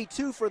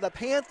 32 for the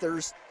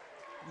Panthers.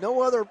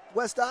 No other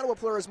West Ottawa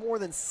player has more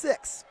than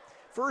 6.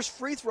 First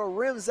free throw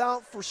rims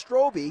out for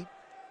Strobe.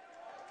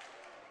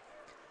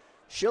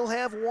 She'll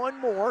have one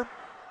more.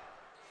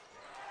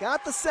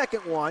 Got the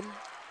second one.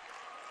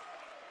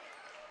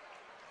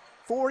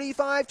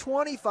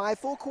 45-25,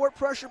 full court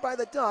pressure by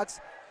the Ducks.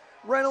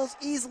 Reynolds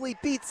easily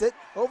beats it.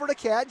 Over to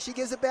Cat. She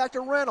gives it back to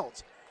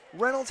Reynolds.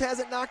 Reynolds has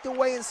it knocked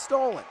away and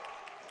stolen.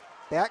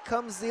 Back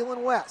comes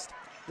Zeeland West.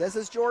 This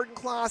is Jordan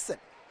Clausen.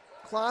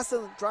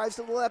 Clausen drives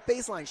to the left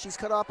baseline. She's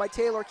cut off by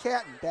Taylor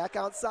Catton. Back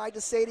outside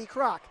to Sadie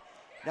Kroc.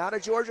 Now to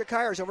Georgia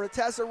Kyers. Over to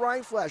Tessa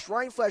Reinflesch.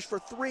 Reinflesch for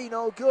three,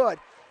 no good.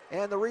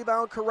 And the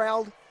rebound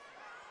corralled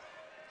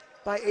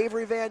by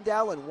Avery Van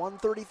Dalen.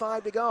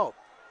 1:35 to go.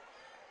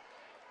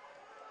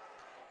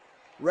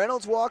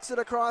 Reynolds walks it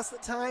across the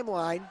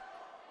timeline.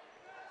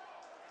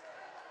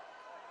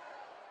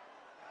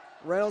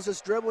 Reynolds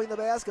just dribbling the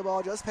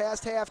basketball just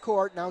past half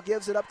court. Now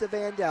gives it up to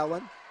Van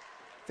Dalen.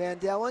 Van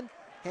Dalen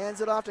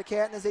hands it off to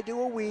Catton as they do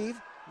a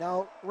weave.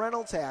 Now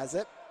Reynolds has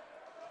it.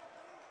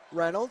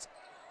 Reynolds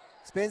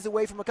spins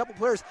away from a couple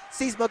players.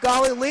 Sees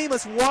Magali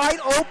Lemus wide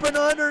open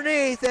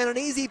underneath, and an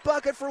easy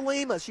bucket for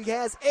Lemus. She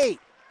has 8.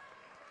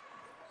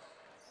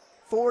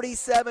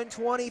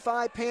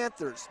 47-25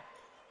 Panthers.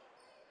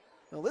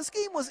 Now this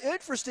game was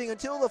interesting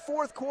until the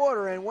fourth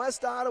quarter, and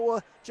West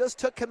Ottawa just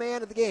took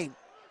command of the game.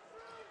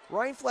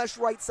 Reinflesch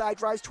right side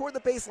drives toward the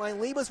baseline.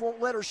 Lemus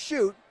won't let her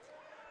shoot.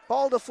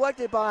 Ball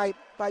deflected by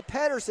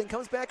Pedersen,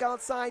 comes back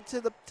outside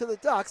to the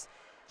Ducks.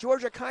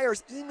 Georgia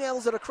Kyers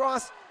emails it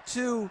across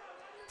to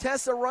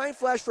Tessa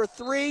Reinflesch for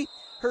three.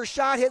 Her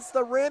shot hits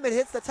the rim. It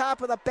hits the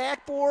top of the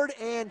backboard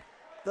and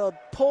the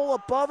pole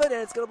above it,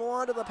 and it's going to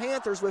belong to the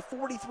Panthers with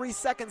 43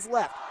 seconds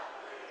left.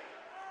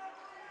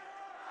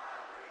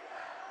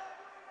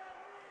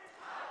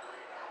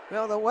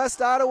 Well, the West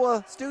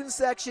Ottawa student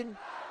section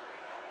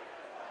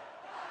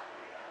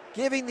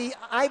giving the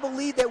 "I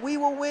believe that we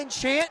will win"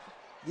 chant.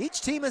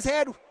 Each team has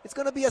had, it's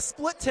going to be a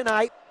split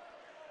tonight.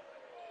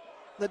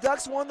 The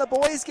Ducks won the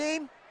boys'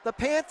 game. The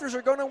Panthers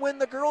are going to win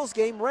the girls'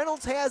 game.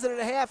 Reynolds has it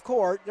at half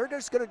court. They're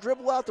just going to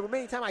dribble out the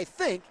remaining time, I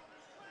think.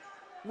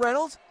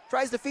 Reynolds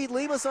tries to feed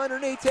Lemus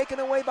underneath,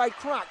 taken away by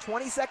Kroc.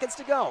 20 seconds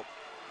to go.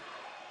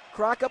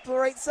 Kroc up the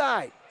right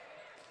side.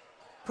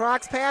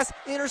 Kroc's pass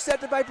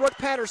intercepted by Brooke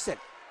Patterson.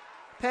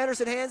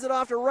 Patterson hands it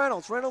off to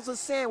Reynolds. Reynolds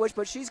is sandwiched,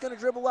 but she's going to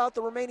dribble out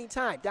the remaining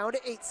time. Down to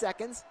 8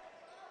 seconds.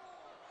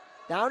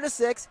 Down to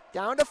 6.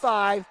 Down to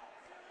 5.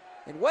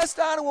 And West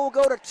Ottawa will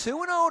go to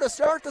 2-0 to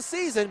start the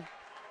season.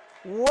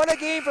 What a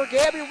game for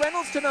Gabby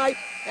Reynolds tonight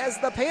as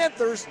the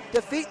Panthers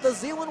defeat the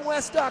Zeeland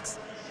West Ducks.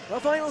 The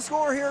final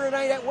score here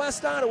tonight at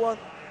West Ottawa,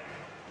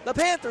 the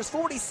Panthers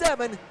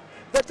 47,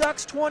 the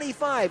Ducks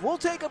 25. We'll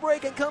take a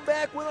break and come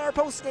back with our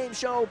post-game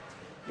show.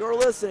 You're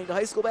listening to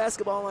high school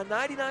basketball on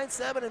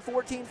 99.7 and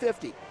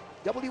 1450.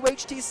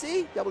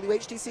 WHTC,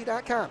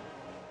 WHTC.com.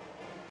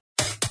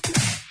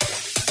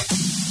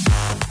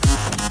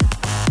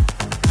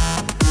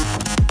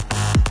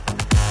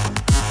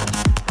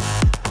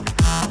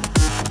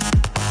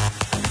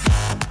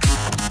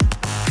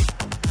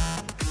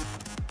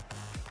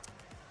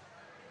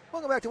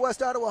 Welcome back to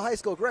West Ottawa High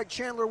School. Greg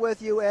Chandler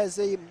with you as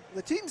the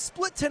team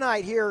split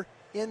tonight here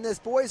in this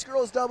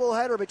boys-girls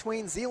doubleheader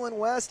between Zeeland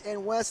West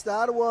and West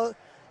Ottawa.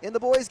 In the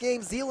boys'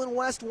 game, Zeeland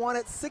West won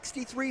at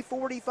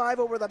 63-45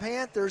 over the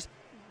Panthers,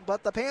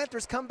 but the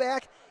Panthers come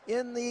back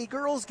in the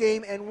girls'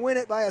 game and win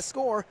it by a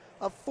score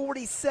of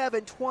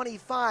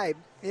 47-25.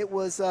 It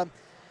was the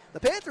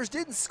Panthers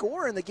didn't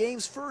score in the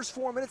game's first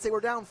 4 minutes. They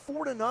were down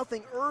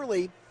 4-0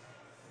 early.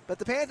 But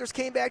the Panthers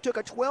came back, took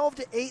a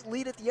 12-8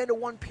 lead at the end of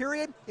one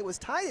period. It was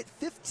tied at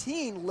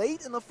 15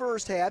 late in the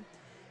first half.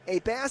 A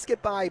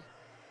basket by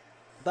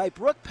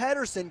Brooke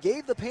Pedersen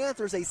gave the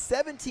Panthers a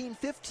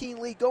 17-15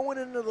 lead going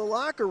into the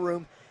locker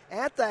room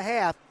at the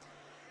half.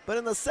 But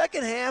in the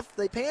second half,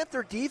 the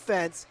Panther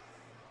defense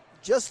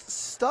just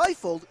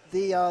stifled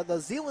the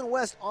Zeeland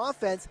West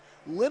offense,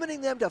 limiting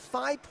them to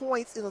 5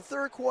 points in the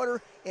third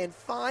quarter and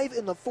 5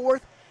 in the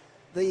fourth.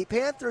 The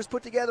Panthers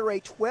put together a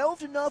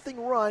 12-0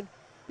 run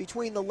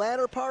between the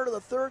latter part of the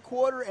third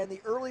quarter and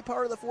the early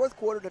part of the fourth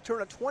quarter to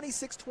turn a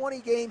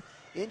 26-20 game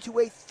into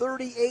a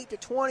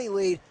 38-20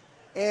 lead.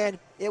 And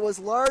it was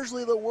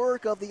largely the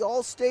work of the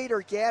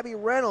All-Stater, Gabby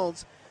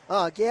Reynolds.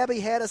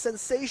 Gabby had a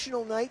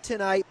sensational night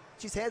tonight.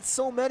 She's had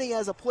so many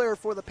as a player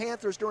for the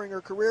Panthers during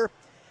her career.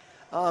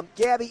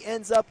 Gabby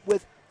ends up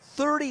with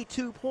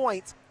 32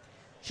 points.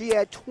 She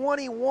had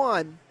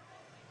 21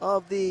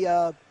 of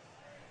the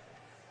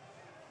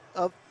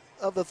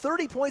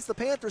 30 points the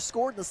Panthers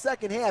scored in the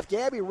second half.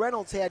 Gabby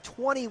Reynolds had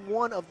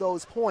 21 of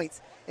those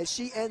points, and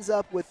she ends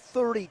up with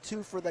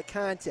 32 for the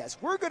contest.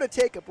 We're going to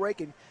take a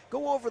break and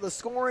go over the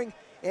scoring,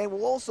 and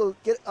we'll also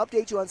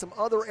update you on some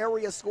other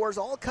area scores,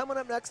 all coming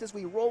up next as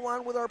we roll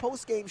on with our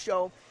post-game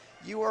show.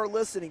 You are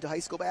listening to high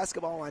school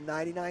basketball on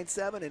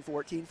 99.7 and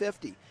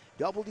 1450,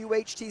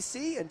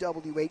 WHTC and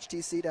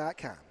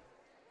WHTC.com.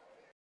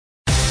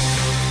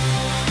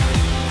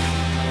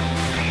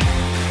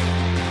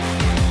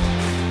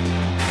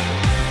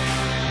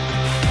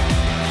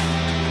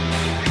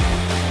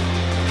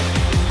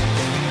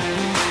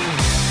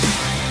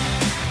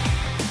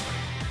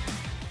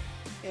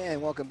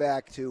 And welcome welcome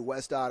back to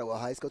West Ottawa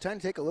High School. Time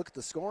to take a look at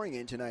the scoring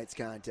in tonight's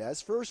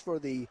contest. First for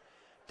the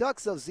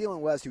Ducks of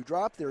Zeeland West, who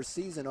dropped their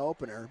season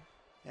opener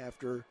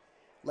after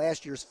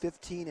last year's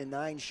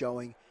 15-9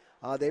 showing.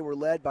 They were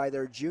led by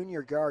their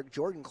junior guard,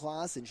 Jordan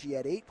Clausen. She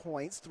had 8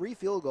 points, 3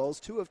 field goals,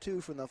 2 of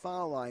 2 from the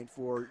foul line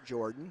for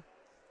Jordan.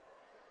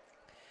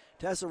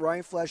 Tessa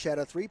Reinflesch had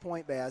a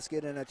 3-point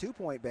basket and a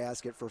 2-point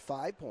basket for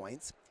 5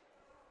 points.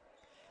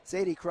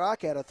 Sadie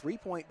Kroc had a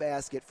 3-point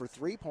basket for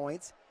 3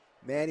 points.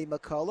 Maddie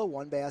McCullough,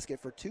 1 basket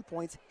for 2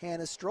 points.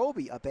 Hannah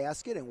Strobe, a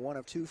basket and 1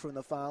 of 2 from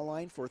the foul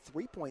line for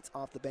 3 points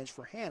off the bench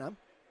for Hannah.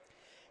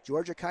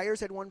 Georgia Kyers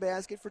had 1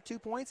 basket for 2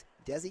 points.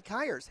 Desi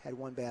Kyers had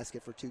 1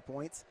 basket for 2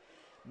 points.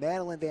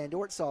 Madeline Van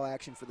Dort saw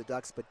action for the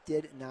Ducks but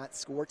did not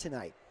score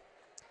tonight.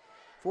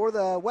 For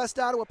the West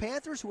Ottawa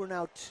Panthers, who are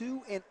now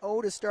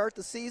 2-0 to start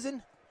the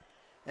season,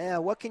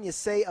 what can you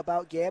say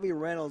about Gabby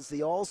Reynolds,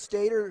 the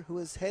All-Stater who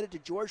is headed to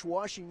George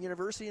Washington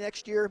University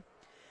next year?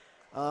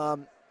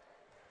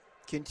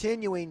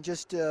 Continuing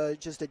just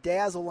to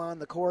dazzle on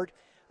the court.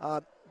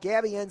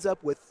 Gabby ends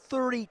up with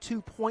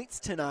 32 points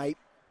tonight.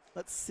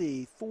 Let's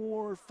see,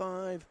 4,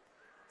 5,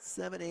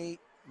 7, 8,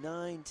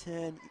 9,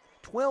 10,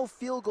 12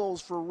 field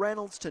goals for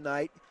Reynolds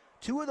tonight.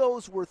 2 of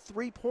those were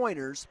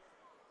 3-pointers.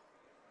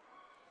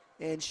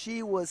 And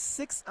she was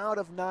 6 out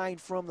of 9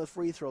 from the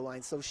free throw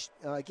line. So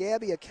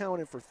Gabby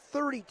accounted for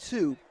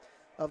 32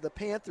 of the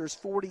Panthers'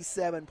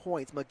 47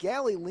 points.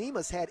 Magali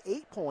Lemus had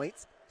 8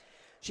 points.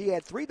 She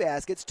had 3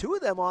 baskets, 2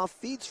 of them off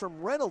feeds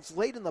from Reynolds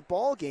late in the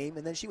ball game,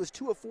 and then she was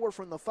 2 of 4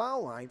 from the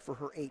foul line for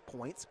her 8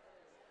 points.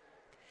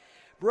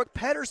 Brooke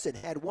Pedersen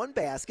had 1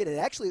 basket, and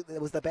actually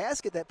it was the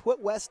basket that put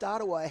West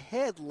Ottawa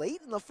ahead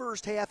late in the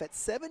first half at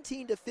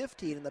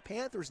 17-15, and the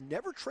Panthers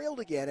never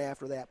trailed again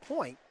after that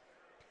point.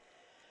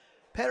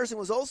 Pedersen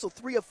was also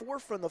 3 of 4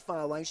 from the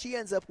foul line. She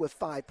ends up with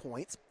 5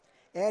 points.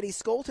 Addie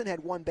Skolton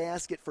had 1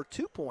 basket for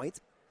 2 points.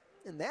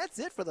 And that's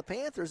it for the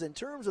Panthers in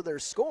terms of their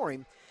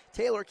scoring.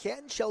 Taylor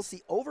Catton,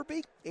 Chelsea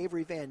Overbeek,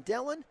 Avery Van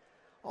Dellen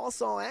all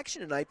saw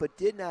action tonight but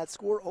did not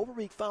score.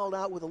 Overbeek fouled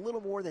out with a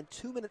little more than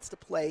 2 minutes to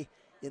play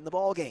in the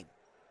ballgame.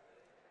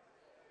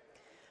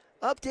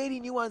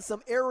 Updating you on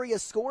some area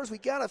scores, we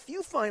got a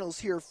few finals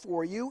here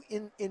for you.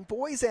 In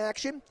boys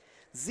action,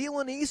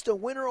 Zeeland East a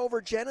winner over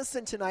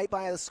Jenison tonight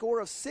by a score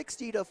of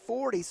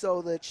 60-40.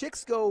 So the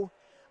Chicks go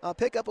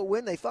pick up a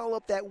win. They follow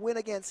up that win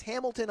against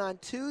Hamilton on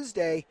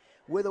Tuesday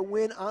with a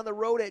win on the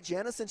road at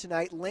Jenison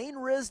tonight. Lane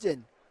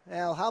Risden,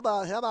 well, how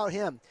about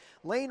him?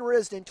 Lane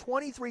Risden,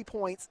 23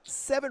 points,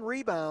 7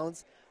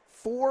 rebounds,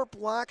 4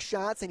 block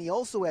shots, and he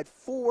also had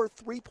 4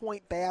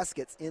 3-point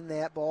baskets in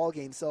that ball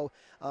game. So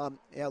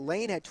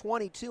Lane had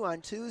 22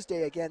 on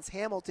Tuesday against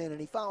Hamilton, and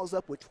he follows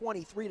up with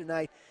 23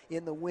 tonight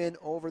in the win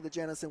over the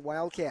Jenison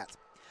Wildcats.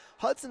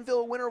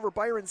 Hudsonville winner over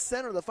Byron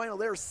Center. The final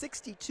there,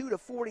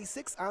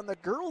 62-46 on the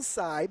girls'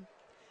 side.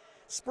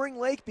 Spring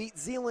Lake beat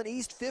Zeeland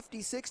East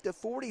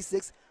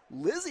 56-46.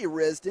 Lizzie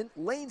Risden,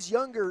 Lane's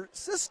younger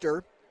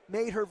sister,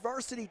 made her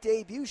varsity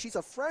debut. She's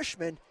a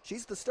freshman.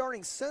 She's the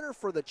starting center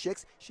for the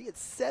Chicks. She had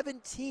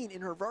 17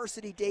 in her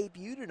varsity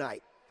debut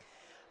tonight.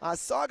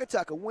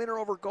 Saugatuck, a winner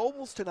over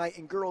Gobles tonight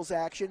in girls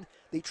action.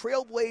 The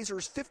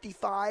Trailblazers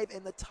 55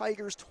 and the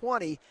Tigers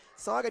 20.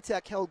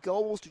 Saugatuck held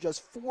Gobles to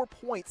just 4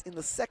 points in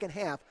the second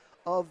half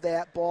of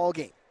that ball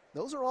game.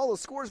 Those are all the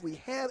scores we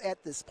have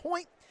at this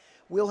point.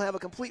 We'll have a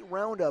complete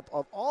roundup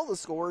of all the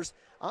scores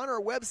on our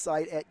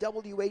website at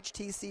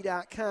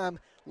WHTC.com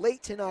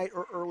late tonight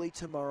or early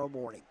tomorrow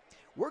morning.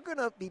 We're going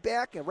to be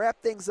back and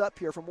wrap things up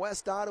here from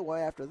West Ottawa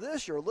after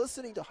this. You're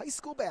listening to high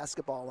school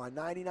basketball on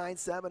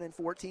 99.7 and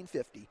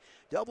 1450,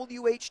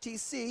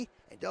 WHTC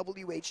and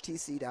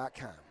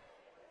WHTC.com.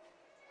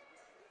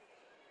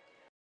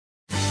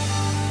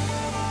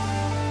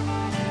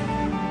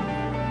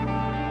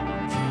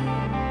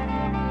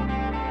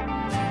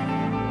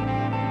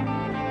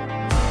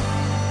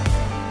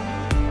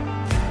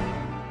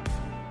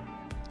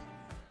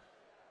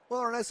 Well,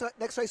 our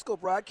next high school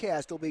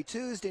broadcast will be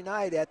Tuesday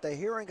night at the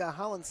Heringa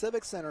Holland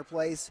Civic Center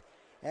place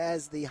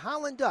as the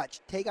Holland Dutch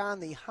take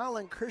on the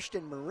Holland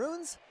Christian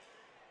Maroons.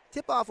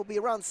 Tip-off will be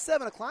around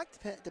 7 o'clock,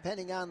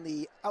 depending on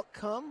the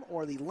outcome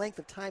or the length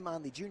of time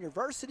on the junior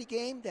varsity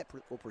game that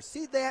will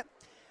precede that.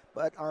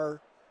 But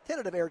our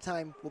tentative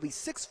airtime will be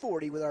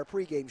 6:40 with our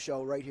pregame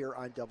show right here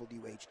on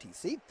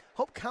WHTC.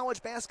 Hope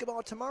College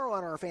basketball tomorrow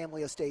on our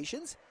family of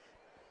stations.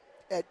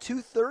 At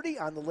 2:30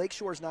 on the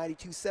Lakeshore's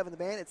 92.7 The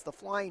Band, it's the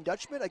Flying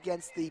Dutchman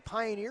against the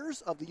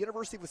Pioneers of the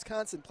University of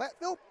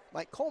Wisconsin-Platteville.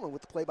 Mike Coleman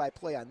with the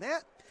play-by-play on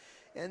that.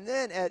 And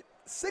then at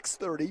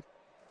 6:30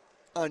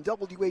 on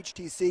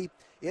WHTC,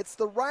 it's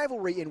the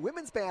rivalry in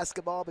women's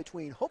basketball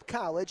between Hope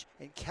College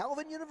and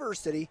Calvin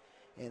University.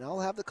 And I'll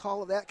have the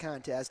call of that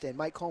contest, and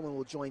Mike Coleman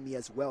will join me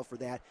as well for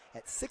that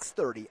at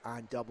 6:30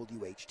 on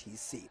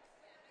WHTC.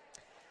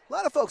 A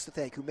lot of folks to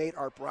thank who made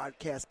our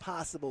broadcast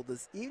possible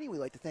this evening. We'd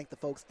like to thank the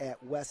folks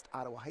at West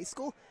Ottawa High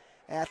School,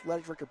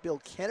 Athletic Director Bill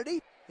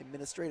Kennedy,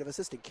 Administrative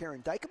Assistant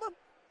Karen Dykema.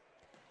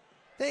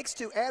 Thanks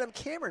to Adam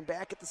Cameron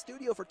back at the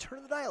studio for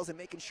turning the dials and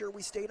making sure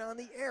we stayed on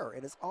the air.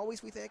 And as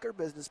always, we thank our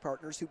business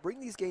partners who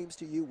bring these games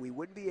to you. We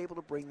wouldn't be able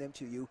to bring them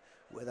to you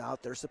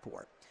without their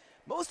support.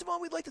 Most of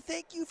all, we'd like to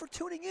thank you for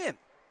tuning in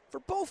for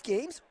both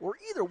games or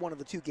either one of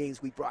the two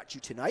games we brought you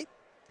tonight.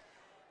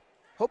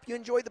 Hope you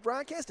enjoyed the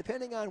broadcast.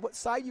 Depending on what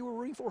side you were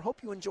rooting for,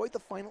 hope you enjoyed the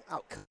final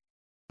outcome.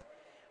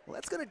 Well,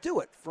 that's going to do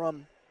it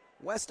from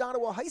West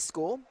Ottawa High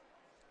School.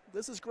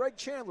 This is Greg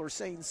Chandler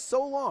saying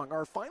so long.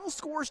 Our final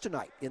scores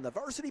tonight in the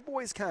varsity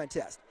boys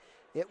contest.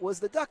 It was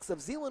the Ducks of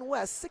Zeeland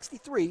West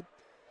 63,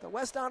 the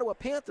West Ottawa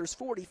Panthers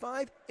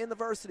 45. In the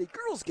varsity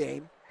girls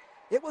game,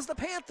 it was the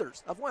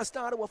Panthers of West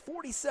Ottawa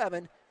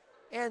 47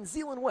 and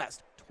Zeeland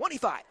West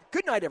 25.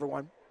 Good night,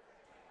 everyone.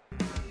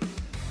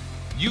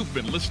 You've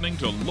been listening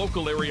to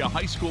local area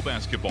high school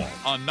basketball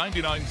on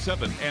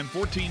 99.7 and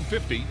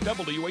 1450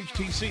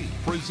 WHTC.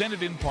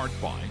 Presented in part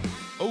by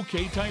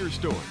OK Tire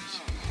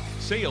Stores,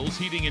 Sales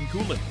Heating and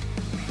Cooling,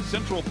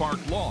 Central Park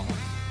Law,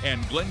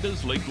 and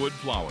Glenda's Lakewood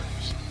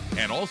Flowers.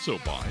 And also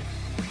by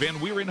Van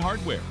Wieren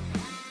Hardware,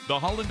 the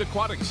Holland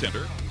Aquatic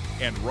Center,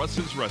 and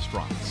Russ's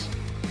Restaurants.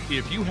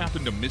 If you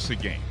happen to miss a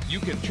game, you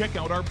can check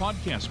out our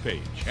podcast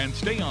page and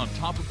stay on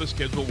top of the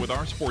schedule with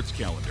our sports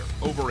calendar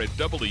over at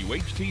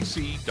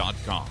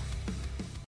WHTC.com.